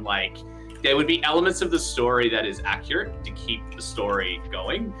element, and there would be elements of the story that is accurate to keep the story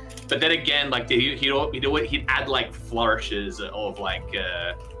going. But then again, he'd add flourishes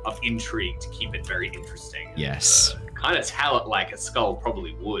of intrigue to keep it very interesting. Yes. Kind of tell it like a skull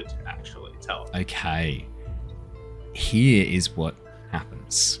probably would actually tell it. Okay. Here is what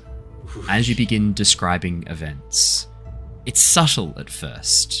happens. As you begin describing events, it's subtle at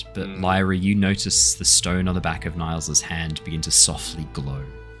first, but Lyra, you notice the stone on the back of Niles' hand begin to softly glow.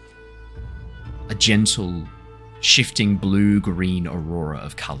 A gentle, shifting blue-green aurora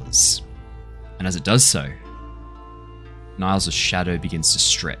of colours. And as it does so, Niles' shadow begins to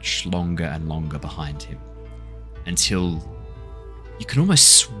stretch longer and longer behind him, until you can almost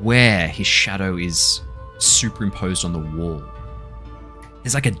swear his shadow is superimposed on the wall.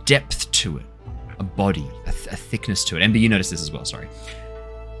 there's like a depth to it, a body, a thickness to it. Ember, you notice this as well, sorry.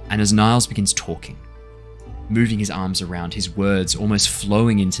 And as Niles begins talking, moving his arms around, his words almost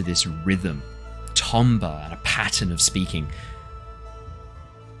flowing into this rhythm, timbre and a pattern of speaking,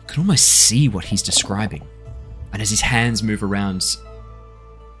 you can almost see what he's describing. And as his hands move around,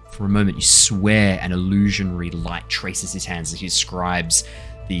 for a moment you swear an illusionary light traces his hands as he describes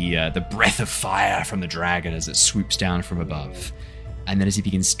the breath of fire from the dragon as it swoops down from above. And then as he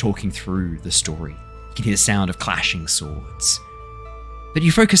begins talking through the story, you can hear the sound of clashing swords. But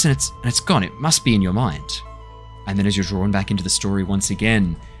you focus and it's gone. It must be in your mind. And then as you're drawn back into the story once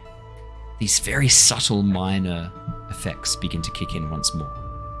again, these very subtle minor effects begin to kick in once more.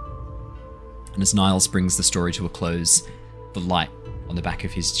 And as Niles brings the story to a close, the light on the back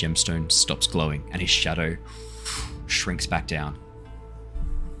of his gemstone stops glowing and his shadow shrinks back down.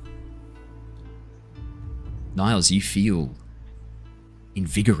 Niles, you feel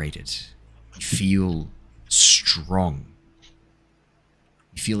invigorated. You feel strong.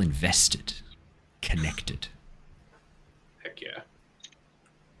 You feel invested, connected. Heck yeah.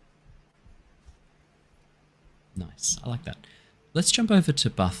 Nice, I like that. Let's jump over to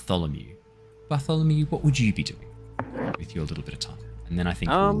Bartholomew. Bartholomew, what would you be doing with your little bit of time? And then I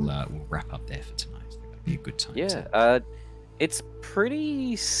think we'll wrap up there for tonight. I think that'd be a good time. Yeah, it's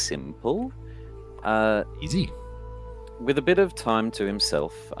pretty simple. Easy. With a bit of time to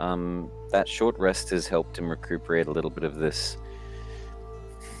himself, that short rest has helped him recuperate a little bit of this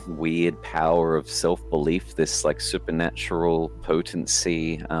weird power of self-belief, this like supernatural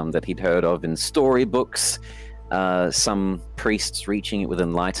potency that he'd heard of in storybooks. Some priests reaching it with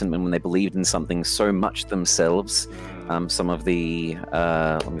enlightenment when they believed in something so much themselves. Some of the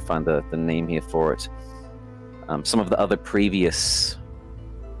let me find the name here for it. Some of the other previous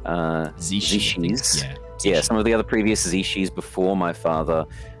Zishis. Yeah, some of the other previous Zishis before my father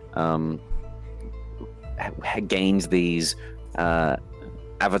had gained these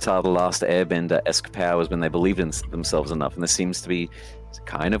Avatar: The Last Airbender-esque powers when they believed in themselves enough, and this seems to be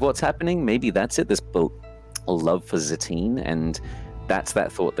kind of what's happening. Maybe that's it. This love for Zatine, and that's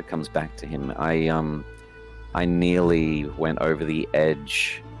that thought that comes back to him. I nearly went over the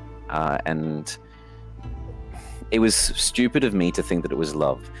edge, and it was stupid of me to think that it was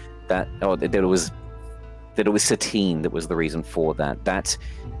love, that it was Satine that was the reason for that. That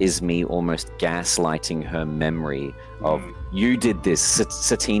is me almost gaslighting her memory of you did this,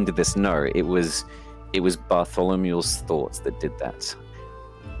 Satine did this. No, it was Bartholomew's thoughts that did that.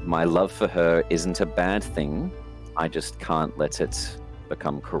 My love for her isn't a bad thing. I just can't let it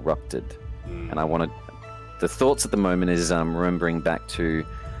become corrupted. And I want to... The thoughts at the moment is remembering back to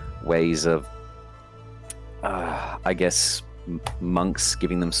ways of, I guess, monks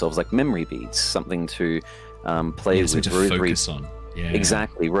giving themselves like memory beads, something to play with. To rosary, focus on. Yeah.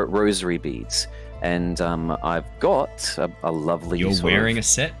 Exactly, rosary beads. And I've got a lovely... You're wearing a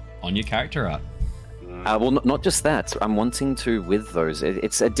set on your character art. Well, not just that. I'm wanting to, with those,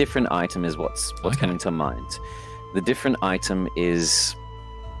 it's a different item is what's coming to mind. The different item is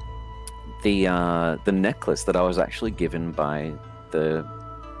the necklace that I was actually given by the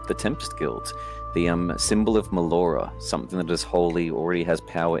Tempest Guild. The symbol of Melora, something that is holy, already has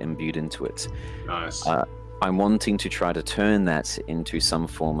power imbued into it. Nice. I'm wanting to try to turn that into some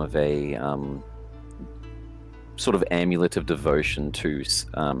form of a sort of amulet of devotion to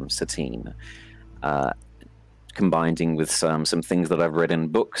Satine. Combining with some things that I've read in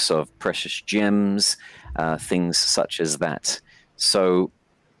books of precious gems, things such as that. So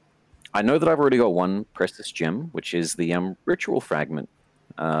I know that I've already got one precious gem, which is the ritual fragment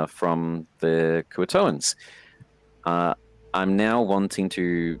from the Kuatoans. I'm now wanting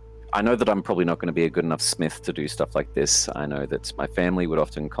to... I know that I'm probably not going to be a good enough smith to do stuff like this. I know that my family would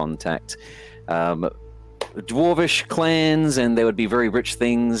often contact dwarvish clans, and there would be very rich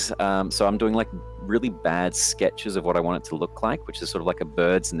things. So I'm doing like really bad sketches of what I want it to look like, which is sort of like a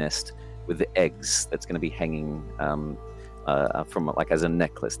bird's nest with the eggs that's going to be hanging from like as a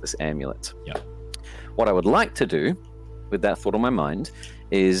necklace, this amulet. Yeah. What I would like to do with that thought on my mind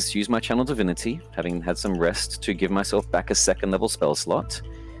is use my channel divinity, having had some rest, to give myself back a 2nd level spell slot.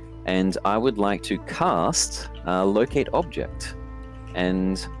 And I would like to cast Locate Object.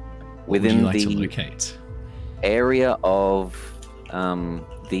 And within what would you the like to locate? Area of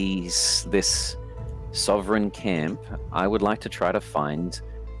this sovereign camp, I would like to try to find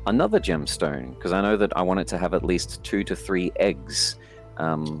another gemstone, because I know that I want it to have at least 2 to 3 eggs.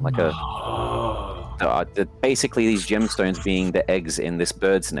 Basically these gemstones being the eggs in this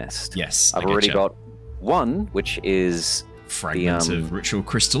bird's nest. Yes, I've already got one, which is fragment of ritual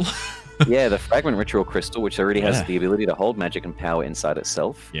crystal. Yeah, the fragment ritual crystal, which already has Yeah. the ability to hold magic and power inside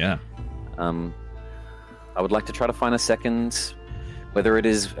itself. Yeah. I would like to try to find a second, whether it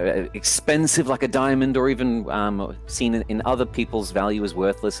is expensive like a diamond, or even seen in other people's value as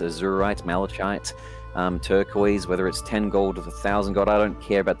worthless, azurite, malachite, turquoise, whether it's 10 gold or 1,000 gold. I don't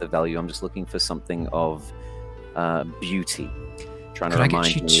care about the value. I'm just looking for something of beauty. Trying Could to I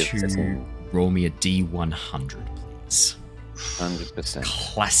remind get me you of to Saturn. roll me a D100, please? 100%.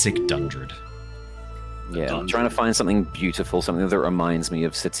 Classic Dundred. Yeah, I'm trying to find something beautiful, something that reminds me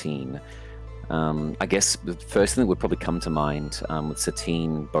of Satine. I guess the first thing that would probably come to mind with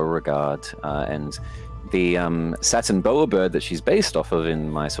Satine, Beauregard, and the Saturn Boa bird that she's based off of in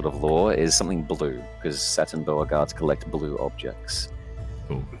my sort of lore is something blue, because Saturn Beauregards collect blue objects.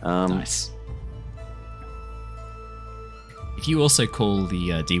 Cool. Um, Nice. If you also call the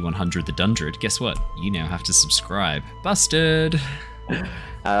D100 the Dundred, guess what? You now have to subscribe. Busted!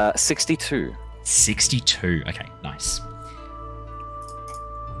 62. 62. Okay, nice.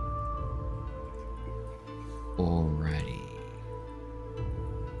 Alrighty.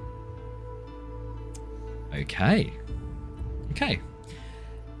 Okay.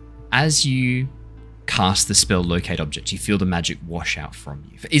 As you cast the spell Locate Object, you feel the magic wash out from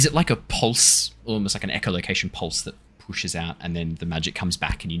you. Is it like a pulse, almost like an echolocation pulse that pushes out and then the magic comes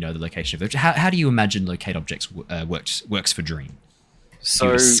back and you know the location of the object? How do you imagine Locate Objects works for Dream? So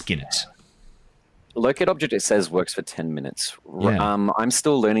You just skin it. Locate Object, it says, works for 10 minutes. Yeah. I'm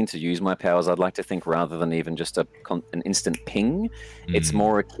still learning to use my powers. I'd like to think rather than even just an instant ping, it's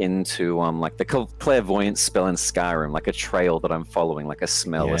more akin to like the clairvoyance spell in Skyrim, like a trail that I'm following, like a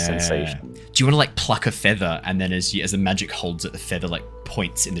smell, a sensation. Do you want to like pluck a feather and then as the magic holds it, the feather like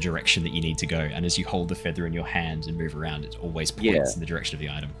points in the direction that you need to go, and as you hold the feather in your hand and move around, it always points in the direction of the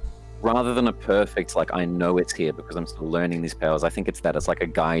item? Rather than a perfect, like, I know it's here because I'm still learning these powers, I think it's that. It's like a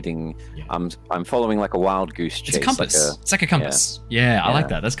guiding, I'm following like a wild goose chase. It's a compass. It's like a compass. Yeah, I like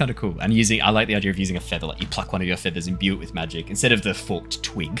that. That's kind of cool. And I like the idea of using a feather. Like you pluck one of your feathers, imbue it with magic. Instead of the forked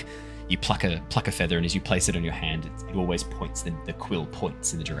twig, you pluck a feather, and as you place it on your hand, it always points. The quill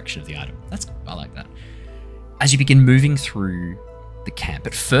points in the direction of the item. I like that. As you begin moving through the camp,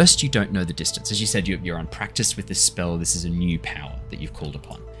 at first you don't know the distance. As you said, you're unpracticed with this spell. This is a new power that you've called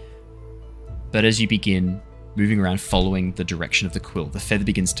upon. But as you begin moving around following the direction of the quill, the feather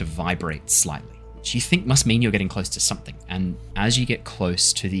begins to vibrate slightly, which you think must mean you're getting close to something. And as you get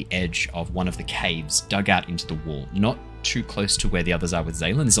close to the edge of one of the caves dug out into the wall, not too close to where the others are with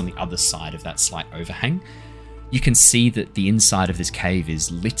Zaylin, is on the other side of that slight overhang, you can see that the inside of this cave is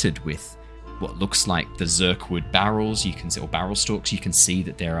littered with what looks like the Zerkwood barrels, or barrel stalks. You can see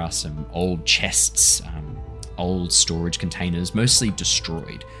that there are some old chests, old storage containers, mostly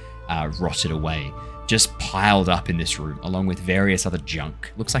destroyed, rotted away, just piled up in this room, along with various other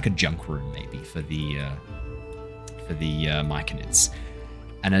junk. Looks like a junk room, maybe, for the Myconids.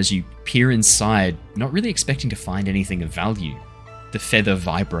 And as you peer inside, not really expecting to find anything of value, the feather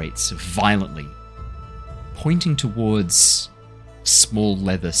vibrates violently, pointing towards a small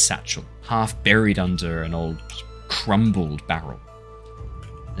leather satchel, half buried under an old crumbled barrel.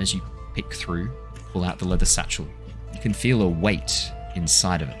 And as you pick through, pull out the leather satchel, you can feel a weight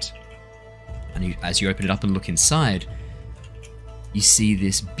inside of it. And as you open it up and look inside, you see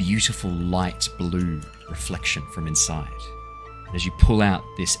this beautiful light blue reflection from inside. And as you pull out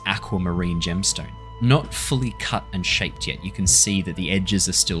this aquamarine gemstone, not fully cut and shaped yet, you can see that the edges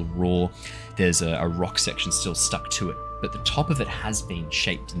are still raw. There's a rock section still stuck to it, but the top of it has been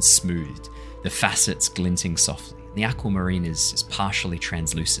shaped and smoothed, the facets glinting softly. The aquamarine is partially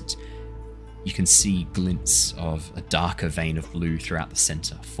translucent. You can see glints of a darker vein of blue throughout the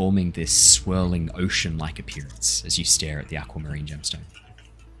center, forming this swirling ocean-like appearance as you stare at the aquamarine gemstone.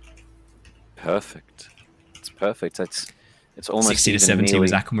 Perfect. It's perfect. It's almost 60 to even 70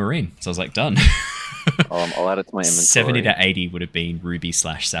 was nearly- aquamarine, so I was like, done. I'll add it to my inventory. 70 to 80 would have been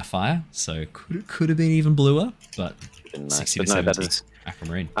ruby/sapphire, so could have been even bluer, but Nice. 60 But to no, that 70 is-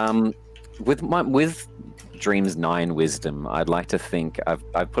 aquamarine. With Dream's 9 wisdom, I'd like to think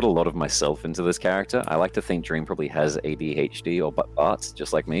I've put a lot of myself into this character. I like to think Dream probably has ADHD or Bart's,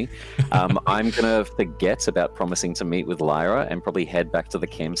 just like me. I'm gonna forget about promising to meet with Lyra and probably head back to the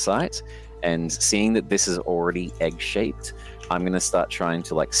campsite. And seeing that this is already egg-shaped, I'm gonna start trying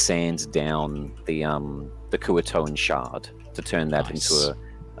to like sand down the Kuatoan shard to turn that into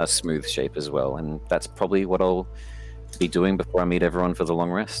a smooth shape as well. And that's probably what I'll be doing before I meet everyone for the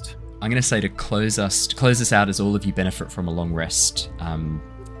long rest. I'm going to say to close us out as all of you benefit from a long rest.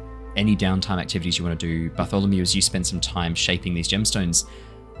 Any downtime activities you want to do, Bartholomew, as you spend some time shaping these gemstones,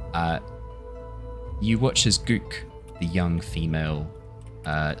 you watch as Gook, the young female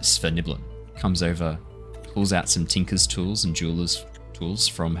Sverniblin comes over, pulls out some tinker's tools and jeweler's tools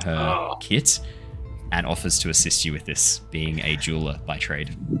from her kit, and offers to assist you with this, being a jeweler by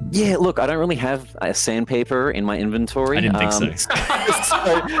trade. Yeah, look, I don't really have sandpaper in my inventory. I didn't think so. So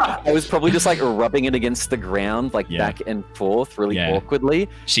I was probably just like rubbing it against the ground, like back and forth, really awkwardly.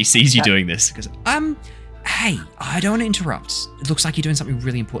 She sees you doing this, goes, hey, I don't want to interrupt. It looks like you're doing something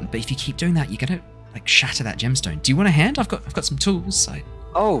really important, but if you keep doing that, you're gonna like shatter that gemstone. Do you want a hand? I've got some tools.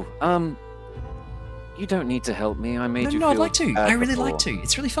 You don't need to help me. I made you No, feel I'd like to. bad I really before. like to.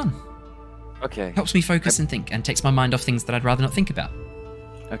 It's really fun. Okay. Helps me focus and think, and takes my mind off things that I'd rather not think about.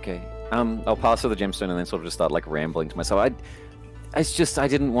 Okay. I'll pass her the gemstone and then sort of just start like rambling to myself. I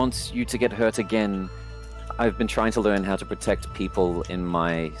didn't want you to get hurt again. I've been trying to learn how to protect people in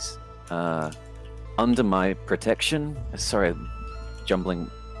my under my protection. Sorry, I'm jumbling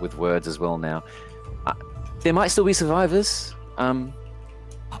with words as well now. There might still be survivors. I'm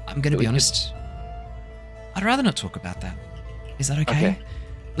going to be honest. I'd rather not talk about that. Is that okay?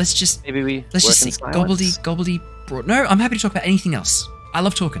 Let's just see. Gobbledy. Broad. No, I'm happy to talk about anything else. I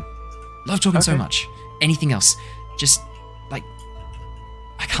love talking. So much. Anything else. Just like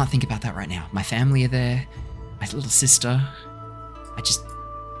I can't think about that right now. My family are there. My little sister. I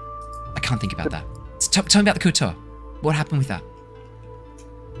can't think about that. So tell me about the couture. What happened with that?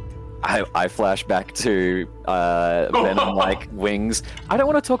 I flash back to Venom like wings. I don't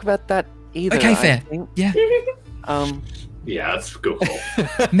want to talk about that either. Okay, fair. Yeah. Yeah, that's cool.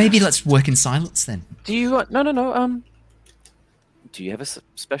 Maybe let's work in silence then. Do you? No. Do you have a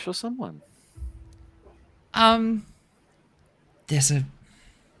special someone? There's a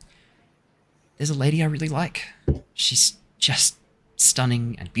lady I really like. She's just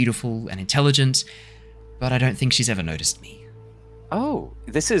stunning and beautiful and intelligent, but I don't think she's ever noticed me. Oh,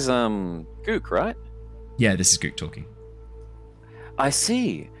 this is Gook, right? Yeah, this is Gook talking. I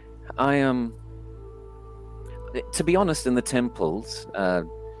see. To be honest, in the temples,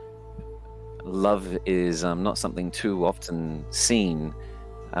 love is not something too often seen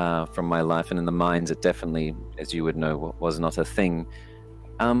from my life, and in the mines, it definitely, as you would know, was not a thing.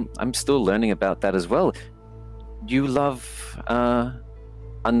 I'm still learning about that as well. You love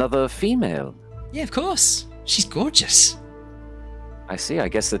another female? Yeah, of course. She's gorgeous. I see. I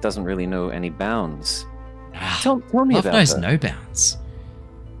guess it doesn't really know any bounds. Tell me Love about knows her. no bounds.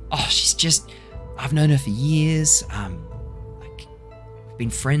 Oh, she's just... I've known her for years. We've been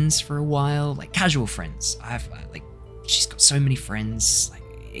friends for a while, like casual friends. She's got so many friends. Like,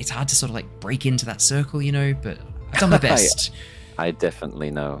 it's hard to sort of like break into that circle, but I've done my best. I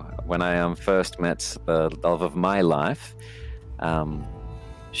definitely know. When I first met the love of my life,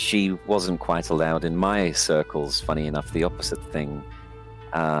 she wasn't quite allowed in my circles. Funny enough, the opposite thing.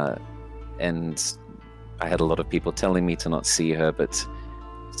 And I had a lot of people telling me to not see her, but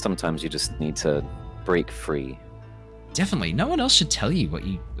sometimes you just need to break free. Definitely. No one else should tell you what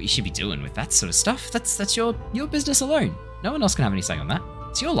you should be doing with that sort of stuff. That's your business alone. No one else can have any say on that.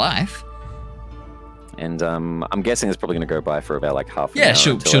 It's your life. And I'm guessing it's probably going to go by for about like half an hour. Yeah,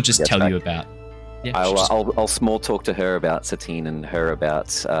 she'll just tell you about. Yeah, I'll small talk to her about Satine and her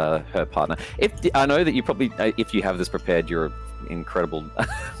about her partner. I know that you probably, if you have this prepared, you're an incredible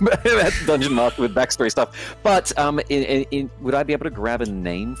dungeon master with backstory stuff. But would I be able to grab a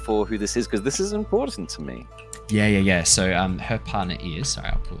name for who this is? Because this is important to me. Yeah. So her partner is. Sorry,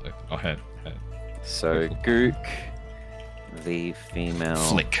 I'll pull it open. Oh, her. So Gook, the female.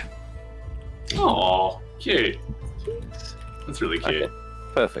 Flick. Oh, cute. That's really cute. Okay,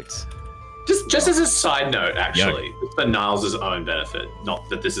 perfect. Just as a side note, actually, for Niles' own benefit, not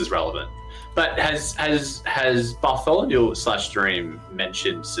that this is relevant, but has Bartholomew / Dream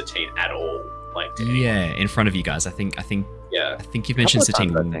mentioned Satine at all? Like, yeah, in front of you guys. I think you've mentioned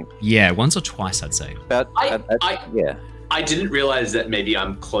Satine. Yeah, once or twice, I'd say. I didn't realize that maybe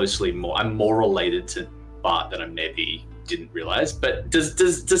I'm more related to Bart than I maybe didn't realize. But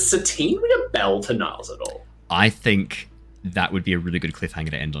does Satine ring a bell to Niles at all? I think that would be a really good cliffhanger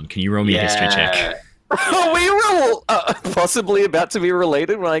to end on. Can you roll me a history check? We were possibly about to be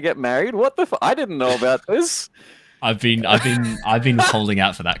related when I get married. What the? I didn't know about this. I've been holding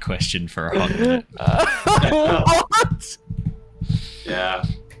out for that question for a hot minute. What? Yeah.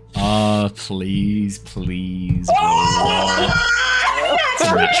 Please. It's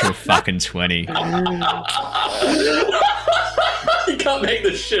a natural fucking 20. You can't make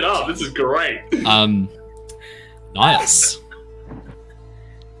this shit up. This is great. Niles.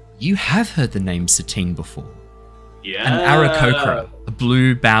 You have heard the name Satine before. Yeah. An Aarakocra. A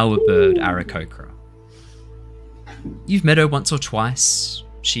blue bowerbird Aarakocra. You've met her once or twice.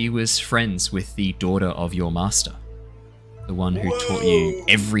 She was friends with the daughter of your master. the one who taught you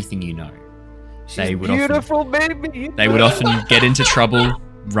everything you know. They would Beautiful baby. They would often get into trouble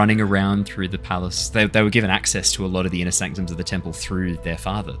running around through the palace. They were given access to a lot of the inner sanctums of the temple through their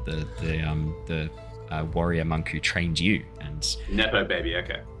father, the warrior monk who trained you. And Nepo baby,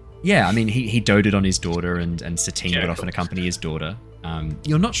 okay. yeah, I mean, he doted on his daughter, and Satine Yeah, would often cool. accompany his daughter.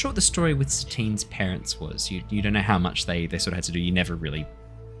 You're not sure what the story with Satine's parents was. You don't know how much they sort of had to do. You never really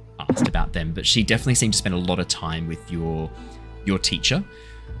asked about them, but she definitely seemed to spend a lot of time with your teacher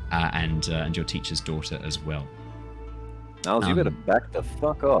and your teacher's daughter as well. Niles, you better back the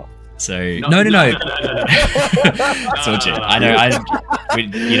fuck off. So No. It's all good. I know. You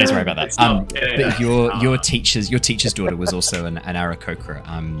don't have to worry about that. But your teacher's daughter was also an Aarakocra,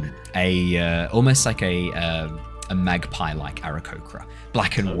 almost like a magpie-like Aarakocra,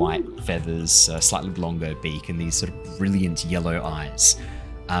 black and white feathers, slightly longer beak, and these sort of brilliant yellow eyes.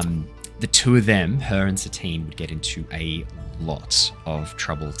 The two of them, her and Satine, would get into a lot of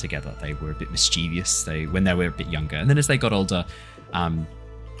trouble together. They were a bit mischievous when they were a bit younger, and then as they got older,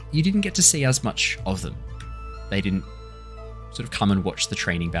 you didn't get to see as much of them. They didn't sort of come and watch the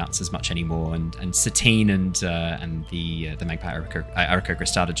training bouts as much anymore, and Satine and the magpie Aarakocra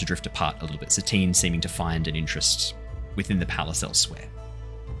started to drift apart a little bit. Satine seeming to find an interest within the palace elsewhere.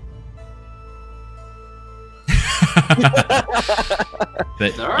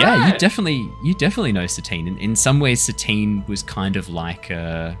 But All yeah, right. you definitely know Satine. In some ways, Satine was kind of like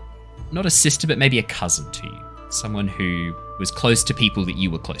not a sister, but maybe a cousin to you. Someone who was close to people that you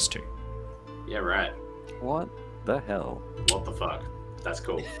were close to. Yeah, right. What the hell? What the fuck? That's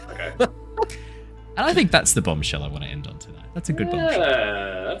cool. Okay. And I think that's the bombshell I want to end on tonight. That's a good bombshell.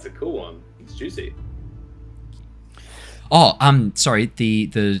 Yeah, that's a cool one. It's juicy. Oh, sorry, the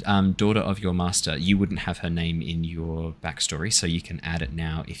daughter of your master, you wouldn't have her name in your backstory, so you can add it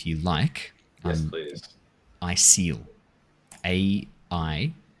now if you like. Yes, please. Icele.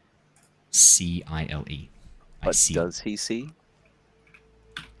 Aicile. But does he see?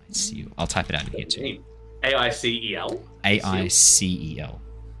 Icele. I'll type it out in here too. AICEL? Aicel.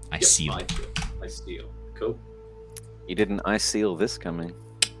 Icele. Icele. Cool. You didn't seal this coming.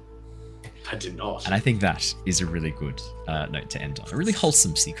 I did not. And I think that is a really good note to end on. A really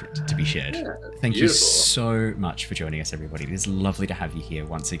wholesome secret to be shared. Yeah, Thank you beautiful. so much for joining us, everybody. It is lovely to have you here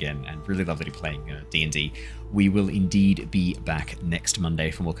once again, and really lovely to be playing D&D. We will indeed be back next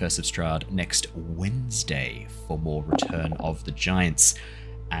Monday for more Curse of Strahd, next Wednesday for more Return of the Giants,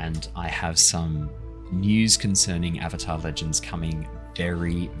 and I have some news concerning Avatar Legends coming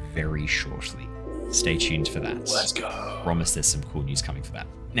very, very shortly. Stay tuned for that. Let's go. Promise there's some cool news coming for that.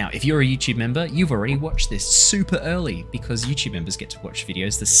 Now, if you're a YouTube member, you've already watched this super early because YouTube members get to watch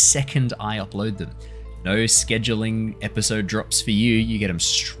videos the second I upload them. No scheduling episode drops for you, you get them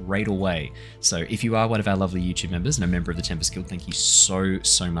straight away. So if you are one of our lovely YouTube members and a member of the Tempest Guild, thank you so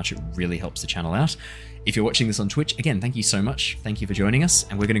much. It really helps the channel out. If you're watching this on Twitch, again, thank you so much. Thank you for joining us,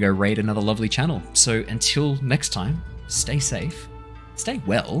 and we're going to go raid another lovely channel. So until next time, stay safe, stay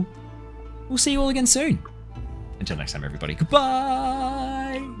well. We'll see you all again soon. Until next time, everybody, goodbye!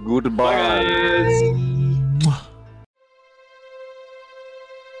 Goodbye. Mwah.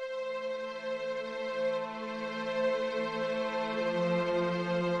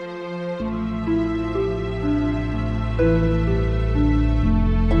 Thank you.